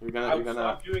streaming. You're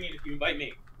gonna. doing it if you invite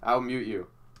me. I'll mute you.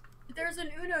 There's an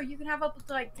Uno. You can have up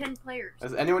to like 10 players.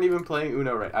 Is anyone even playing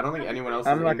Uno right? I don't think anyone else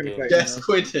I'm is not in gonna game. play. Yes,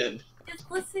 Quentin. Just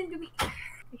listen to me.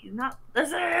 He's not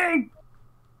listening.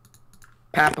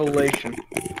 Population.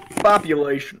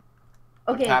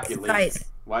 Okay, Population. guys.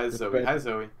 Why is Zoe? Hi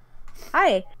Zoe.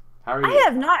 Hi. How are you? I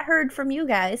have not heard from you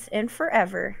guys in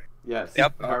forever. Yes.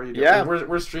 Yep. How are you doing? Yeah.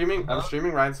 We're streaming. I'm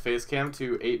streaming Ryan's face cam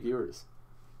to 8 viewers.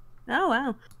 Oh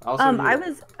wow. Also,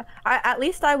 At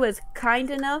least I was kind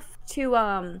enough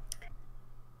to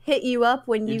hit you up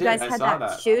when You you, did, guys I had saw that,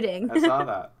 that. shooting. I saw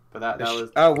that, but that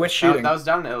was Oh, which shooting? that was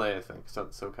down in LA, I think.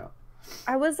 SoCal.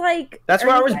 I was like, That's are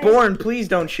where I you was guys- born. Please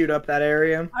don't shoot up that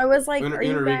area. I was like, are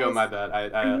you Unarigo, guys... my bad.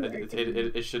 are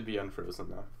you- It should be unfrozen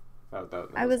now.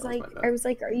 I was my like,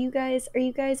 bad. are you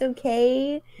guys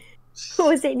okay?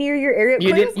 Was it near your area?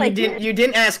 You Quinn was you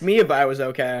didn't ask me if I was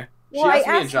okay. She Well, I asked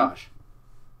me and asked- Josh.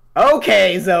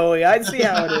 Okay, Zoe, I see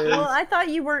how it is. Well, I thought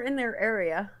you weren't in their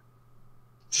area.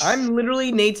 I'm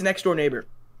literally Nate's next door neighbor.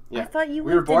 I Yeah. thought you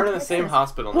We were lived born in in the same Texas.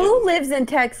 hospital. Who lives in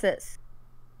Texas?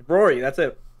 Rory, that's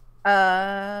it.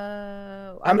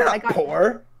 I'm I'm not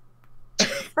poor.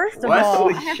 First of What? all,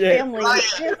 Holy I have shit. family. Ryan.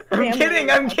 I have I'm family. kidding.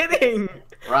 I'm kidding.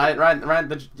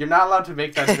 Ryan, you're not allowed to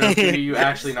make that joke due to you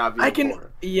actually not being I can.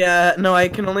 poor. Yeah, no, I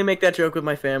can only make that joke with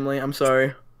my family. I'm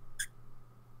sorry.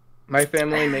 My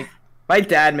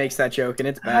dad makes that joke, and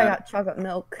it's I bad. got chocolate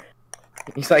milk.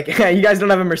 He's like, yeah, you guys don't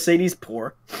have a Mercedes,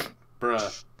 poor.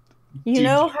 Bruh. You Dude.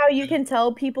 know how you can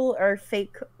tell people are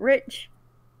fake rich?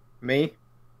 Me?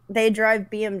 They drive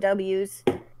BMWs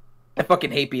I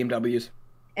fucking hate BMWs.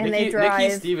 and Nikki, they drive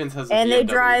Nikki Stevens has a and they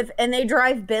BMW.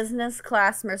 drive business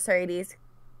class Mercedes.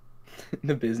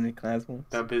 The business class ones.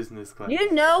 That business class.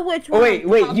 You know which one. Oh wait, I'm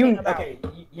wait, talking you about. okay?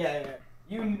 Yeah.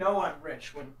 You know I'm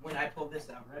rich when I pull this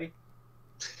out. Ready?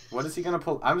 What is he gonna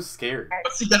pull? I'm scared.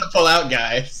 What's he gonna pull out,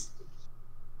 guys?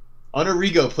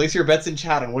 Honorigo, place your bets in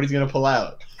chat on what he's gonna pull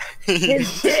out.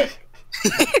 His dick.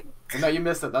 No, you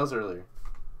missed it. That was earlier.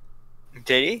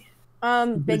 Did he?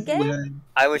 Big gay.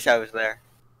 I wish I was there.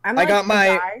 I'm I like got the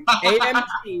my guy.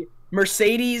 AMG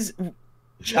Mercedes.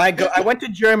 I went to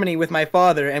Germany with my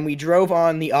father, and we drove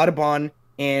on the Autobahn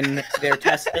in their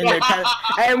test,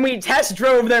 and we test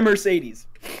drove their Mercedes.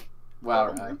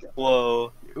 Wow, Ryan.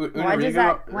 Whoa. Why does that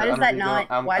not- why does that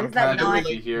kinda not- with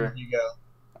you here. You go.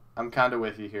 I'm kinda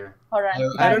with you here. Hold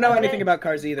on. I don't know anything about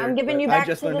cars either. I'm giving but you I back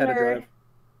just to learned the how to nerd.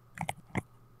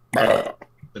 drive.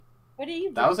 What are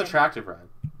you? That was drinking? attractive,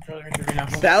 Ryan.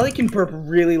 Sally can burp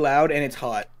really loud, and it's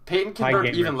hot. Peyton can Hi, burp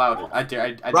gamer. even louder. I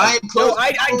dare. Ryan, close No,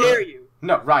 I the door. dare you.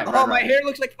 No, Ryan. Oh, Ryan, my Ryan. hair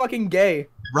looks like fucking gay.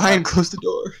 Ryan, close the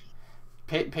door.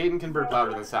 Peyton can burp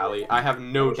louder than Sally. I have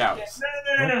no doubts.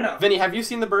 No. Vinny, have you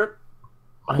seen the burp?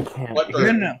 I can't. What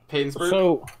hear- bird? Peyton's burp?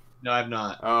 So No, I've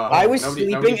not. Oh, I was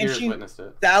nobody sleeping, here and has she- witnessed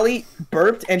it. Sally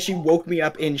burped, and she woke me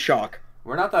up in shock.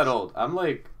 We're not that old. I'm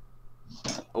like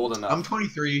Old enough. I'm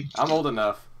 23. I'm old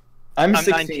enough. I'm I'm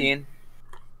 16. 19.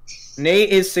 Nate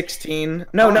is 16.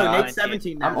 No, I'm no, not. Nate's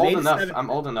 17 now. I'm old Nate's enough. 17. I'm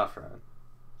old enough,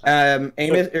 Ryan.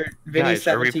 Amos or Vinny's Guys,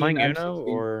 are we 17. playing I'm Uno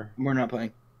 16. or? We're not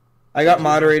playing. I got We're not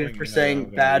moderated playing for Uno, saying I'm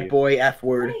gonna bad leave. boy F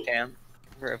word. Damn.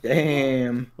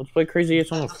 Damn. Let's play Crazy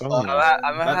Eights on the phone.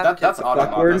 I'm gonna have That's to.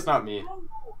 Autobot. word? That's not me.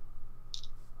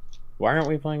 Why aren't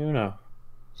we playing Uno?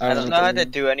 I don't know how to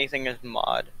do anything as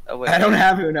mod. Oh, wait, I don't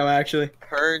have Uno actually.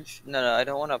 Purge? No, I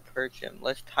don't want to purge him.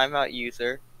 Let's timeout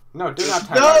user. No, do not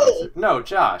time No! out. No,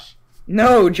 Josh.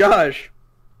 No, Josh.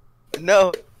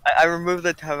 No, I removed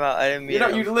the timeout. I didn't mean You know,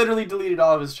 it. you literally deleted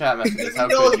all of his chat messages. How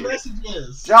No could you?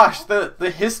 messages. Josh, the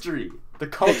history, the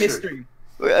culture. The history.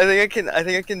 Wait, I think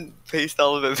I can paste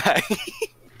all of it back.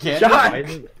 Yeah. Josh. Why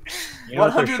is it- you know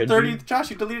what there should 130. be? Josh,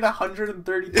 you deleted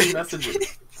 133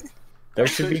 messages. There How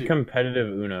should could be you? competitive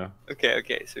Uno. Okay,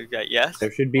 so we've got yes,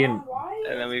 There should be an.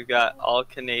 and then we've got all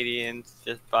Canadians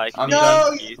just by I'm No,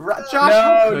 done. Canadian. Josh,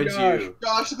 how No, could Josh. you?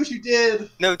 Josh, look what you did.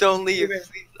 No, don't leave.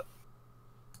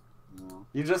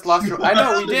 You just lost your. I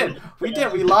know we did. We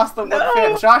did. We lost the one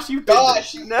fan. Josh, you did.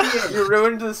 Josh, this. you No. did. You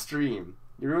ruined the stream.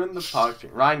 You ruined the pog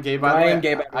stream. Ryan gay, by the Ryan way.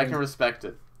 gay, by the I way. can respect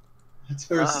it. That's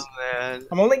first. Oh man.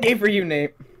 I'm only gay for you,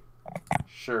 Nate.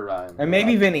 Sure, Ryan. And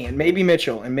maybe Vinny, and maybe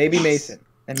Mitchell, and maybe Mason.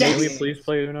 And Can maybe we please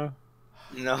play Uno?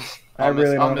 No. I I'll miss-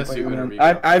 really I'll don't miss play you, Uno.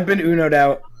 Uno I've been Uno'd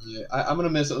out. Yeah, I'm gonna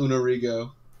miss Uno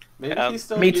Rigo. Maybe he's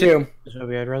still. Me too. So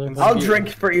I'd rather. play I'll Uno. drink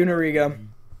for Unorigo.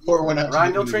 Or when I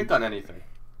Ryan, you'll drink on anything.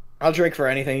 I'll drink for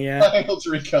anything, yeah. I'll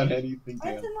drink on anything. I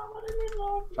Yeah. did not want to be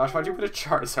long. Josh, why'd you put a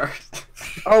Charizard?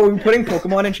 Oh, we're putting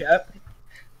Pokemon in chat?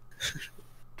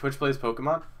 Twitch plays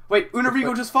Pokemon. Wait,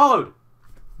 Unarigo just followed.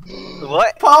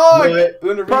 What? Pog! What?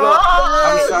 Unarigo.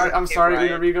 Pog! I'm sorry, Ryan.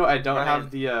 Unarigo. I don't Ryan.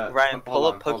 have the. Ryan, pull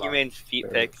hold up on, hold on. Pokemon's feet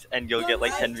pics, and you'll get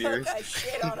like 10 viewers.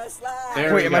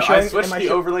 There Wait, we am go. I I showing- switched am I the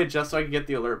show- overlay just so I could get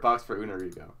the alert box for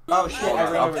Unarigo. Oh shit, Hold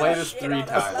on, I'll play this 3 times.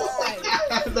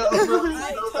 The overlay's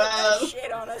so bad.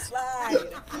 Shit on a slide.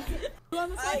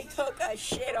 I took a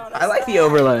shit on a I like the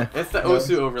overlay. It's the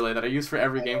Osu overlay that I use for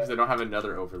every game because I don't have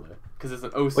another overlay. Because it's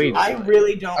an Osu Wait, overlay. I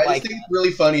really don't I just like think it's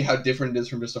really funny how different it is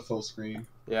from just a full screen.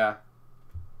 Yeah.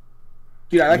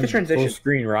 Dude, I like the Full transition.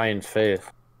 screen Ryan's face.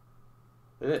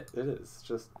 It is.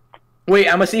 Just. Wait,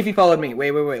 I'm gonna see if he followed me.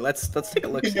 Wait. Let's take a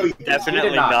look. No, you Definitely He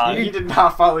did not. not. He did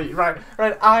not follow you. Right.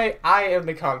 I am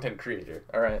the content creator.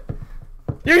 Alright.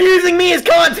 You're using me as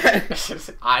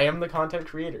content! I am the content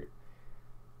creator.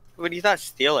 But he's not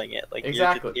stealing it. Like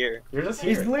Exactly. You're just here. You're just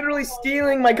He's here. literally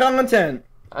stealing my content.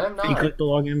 I am He not. clicked the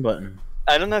login button.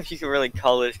 I don't know if you can really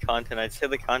call this content. I'd say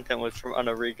the content was from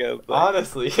Unarigo, but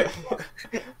Honestly,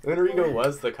 Unarigo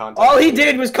was the content. All he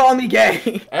creator. did was call me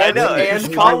gay. And, I know, and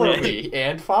it's follow funny. me.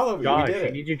 And follow me. Josh, We did you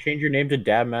it. need to change your name to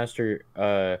Dabmaster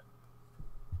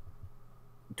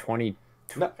 20.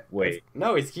 No, Wait.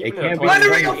 No, he's keeping It it. can't a be plan.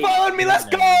 Rodrigo followed me. Let's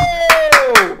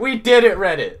go! We did it,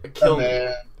 Reddit. Kill me.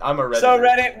 man. I'm a Reddit. So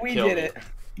Reddit, we Kill did me. it.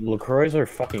 LaCroix are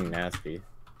fucking nasty.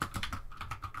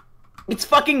 It's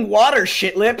fucking water,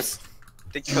 shit lips.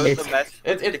 decode the It's- mess.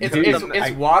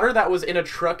 It's water that was in a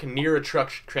truck near a truck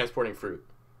transporting fruit.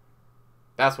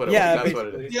 That's what it Yeah, was. That's what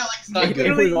it is. Yeah, like it's not It good.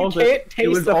 really- was you also, can't taste it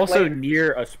was the also flavor.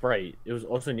 near a Sprite. It was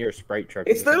also near a Sprite truck.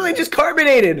 It's literally just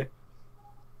carbonated.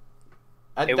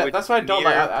 It would That's why I don't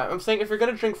like. near- I'm saying if you're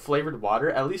gonna drink flavored water,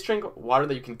 at least drink water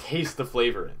that you can taste the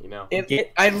flavor in. You know.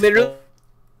 I literally.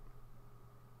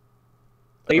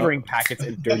 flavoring packets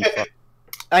and dirty fuck.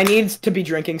 I need to be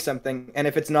drinking something, and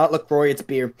if it's not LaCroix, it's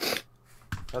beer.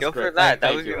 That's Go great. for that. That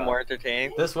Thank would you, be more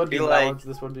entertaining. This would be Be valid. like-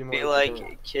 This would be more. Be entertaining.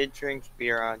 like, kid drinks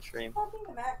beer on stream.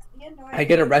 I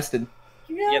get arrested.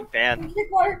 You know, Get banned. you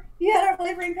drink water, you had our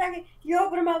flavoring packet, you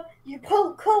open them up, you pull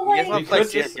You Kool-Aid. guys we wanna play could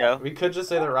just CS:GO? we could just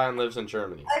say that Ryan lives in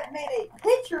Germany. I've made a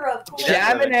picture of Kool-Aid.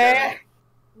 Jamine.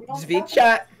 We don't Sweet have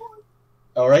chat.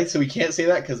 Alright, so we can't say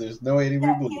that because there's no way that.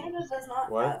 anybody believes. Canada does not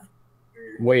What? have.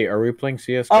 Wait, are we playing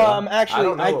CS:GO? Actually, I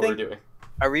don't know I what think we're doing.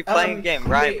 Are we playing a game?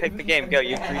 Ryan, wait. pick the game. Go.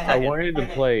 You have 3 I seconds. wanted to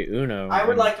play Uno. I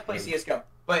would like to play CS:GO,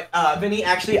 but Vinny,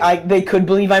 actually, they could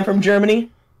believe I'm from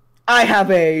Germany. I have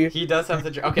a He does have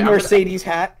the. Okay, Mercedes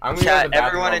hat. I'm gonna go to Chat. the bathroom,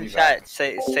 Everyone I'll in be back.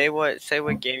 chat. Say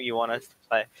what game you want us to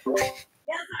play. Yes,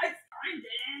 I find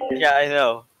it. Yeah, I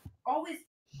know. Always.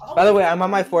 By the way, I'm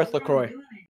on my 4th LaCroix.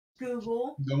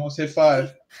 Google. You almost hit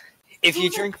 5. If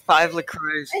you drink 5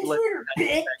 LaCroix, And Twitter,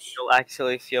 bitch. you'll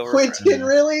actually feel refreshed. Quentin,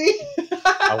 really?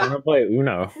 I want to play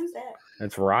Uno. Who's that?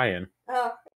 It's Ryan.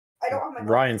 I don't have my.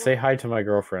 Ryan, say hi to my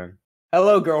girlfriend.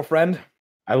 Hello, girlfriend.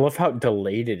 I love how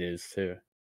delayed it is too.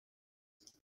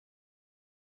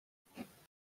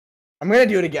 I'm gonna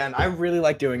do it again. I really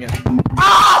like doing it.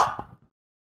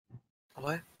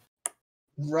 What?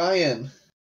 Ryan.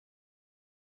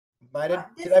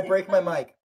 Did I break my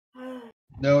mic?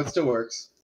 No, it still works.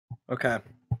 Okay.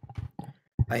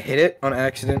 I hit it on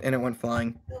accident and it went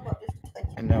flying.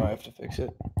 And now I have to fix it.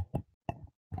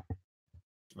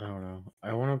 I don't know.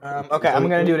 I want to. Okay, I'm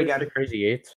gonna do it again. Crazy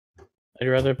Eights. I'd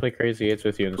rather play Crazy Eights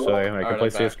with you, and so I can play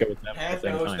Alright, CS:GO with them at the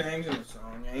same time. things in the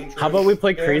song, ain't How about we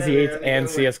play Crazy Eights and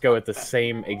CS:GO at the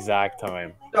same exact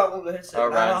time? Oh,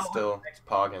 Ryan's still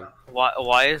pogging.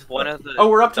 Why is one of the? Oh,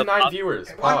 we're up to the 9 viewers.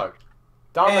 Pog.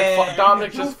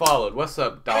 Dominic just followed. What's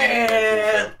up,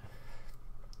 Dominic?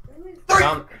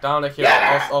 Dominic, here.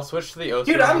 I'll switch to the OC.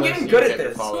 Dude, I'm getting good at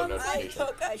this. I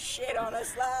took a shit on a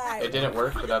slide. It didn't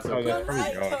work, but that's okay.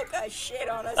 I took a shit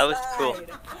on a slide. That was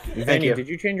cool. Thank you. Did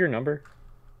you change your number?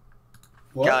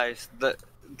 What? Guys, the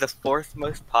fourth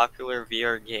most popular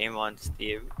VR game on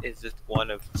Steam is just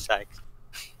one of sex.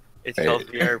 It's called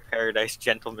VR Paradise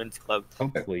Gentlemen's Club.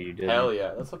 Hopefully you did. Hell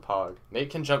yeah, that's a pog. Nate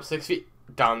can jump 6 feet.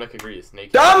 Dominic agrees.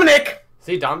 Nate Dominic!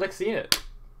 See, Dominic's seen it.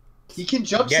 He can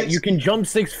jump. Yeah, you can jump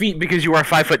 6 feet because you are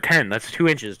 5'10". That's 2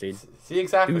 inches, dude. See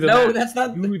exactly. No, that's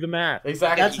not. Do the math.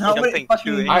 Exactly. That's not what it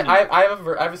fucking. I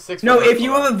have a 6 foot. No, if vertical.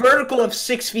 you have a vertical of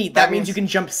 6 feet, that means you can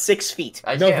jump 6 feet.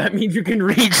 I No, can't. that means you can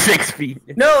reach 6 feet.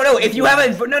 No, if you have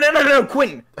a no,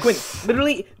 Quentin,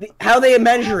 literally, how they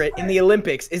measure it in the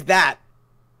Olympics is that.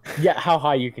 Yeah, how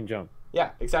high you can jump. Yeah,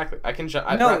 exactly. I can jump.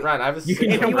 No, Ryan, I have a You 6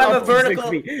 can If jump you have up a to 6 vertical-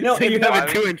 feet. no, so if you you have have-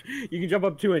 a 2 inch. You can jump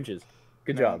up 2 inches.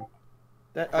 Good job.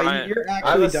 Ryan, You're I have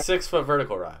actually a dumb. 6 foot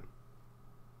vertical, Ryan.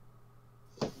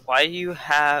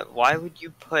 Why would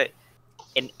you put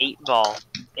an 8-ball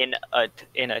in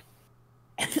a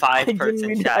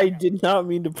 5-person chat? I did not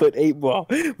mean to put 8-ball,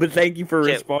 but thank you for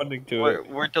Okay, responding to it.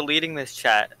 We're deleting this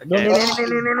chat. No, Okay?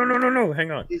 no.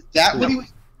 Hang on. Is that what he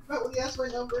was about when he asked my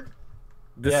number?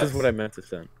 This Yes. is what I meant to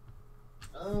send.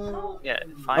 Yeah.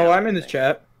 Fine. Oh, I'm in this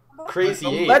chat. Crazy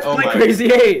 8. Let's oh play my. Crazy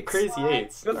Eights. Crazy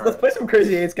 8s. Let's play some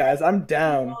Crazy Eights, guys. I'm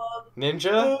down.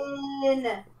 Ninja?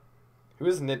 Quinn, Who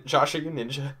is Josh, are you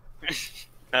Ninja?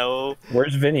 No.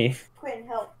 Where's Vinny? Quinn,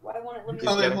 help. Why won't it let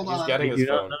me? He's getting I his do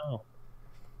not phone. know.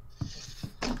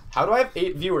 How do I have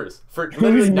 8 viewers? For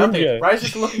literally nothing. Ninja? Ryan's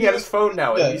just looking at his phone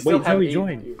now, and we still Wait, have Joey, 8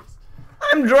 join. viewers.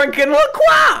 I'm drinking La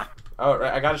Croix. Oh,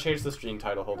 right, I gotta change the stream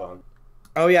title, hold on.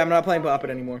 Oh yeah, I'm not playing Bop It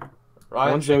anymore.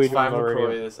 Ryan Once Joey drinks 5 joins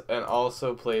already. LaCroix and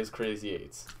also plays Crazy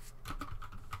 8s.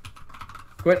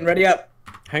 Quentin, ready up.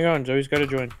 Hang on, Joey's got to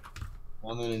join.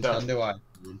 On the Nintendo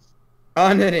iPhone.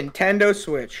 On the Nintendo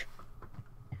Switch.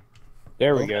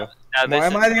 There we go. Now Why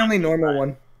am I the only normal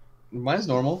one? Mine's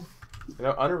normal. You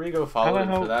know, Unarigo followed him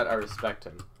Hello. for that, I respect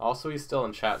him. Also, he's still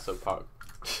in chat, so pog.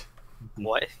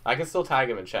 What? I can still tag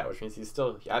him in chat, which means he's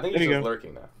still. I think There he's you just go.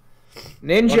 lurking now.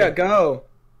 Ninja, go.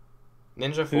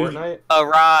 Ninja Fortnite?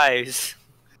 Arise.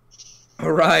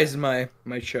 Arise, my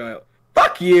child.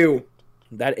 Fuck you.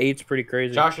 That 8's pretty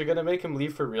crazy. Josh, you're gonna make him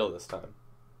leave for real this time.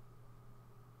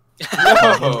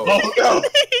 Oh no!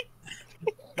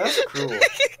 That's cruel.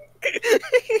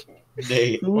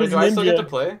 Nate. Wait, do I still get to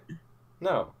play?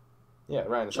 No. Yeah,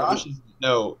 Ryan. It's Josh is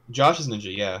Josh is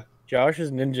Ninja. Yeah. Josh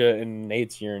is Ninja and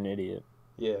Nate's you're an idiot.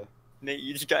 Yeah, Nate,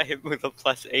 you just got hit with a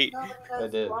 +8. I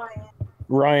did.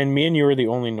 Ryan, me and you are the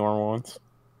only normal ones.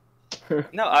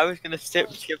 No, I was gonna skip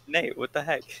Nate. What the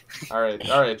heck? All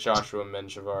right, Joshua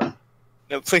Menjivar.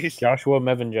 No, please. Joshua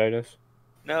Meningitis.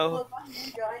 No.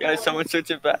 Guys, someone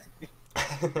switch it back.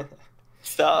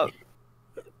 Stop.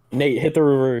 Nate, hit the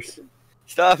reverse.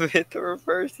 Stop. Hit the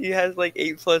reverse. He has like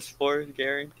 8 + 4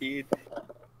 guaranteed.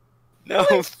 No,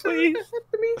 please.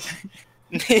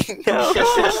 Nate, no.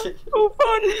 So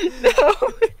funny.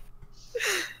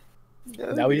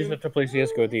 No. Now we just have to play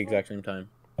CS:GO at the exact same time.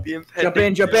 The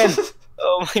impending- Jump in.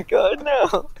 Oh my god,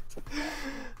 no.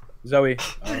 Zoe,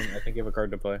 I think you have a card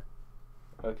to play.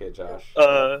 Okay, Josh. Not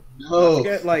to No.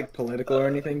 get like political or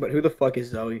anything, but who the fuck is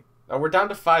Zoe? Oh, we're down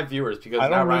to 5 viewers because I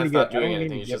now don't mean Ryan's to not get- I doing don't mean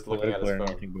anything. to He's get just looking at his political or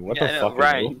phone. anything, but what Yeah, the no, fuck?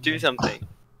 Ryan, do something.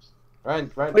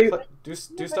 Ryan, Wait. do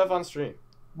stuff on stream.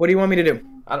 What do you want me to do?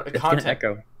 I don't It's gonna content.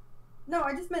 echo. No,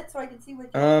 I just meant so I could see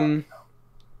what.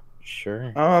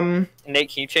 Sure. Nate,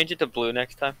 can you change it to blue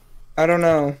next time? I don't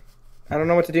know. I don't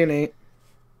know what to do, Nate.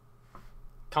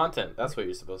 Content. That's what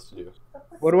you're supposed to do.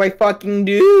 What do I fucking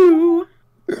do?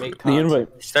 Make The content.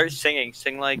 invite. Start singing.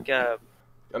 Sing like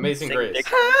Amazing sing Grace. Dick-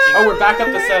 Oh, we're back up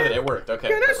to 7. It worked. Okay,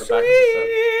 we're back up to 7.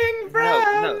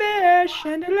 No. the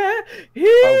chandelier.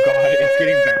 Oh god, it's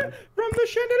getting bad. From the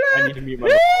chandelier. I need to mute my.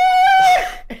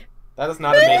 That is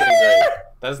not Amazing Grace.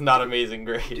 That is not Amazing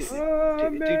Grace. do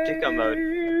Dicko mode.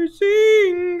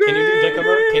 Can you do Dicko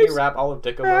mode? Can you rap all of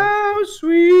Dicko mode? How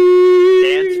sweet.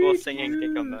 Dance while singing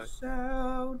Dicko mode.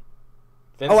 Sound.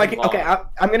 Vince Oh, I and can. Vaughn. Okay,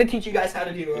 I'm gonna teach you guys how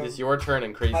to do. It is your turn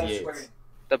in Crazy how to 8s. swear.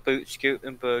 The boot, scoot,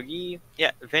 and boogie.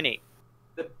 Yeah, Vinny.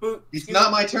 The boot. It's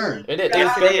not my turn. It is. Yes,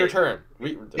 It's it been is. your turn.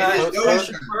 It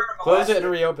is Close it and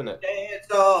reopen it. Dance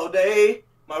all day,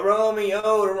 my Romeo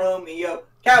to Romeo.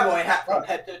 Cowboy hat from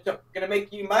head to toe. Gonna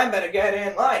make you mine, better get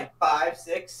in line. 5,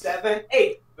 6, 7,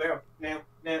 8.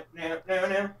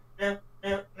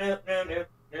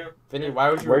 Vinny, why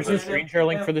would you? Where's the screen share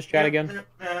link for this chat again?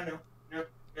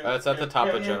 It's at the top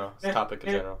of general. It's topic of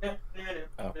general.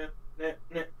 Oh.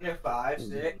 5,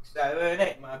 6, 7,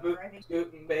 8. My boot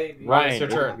scooting baby. Ryan, it's your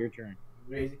turn. Your turn.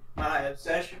 My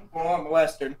obsession for my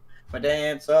western. My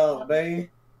dance all day.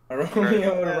 My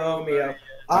Romeo to Romeo.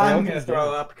 I'm gonna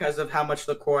throw up because of how much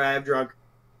liqueur I have drunk.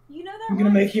 You know that I'm gonna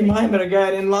make you mine, better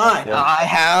get in line. Yeah. I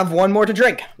have one more to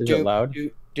drink. Is it loud?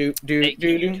 Hey,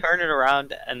 can you turn it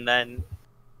around and then...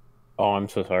 Oh, I'm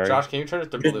so sorry. Josh, can you turn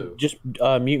it to blue? Just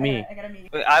mute me. I gotta mute.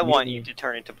 I want you to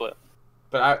turn it to blue.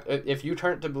 But if you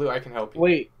turn it to blue, I can help you.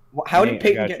 Wait, how did Hey, I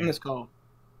Peyton got get in you. this call?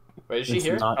 Wait, is she It's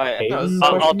here? not Alright, Peyton? no,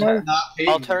 I'll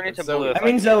Not turn it to So- blue. I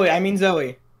mean Zoe. I mean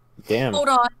Zoe. Damn. Hold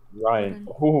on. Ryan.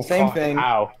 Ooh, Same fuck. thing.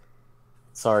 Ow.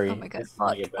 Sorry. Oh my god. It's gonna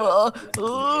Fuck. get bad. It's gonna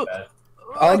Oh, get bad.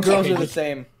 All girls are the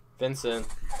same. Vincent.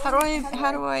 how do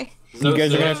I? You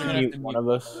guys are gonna have Zoe. to mute one of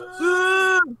us.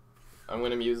 I'm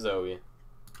gonna mute Zoe.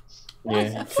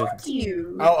 Yeah. Fuck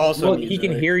you. I'll also. Well, mute he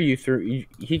can Zoe. hear you through.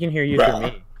 He can hear you through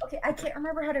me. Okay, I can't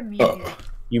remember how to mute you.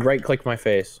 You right click my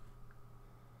face.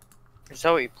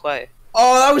 Zoe, play.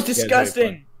 Oh, that was Zoe,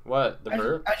 disgusting. What? The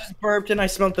burp? I just burped and I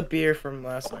smelled the beer from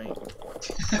last night.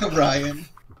 Ryan.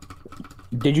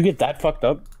 Did you get that fucked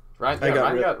up? Ryan, I yeah, got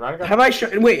Ryan rid- got. Ryan got. Have I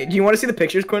shown? Wait, do you want to see the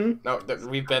pictures, Quentin? No,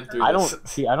 we've been through. I this. don't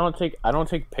see. I don't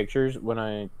take pictures when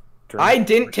I. drink I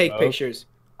didn't or take smoke. pictures.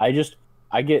 I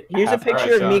get. Here's a half- picture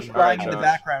Alright, of me Josh, crying alright, in the Josh.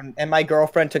 background, and my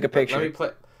girlfriend took a Let me picture. play.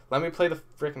 Let me play the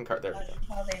freaking card. There we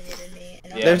go. How they muted me.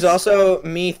 And Yeah. There's also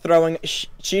me throwing.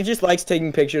 She just likes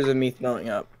taking pictures of me throwing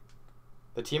up.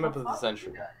 The team up of the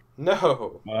century.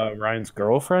 No. Ryan's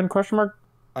girlfriend? Question mark.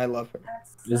 I love her.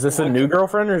 Is this a new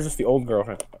girlfriend or is this the old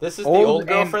girlfriend? This is the Old old and-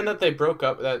 girlfriend that they broke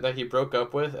up. That he broke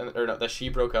up with, or no, that she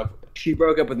broke up. She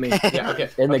broke up with me. Yeah. Okay.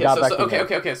 And they okay, got so, back so, okay.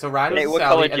 together. Okay. So Ryan Hey, was what with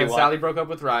color Sally, do and you then want? Sally broke up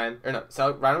with Ryan. Or no,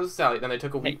 Ryan was with Sally. Then they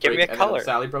took a week give me break, a and color. then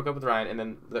Sally broke up with Ryan, and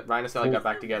then Ryan and Sally got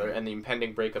back together, and the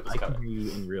impending breakup is I can coming. hear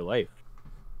you in real life.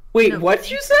 Wait, what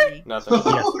did you say? Nothing.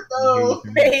 Oh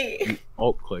no! Hey,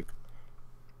 Alt click.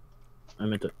 I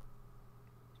meant to.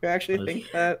 you actually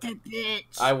think that? bitch.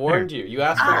 I warned you. You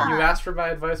asked for my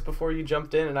advice before you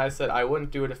jumped in, and I said I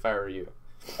wouldn't do it if I were you.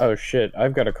 Oh shit!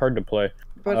 I've got a card to play.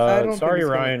 But I don't Sorry, think it's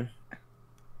gonna- Ryan.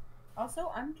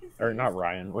 Also, I'm confused. Or not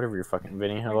Ryan. Whatever you're fucking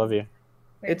Vinny. I love you.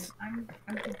 Wait, It's- I'm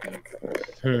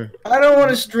confused. I don't want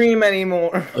to stream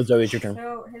anymore. Oh, Zoe, it's your turn.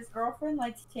 So his girlfriend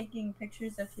likes taking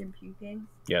pictures of him puking.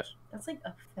 Yes. That's like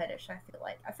a fetish.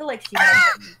 I feel like she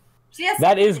has. She has That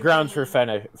something is to grounds for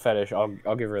gain. fetish.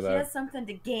 I'll give her She that. has something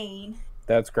to gain.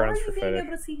 That's How are grounds you for being fetish.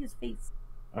 able to see his face?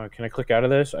 Can I click out of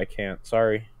this? I can't.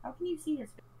 Sorry. How can you see his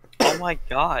face? Oh my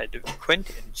god,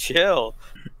 Quentin, chill.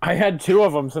 I had two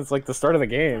of them since like the start of the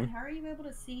Then game. how are you able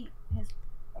to see his?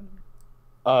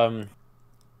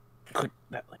 Click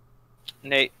that link.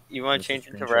 Nate, you want This to is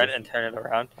change it to screenshot. red and turn it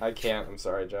around? I can't. I'm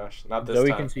sorry, Josh. Not this Zoe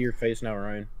time. can see your face now,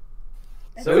 Ryan.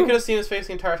 So we could have seen his face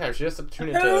the entire time. She just had to tune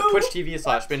into Twitch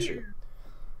TV/Binchu.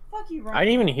 Fuck you, Ryan. I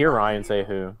didn't even hear Ryan say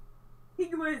who. He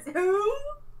was who?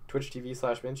 Twitch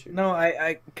TV/Binchu. No,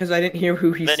 because I didn't hear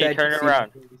who he Then you said. turn to it see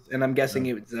around. his face, and I'm guessing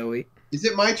it was Zoe. Is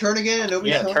it my turn again? And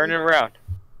nobody's Yeah, telling turn me? it around.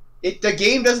 The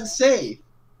game doesn't say.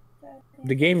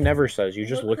 The game never says. You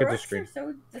just look at the LaCroix screen. are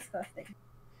so disgusting.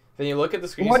 Then you look at the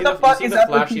screen. What you the see fuck you is see the up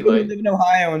with flashy people who light. live in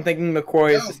Ohio and thinking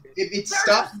LaCroix No, is? it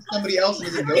stops at somebody else and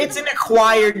doesn't go. It's an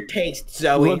acquired taste,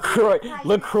 Zoe.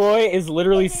 LaCroix is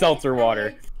literally seltzer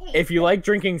water. If you like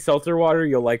drinking seltzer water,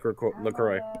 you'll like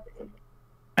LaCroix.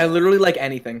 I literally like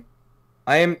anything.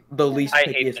 I am the least I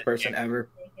hate pickiest that person game. ever.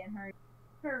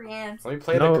 Her answer. Let me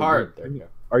play No, the card. There you go.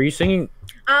 Are you singing?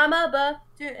 I'm a buff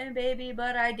baby,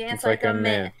 but I dance It's like a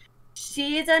man.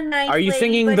 She's a nice Are you lady,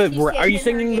 singing but the? she's Are you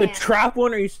shaking her singing the hand. trap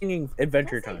one? Or are you singing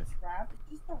Adventure Don't say Time? trap,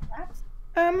 it's just a rap.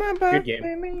 I'm a Good game.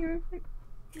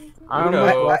 baby. I'm Uno.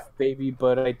 a rough baby,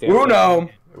 but I dance. Uno.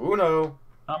 Uno.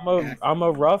 I'm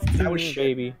a rough That was tune shit.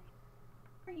 baby.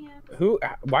 Who?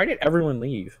 Why did everyone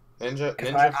leave? Ninja.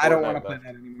 I don't want to Fortnite play left.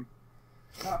 that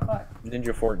anymore.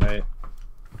 Ninja Fortnite.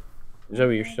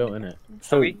 Zoe, you're still in it. Are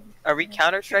So we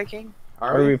counter striking?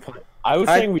 are we? I was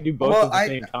saying we do both well, at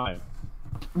the same time.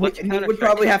 We What's would Counter-Strike?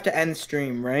 probably have to end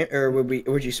stream, right? Or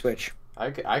would you switch?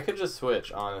 I could just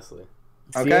switch, honestly.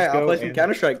 Okay, I'll CS:GO play some and-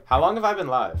 Counter Strike. How long have I been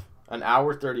live? An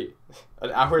hour 30.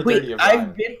 An hour Wait, 30 of I've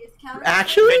Ryan. been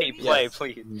actually. Vinny, play, Yes.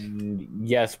 please.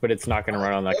 Yes, but it's not going to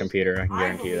run on that computer. I can I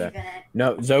guarantee you believe that. in it.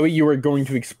 No, Zoe, you are going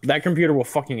to that computer will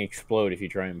fucking explode if you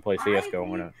try and play CS:GO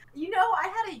on it. You know, I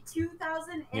had a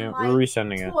 2012 Yeah, we're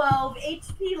resending it.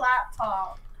 HP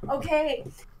laptop. Okay,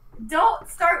 don't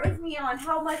start with me on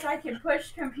how much I can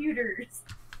push computers.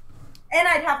 And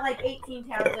I'd have like 18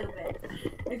 tabs open.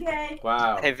 Okay?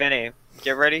 Wow. Hey, Vinny,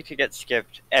 get ready to get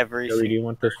skipped every Zoe, do you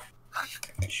want this?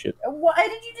 Shit. Why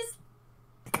did you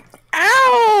just...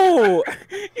 Ow!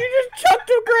 You just chucked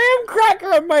a graham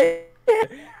cracker on my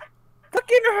head.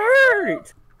 Fucking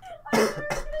hurt.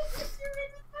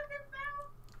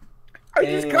 I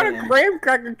just got a graham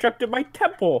cracker chucked at my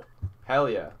temple. Hell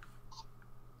yeah.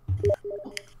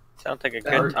 Sounds like a Are,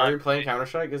 good are you time. playing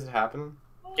Counter-Strike? Is it happening?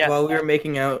 Yeah. While we were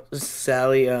making out,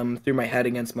 Sally threw my head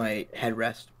against my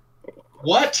headrest.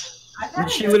 What?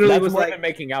 She literally That's was more like, than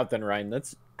making out then, Ryan.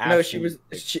 That's no, she was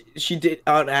she did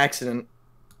on accident.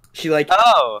 She like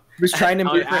Oh! was trying to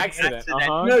on move her accident. accident.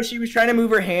 Uh-huh. No, she was trying to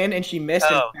move her hand and she missed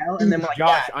Oh. and fell and then like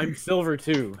Josh, that. I'm silver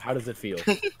too. How does it feel?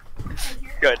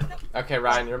 Good. Okay,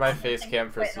 Ryan, you're my face cam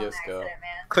for Quit on CS:GO. accident,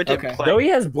 man. Couldn't Okay. play. Zoe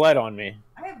has blood on me.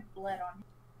 I have blood on me.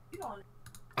 You don't...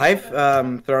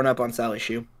 I've thrown up on Sally's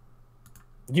shoe.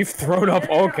 You've thrown up.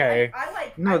 Okay.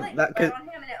 No, I like that blood could- on him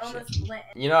and it almost went.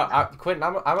 You know, Quentin,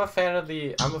 I'm a fan of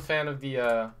the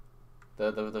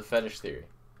the fetish theory.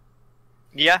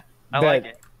 Yeah, I That- like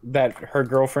it. That her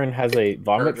girlfriend has a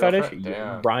vomit Her fetish. girlfriend?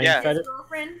 Damn. Ryan's Yeah. fetish.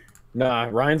 Girlfriend? Nah,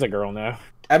 Ryan's a girl now.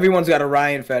 Everyone's got a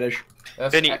Ryan fetish.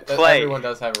 Vinny, play. Everyone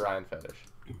does have a Ryan fetish.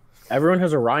 Everyone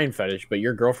has a Ryan fetish, but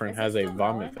your girlfriend has a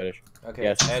vomit fetish. Okay,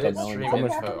 Yes, it's edit still melon. stream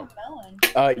Someone-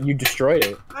 info. You destroyed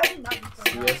it. I did not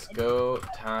destroy it. CS:GO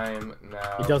time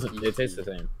now. It doesn't. It tastes the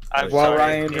same. I'm While sorry.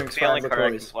 Ryan it's drinks the only 5 card I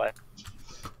can liqueurs. play.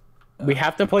 We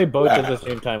have to play both at the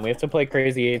same time. We have to play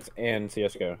Crazy Eights and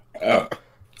CS:GO.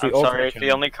 I'm sorry, it's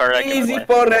the only card I can Easy play.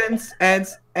 for ants.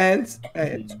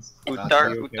 Utar,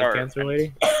 Are you okay, Utar. Cancer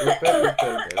lady?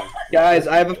 Guys,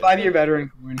 I have a 5-year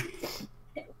veteran coin.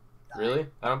 Really?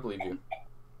 I don't believe you.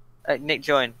 Nick,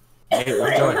 join.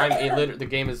 The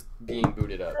game is being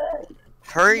booted up.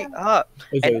 Hurry up.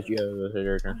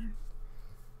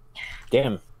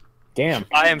 Damn.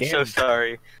 I am so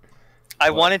sorry. I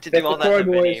wanted to do all that Toy to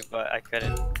Vinny, boys. but I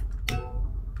couldn't.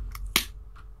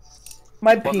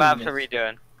 My What maps penis. are we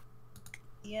doing?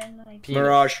 Penis.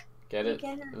 Mirage. Get it?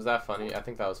 Was that funny? I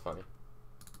think that was funny.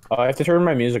 I have to turn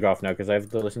my music off now because I have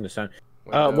to listen to sound.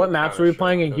 What maps are we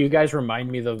playing? And you guys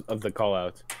remind me of the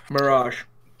callouts. Mirage.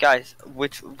 Guys,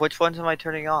 which ones am I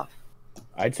turning off?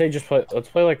 I'd say just let's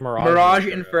play like Mirage. Mirage,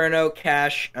 and Inferno,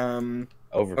 Cash, Overpass.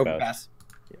 Overpass.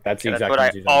 That's the That's exact what I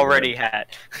ones he's on. already had.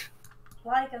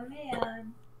 Like a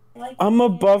man. Like I'm a a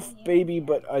buff man. baby,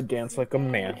 but I dance like a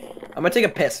man. I'm gonna take a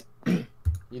piss.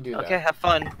 You do that. Okay, have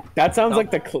fun. That sounds like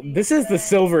this is the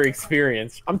silver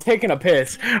experience. I'm taking a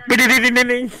piss.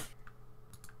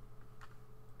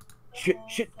 Shit,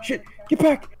 get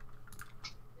back.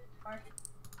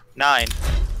 9.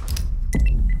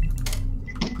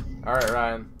 Alright,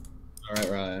 Ryan. Alright,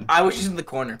 Ryan. I was just in the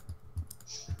corner.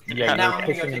 Yeah, Now you're I'm gonna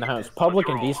go pissing in take the a house. piss. Public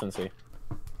indecency.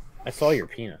 I saw your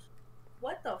penis.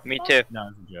 What the Me fuck? too. No,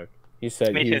 it's a joke. He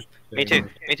said Me he too. was- Me too.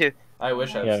 Me too. I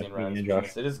wish I'd Yeah, seen Ryan's me and Josh.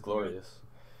 penis. It is glorious.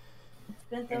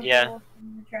 Spent the Yeah. whole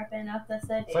thing trapping up the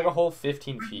said It's like a whole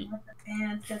 15 feet.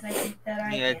 because I think that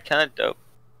I Yeah, it's kind of dope.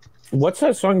 What's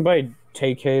that song by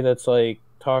TK that's like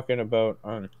talking about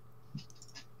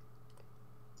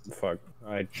fuck,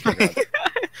 I forgot.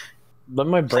 Let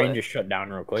my brain just shut down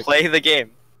real quick. Play the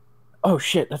game. Oh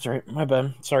shit, that's right. My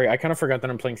bad. Sorry, I kind of forgot that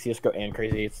I'm playing CS:GO and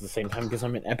Crazy Eights at the same time because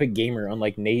I'm an epic gamer,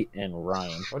 unlike Nate and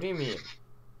Ryan. What do you mean?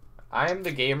 I am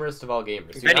the gamerest of all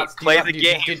gamers. Do you Vinny, not- do you play not- the do-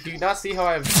 game. Do you not see how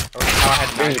I had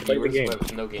 9 Vinny, play the viewers game.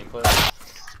 but no gameplay?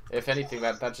 If anything,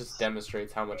 that just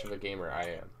demonstrates how much of a gamer I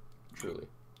am. Truly.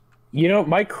 You know,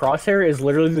 my crosshair is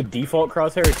literally the default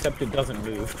crosshair, except it doesn't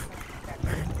move.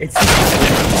 It's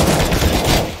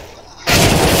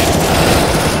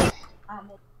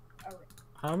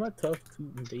I'm a tough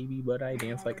baby, but I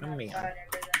dance like a man.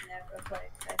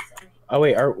 Oh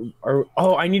wait,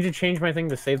 oh, I need to change my thing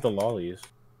to save the lollies.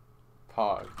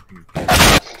 Pog.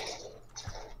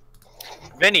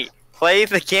 Vinny, play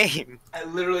the game. I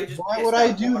literally just. Why would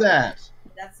I do that?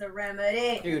 That's a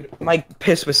remedy. Dude, my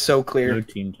piss was so clear. No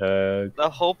team tag. The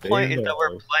whole point is that we're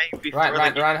playing before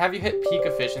the game. Ryan, have you hit peak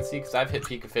efficiency? Because I've hit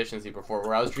peak efficiency before,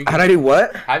 where I was drinking. How'd I do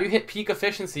what? Have you hit peak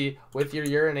efficiency with your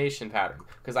urination pattern?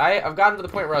 Because I've gotten to the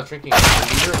point where I was drinking a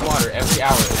liter of water every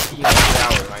hour, peeing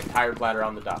every hour, my entire bladder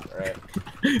on the dot. Alright.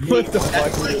 What the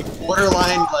That's fuck? like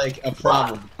borderline like a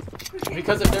problem.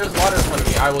 Because if there's water in front of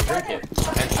me, I will drink it.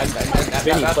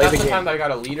 And that's the time that I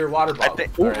got a liter water bottle.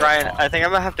 Ryan, I think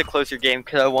I'm gonna have to close your game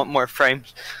because I want more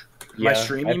frames. My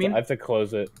stream, you mean? I have to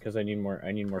close it because I need more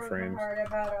frames.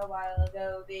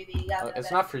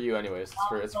 It's not for you anyways.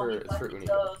 It's for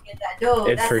Unigo.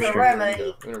 It's for sure.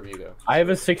 Unigo. I have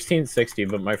a 1660,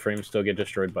 but my frames still get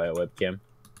destroyed by a webcam.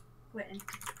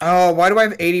 Oh, why do I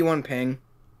have 81 ping?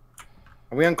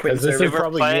 Are we on quit This server? is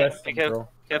probably US because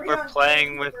we're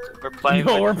playing no, with we're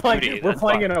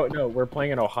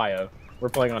playing in Ohio. We're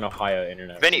playing on Ohio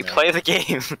internet. Vinny, play the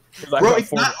game. Bro,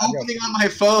 it's not opening on my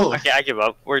phone. Okay, I give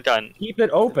up. We're done. Keep it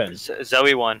open.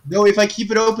 Zoe won. No, if I keep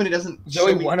it open, it doesn't.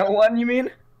 Zoe 101, you mean?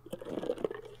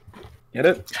 Get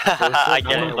it? I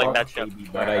get it, like that show.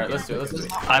 Alright, let's do it.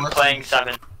 I'm playing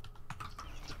 7.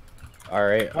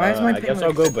 Alright, Why is my I ping guess like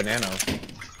I'll go banana.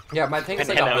 Yeah, my ping is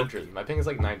like 100. My ping is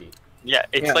like 90. Yeah,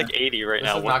 it's like 80 right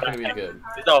now. This is not going to be good.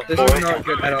 This is not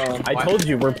good at all. I told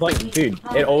you, we're playing... Dude,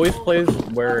 it always plays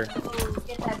where...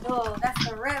 That's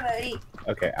the remedy.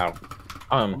 Okay,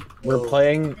 ow. We're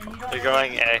playing... They're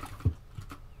going A.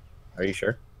 Are you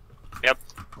sure? Yep.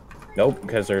 Nope,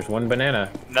 because there's one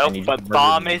banana. Nope, but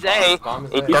bomb is A.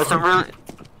 It doesn't really...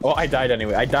 Oh, I died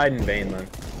anyway. I died in vain, then.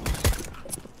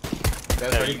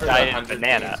 No, you died in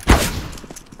banana.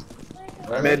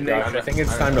 Josh, I think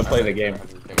it's time to play the game.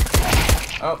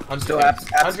 Oh, 100 Still ping.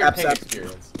 apps, 100 ping apps.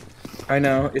 experience. I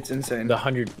know, it's insane. The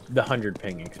 100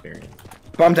 ping experience.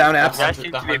 Bump down apps. That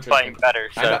seems to be playing better,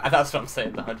 so... That's what I'm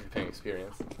saying, the 100 ping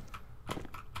experience.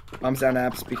 Bumps down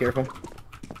apps, be careful.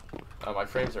 Oh, my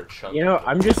frames are chunky. You know,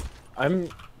 I'm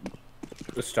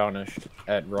astonished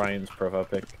at Ryan's profile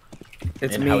pic.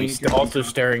 It's and me. how he's also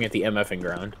staring at the MFing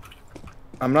ground.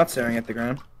 I'm not staring at the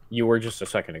ground. You were just a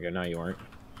second ago, now you aren't.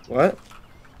 What?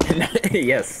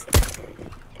 Yes.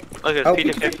 Look, it's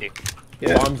P250.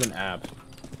 Yeah. Bombs and abs.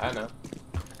 I know.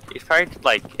 He's probably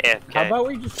like AFK. How about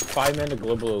we just 5-man to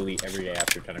Global Elite every day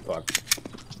after 10 o'clock?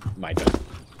 My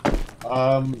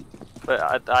time.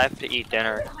 But I have to eat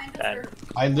dinner, and...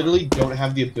 I literally don't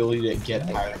have the ability to get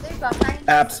out.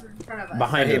 Apps.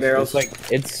 Behind Hey, us, barrels.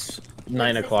 it's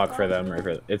 9 o'clock for them,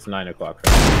 or it's 9 o'clock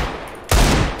for them.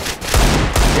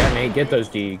 Yeah, Nate, get those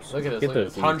deeks. Look at this, Get look those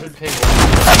at this. 100 deeks. ping.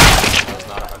 No, it's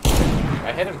not 100.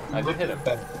 I hit him. I did hit him.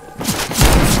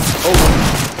 Oh!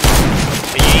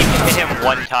 You hit him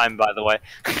one time, by the way.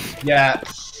 Yeah.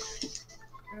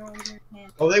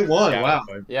 Oh, they won. Yeah, Wow.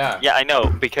 Yeah. Yeah, I know,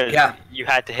 because you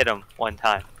had to hit him one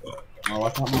time. Oh, I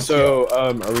thought So,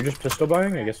 are we just pistol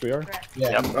buying? I guess we are.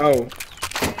 Yeah. Yep. Oh.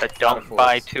 But don't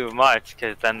buy too much,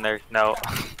 because then there's no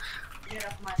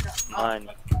money.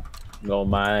 No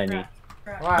money.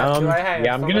 Wow,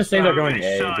 Yeah, I'm gonna say they're going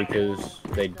A because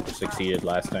they succeeded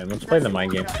last time. Let's play the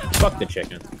mind game. Fuck the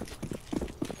chicken.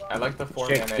 I like the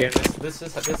 4-man A. This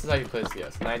is how you play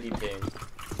CS. 90 ping.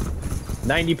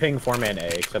 90 ping 4-man A,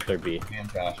 except they're B. Man,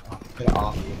 Josh. Get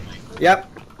off. Yep.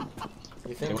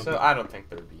 You think so? I don't think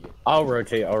they're B. I'll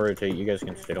rotate. You guys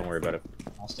can stay. Don't worry about it.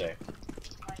 I'll stay.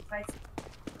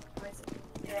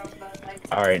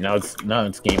 All right, now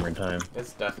it's gamer time.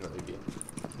 It's definitely B.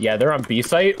 Yeah, they're on B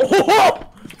site. Oh!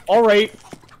 All right.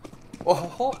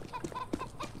 Oh.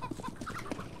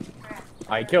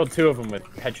 I killed 2 of them with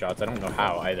headshots. I don't know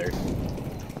how either.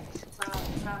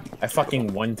 I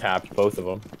fucking one-tapped both of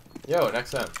them. Yo,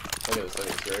 next time. Look at this. Look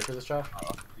at this. You ready for this, Josh?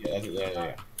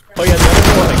 Yeah. Oh yeah, the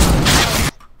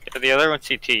other one. The other one's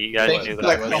CT, you guys knew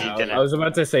that. You didn't. I was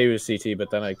about to say it was CT, but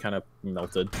then I kind of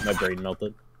melted. My brain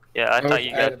melted. Yeah, I thought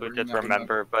you guys would just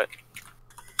remember, but...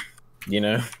 You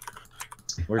know?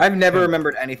 I've never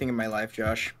remembered anything in my life,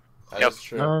 Josh. That's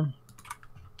true.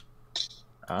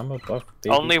 I'm a buff,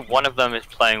 baby. Only one of them is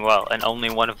playing well, and only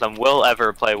one of them will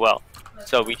ever play well.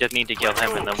 So we just need to kill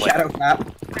him and then win. Shadow cap.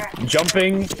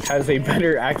 Jumping has a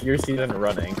better accuracy than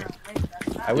running.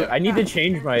 I need to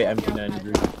change my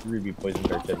MP9 Ruby Poison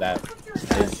Dart to that.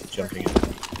 Is jumping in.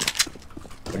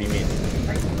 What do you mean?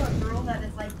 Are you a girl that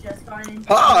is like just gone into...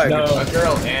 No. A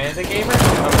girl and a gamer?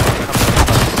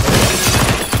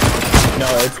 No,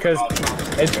 it's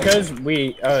cause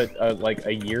we like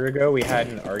a year ago we had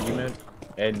an argument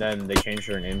and then they changed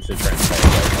their names to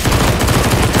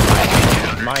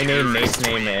my name, Nate's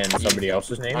name, and somebody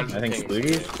else's name. I think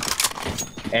Spoody's.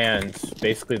 And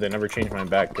basically they never changed mine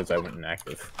back because I went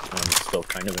inactive. I'm still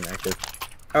kind of inactive.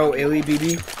 Oh, Ailey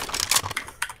BB.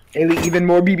 Ailey even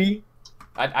more BB.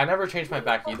 I never changed my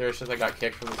back either. It's just I got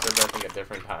kicked from the server I think at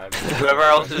different times. Whoever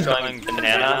else is going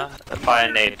banana, buy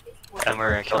a nade. And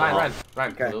we're gonna kill them all.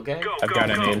 Ryan, Go gang? I've got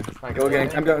a nade. Go gang,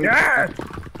 I'm going. Yeah!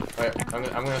 Alright, I'm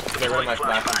gonna get rid of my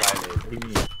flash and buy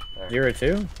a nade. You're a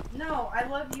 2? No, I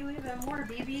love you even more,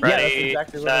 baby. Ready,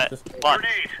 set, launch.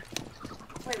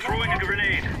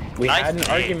 We Nice had an name.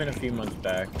 argument a few months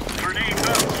back.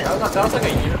 That was like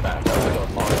a year back. That was like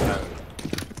a long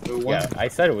time ago. Yeah, I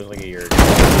said it was like a year ago.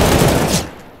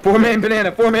 4-man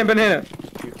banana, 4-man banana.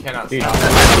 You cannot Dude. stop.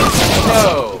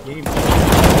 No! You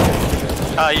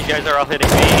guys are all hitting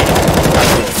me. No,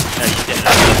 you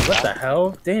didn't. What the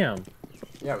hell? Damn.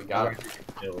 Yeah, we got him.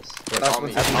 Kills. Yes,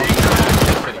 Finny.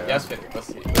 Yes, Finny. Let's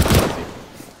see.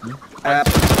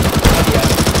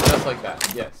 Just like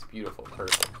that. Yes, beautiful.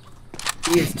 Perfect.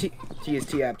 T is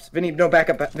T-apps. Vinny, no, back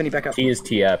up. Vinny, back up. T is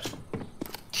T-apps.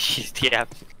 Jeez, yeah.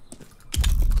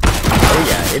 Oh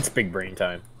yeah, it's big brain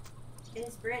time.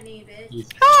 It's Brittany, bitch.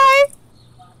 Hi!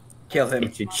 Kill him.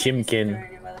 It's a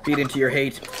chimkin. Feed into your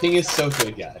hate. Ping is so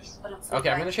good, guys. Okay,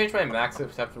 I'm gonna change my max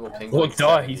acceptable ping. Well, like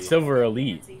duh, 70. he's silver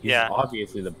elite. He's Yeah.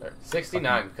 obviously the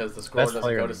 69 because the score best doesn't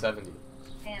player go in to the- 70.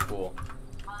 Cool.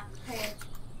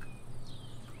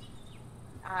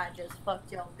 I just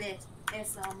fucked your bitch in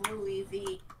some Louis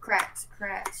V. Cracks.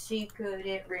 She couldn't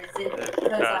resist.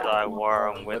 Because I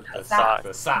wore them with the The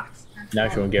socks. socks. Now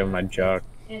she won't give him my jock.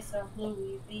 In some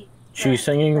Louis V. She was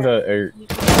singing the.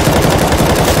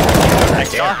 I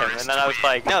saw him, and then I was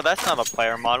like, no, that's not a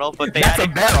player model, but they That's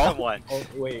added a barrel. one. Oh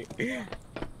wait.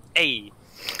 Hey.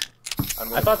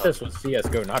 I thought this was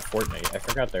CS:GO, not Fortnite. I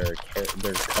forgot their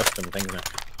custom things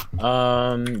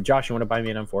now. Josh, you want to buy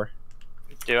me an M4?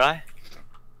 Do I?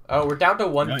 Oh, we're down to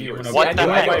one No, you viewer. wanna See, buy- I knew What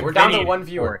the it. heck? We're down to Vinny one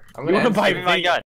viewer. for- I'm You gonna wanna buy Give me my gun.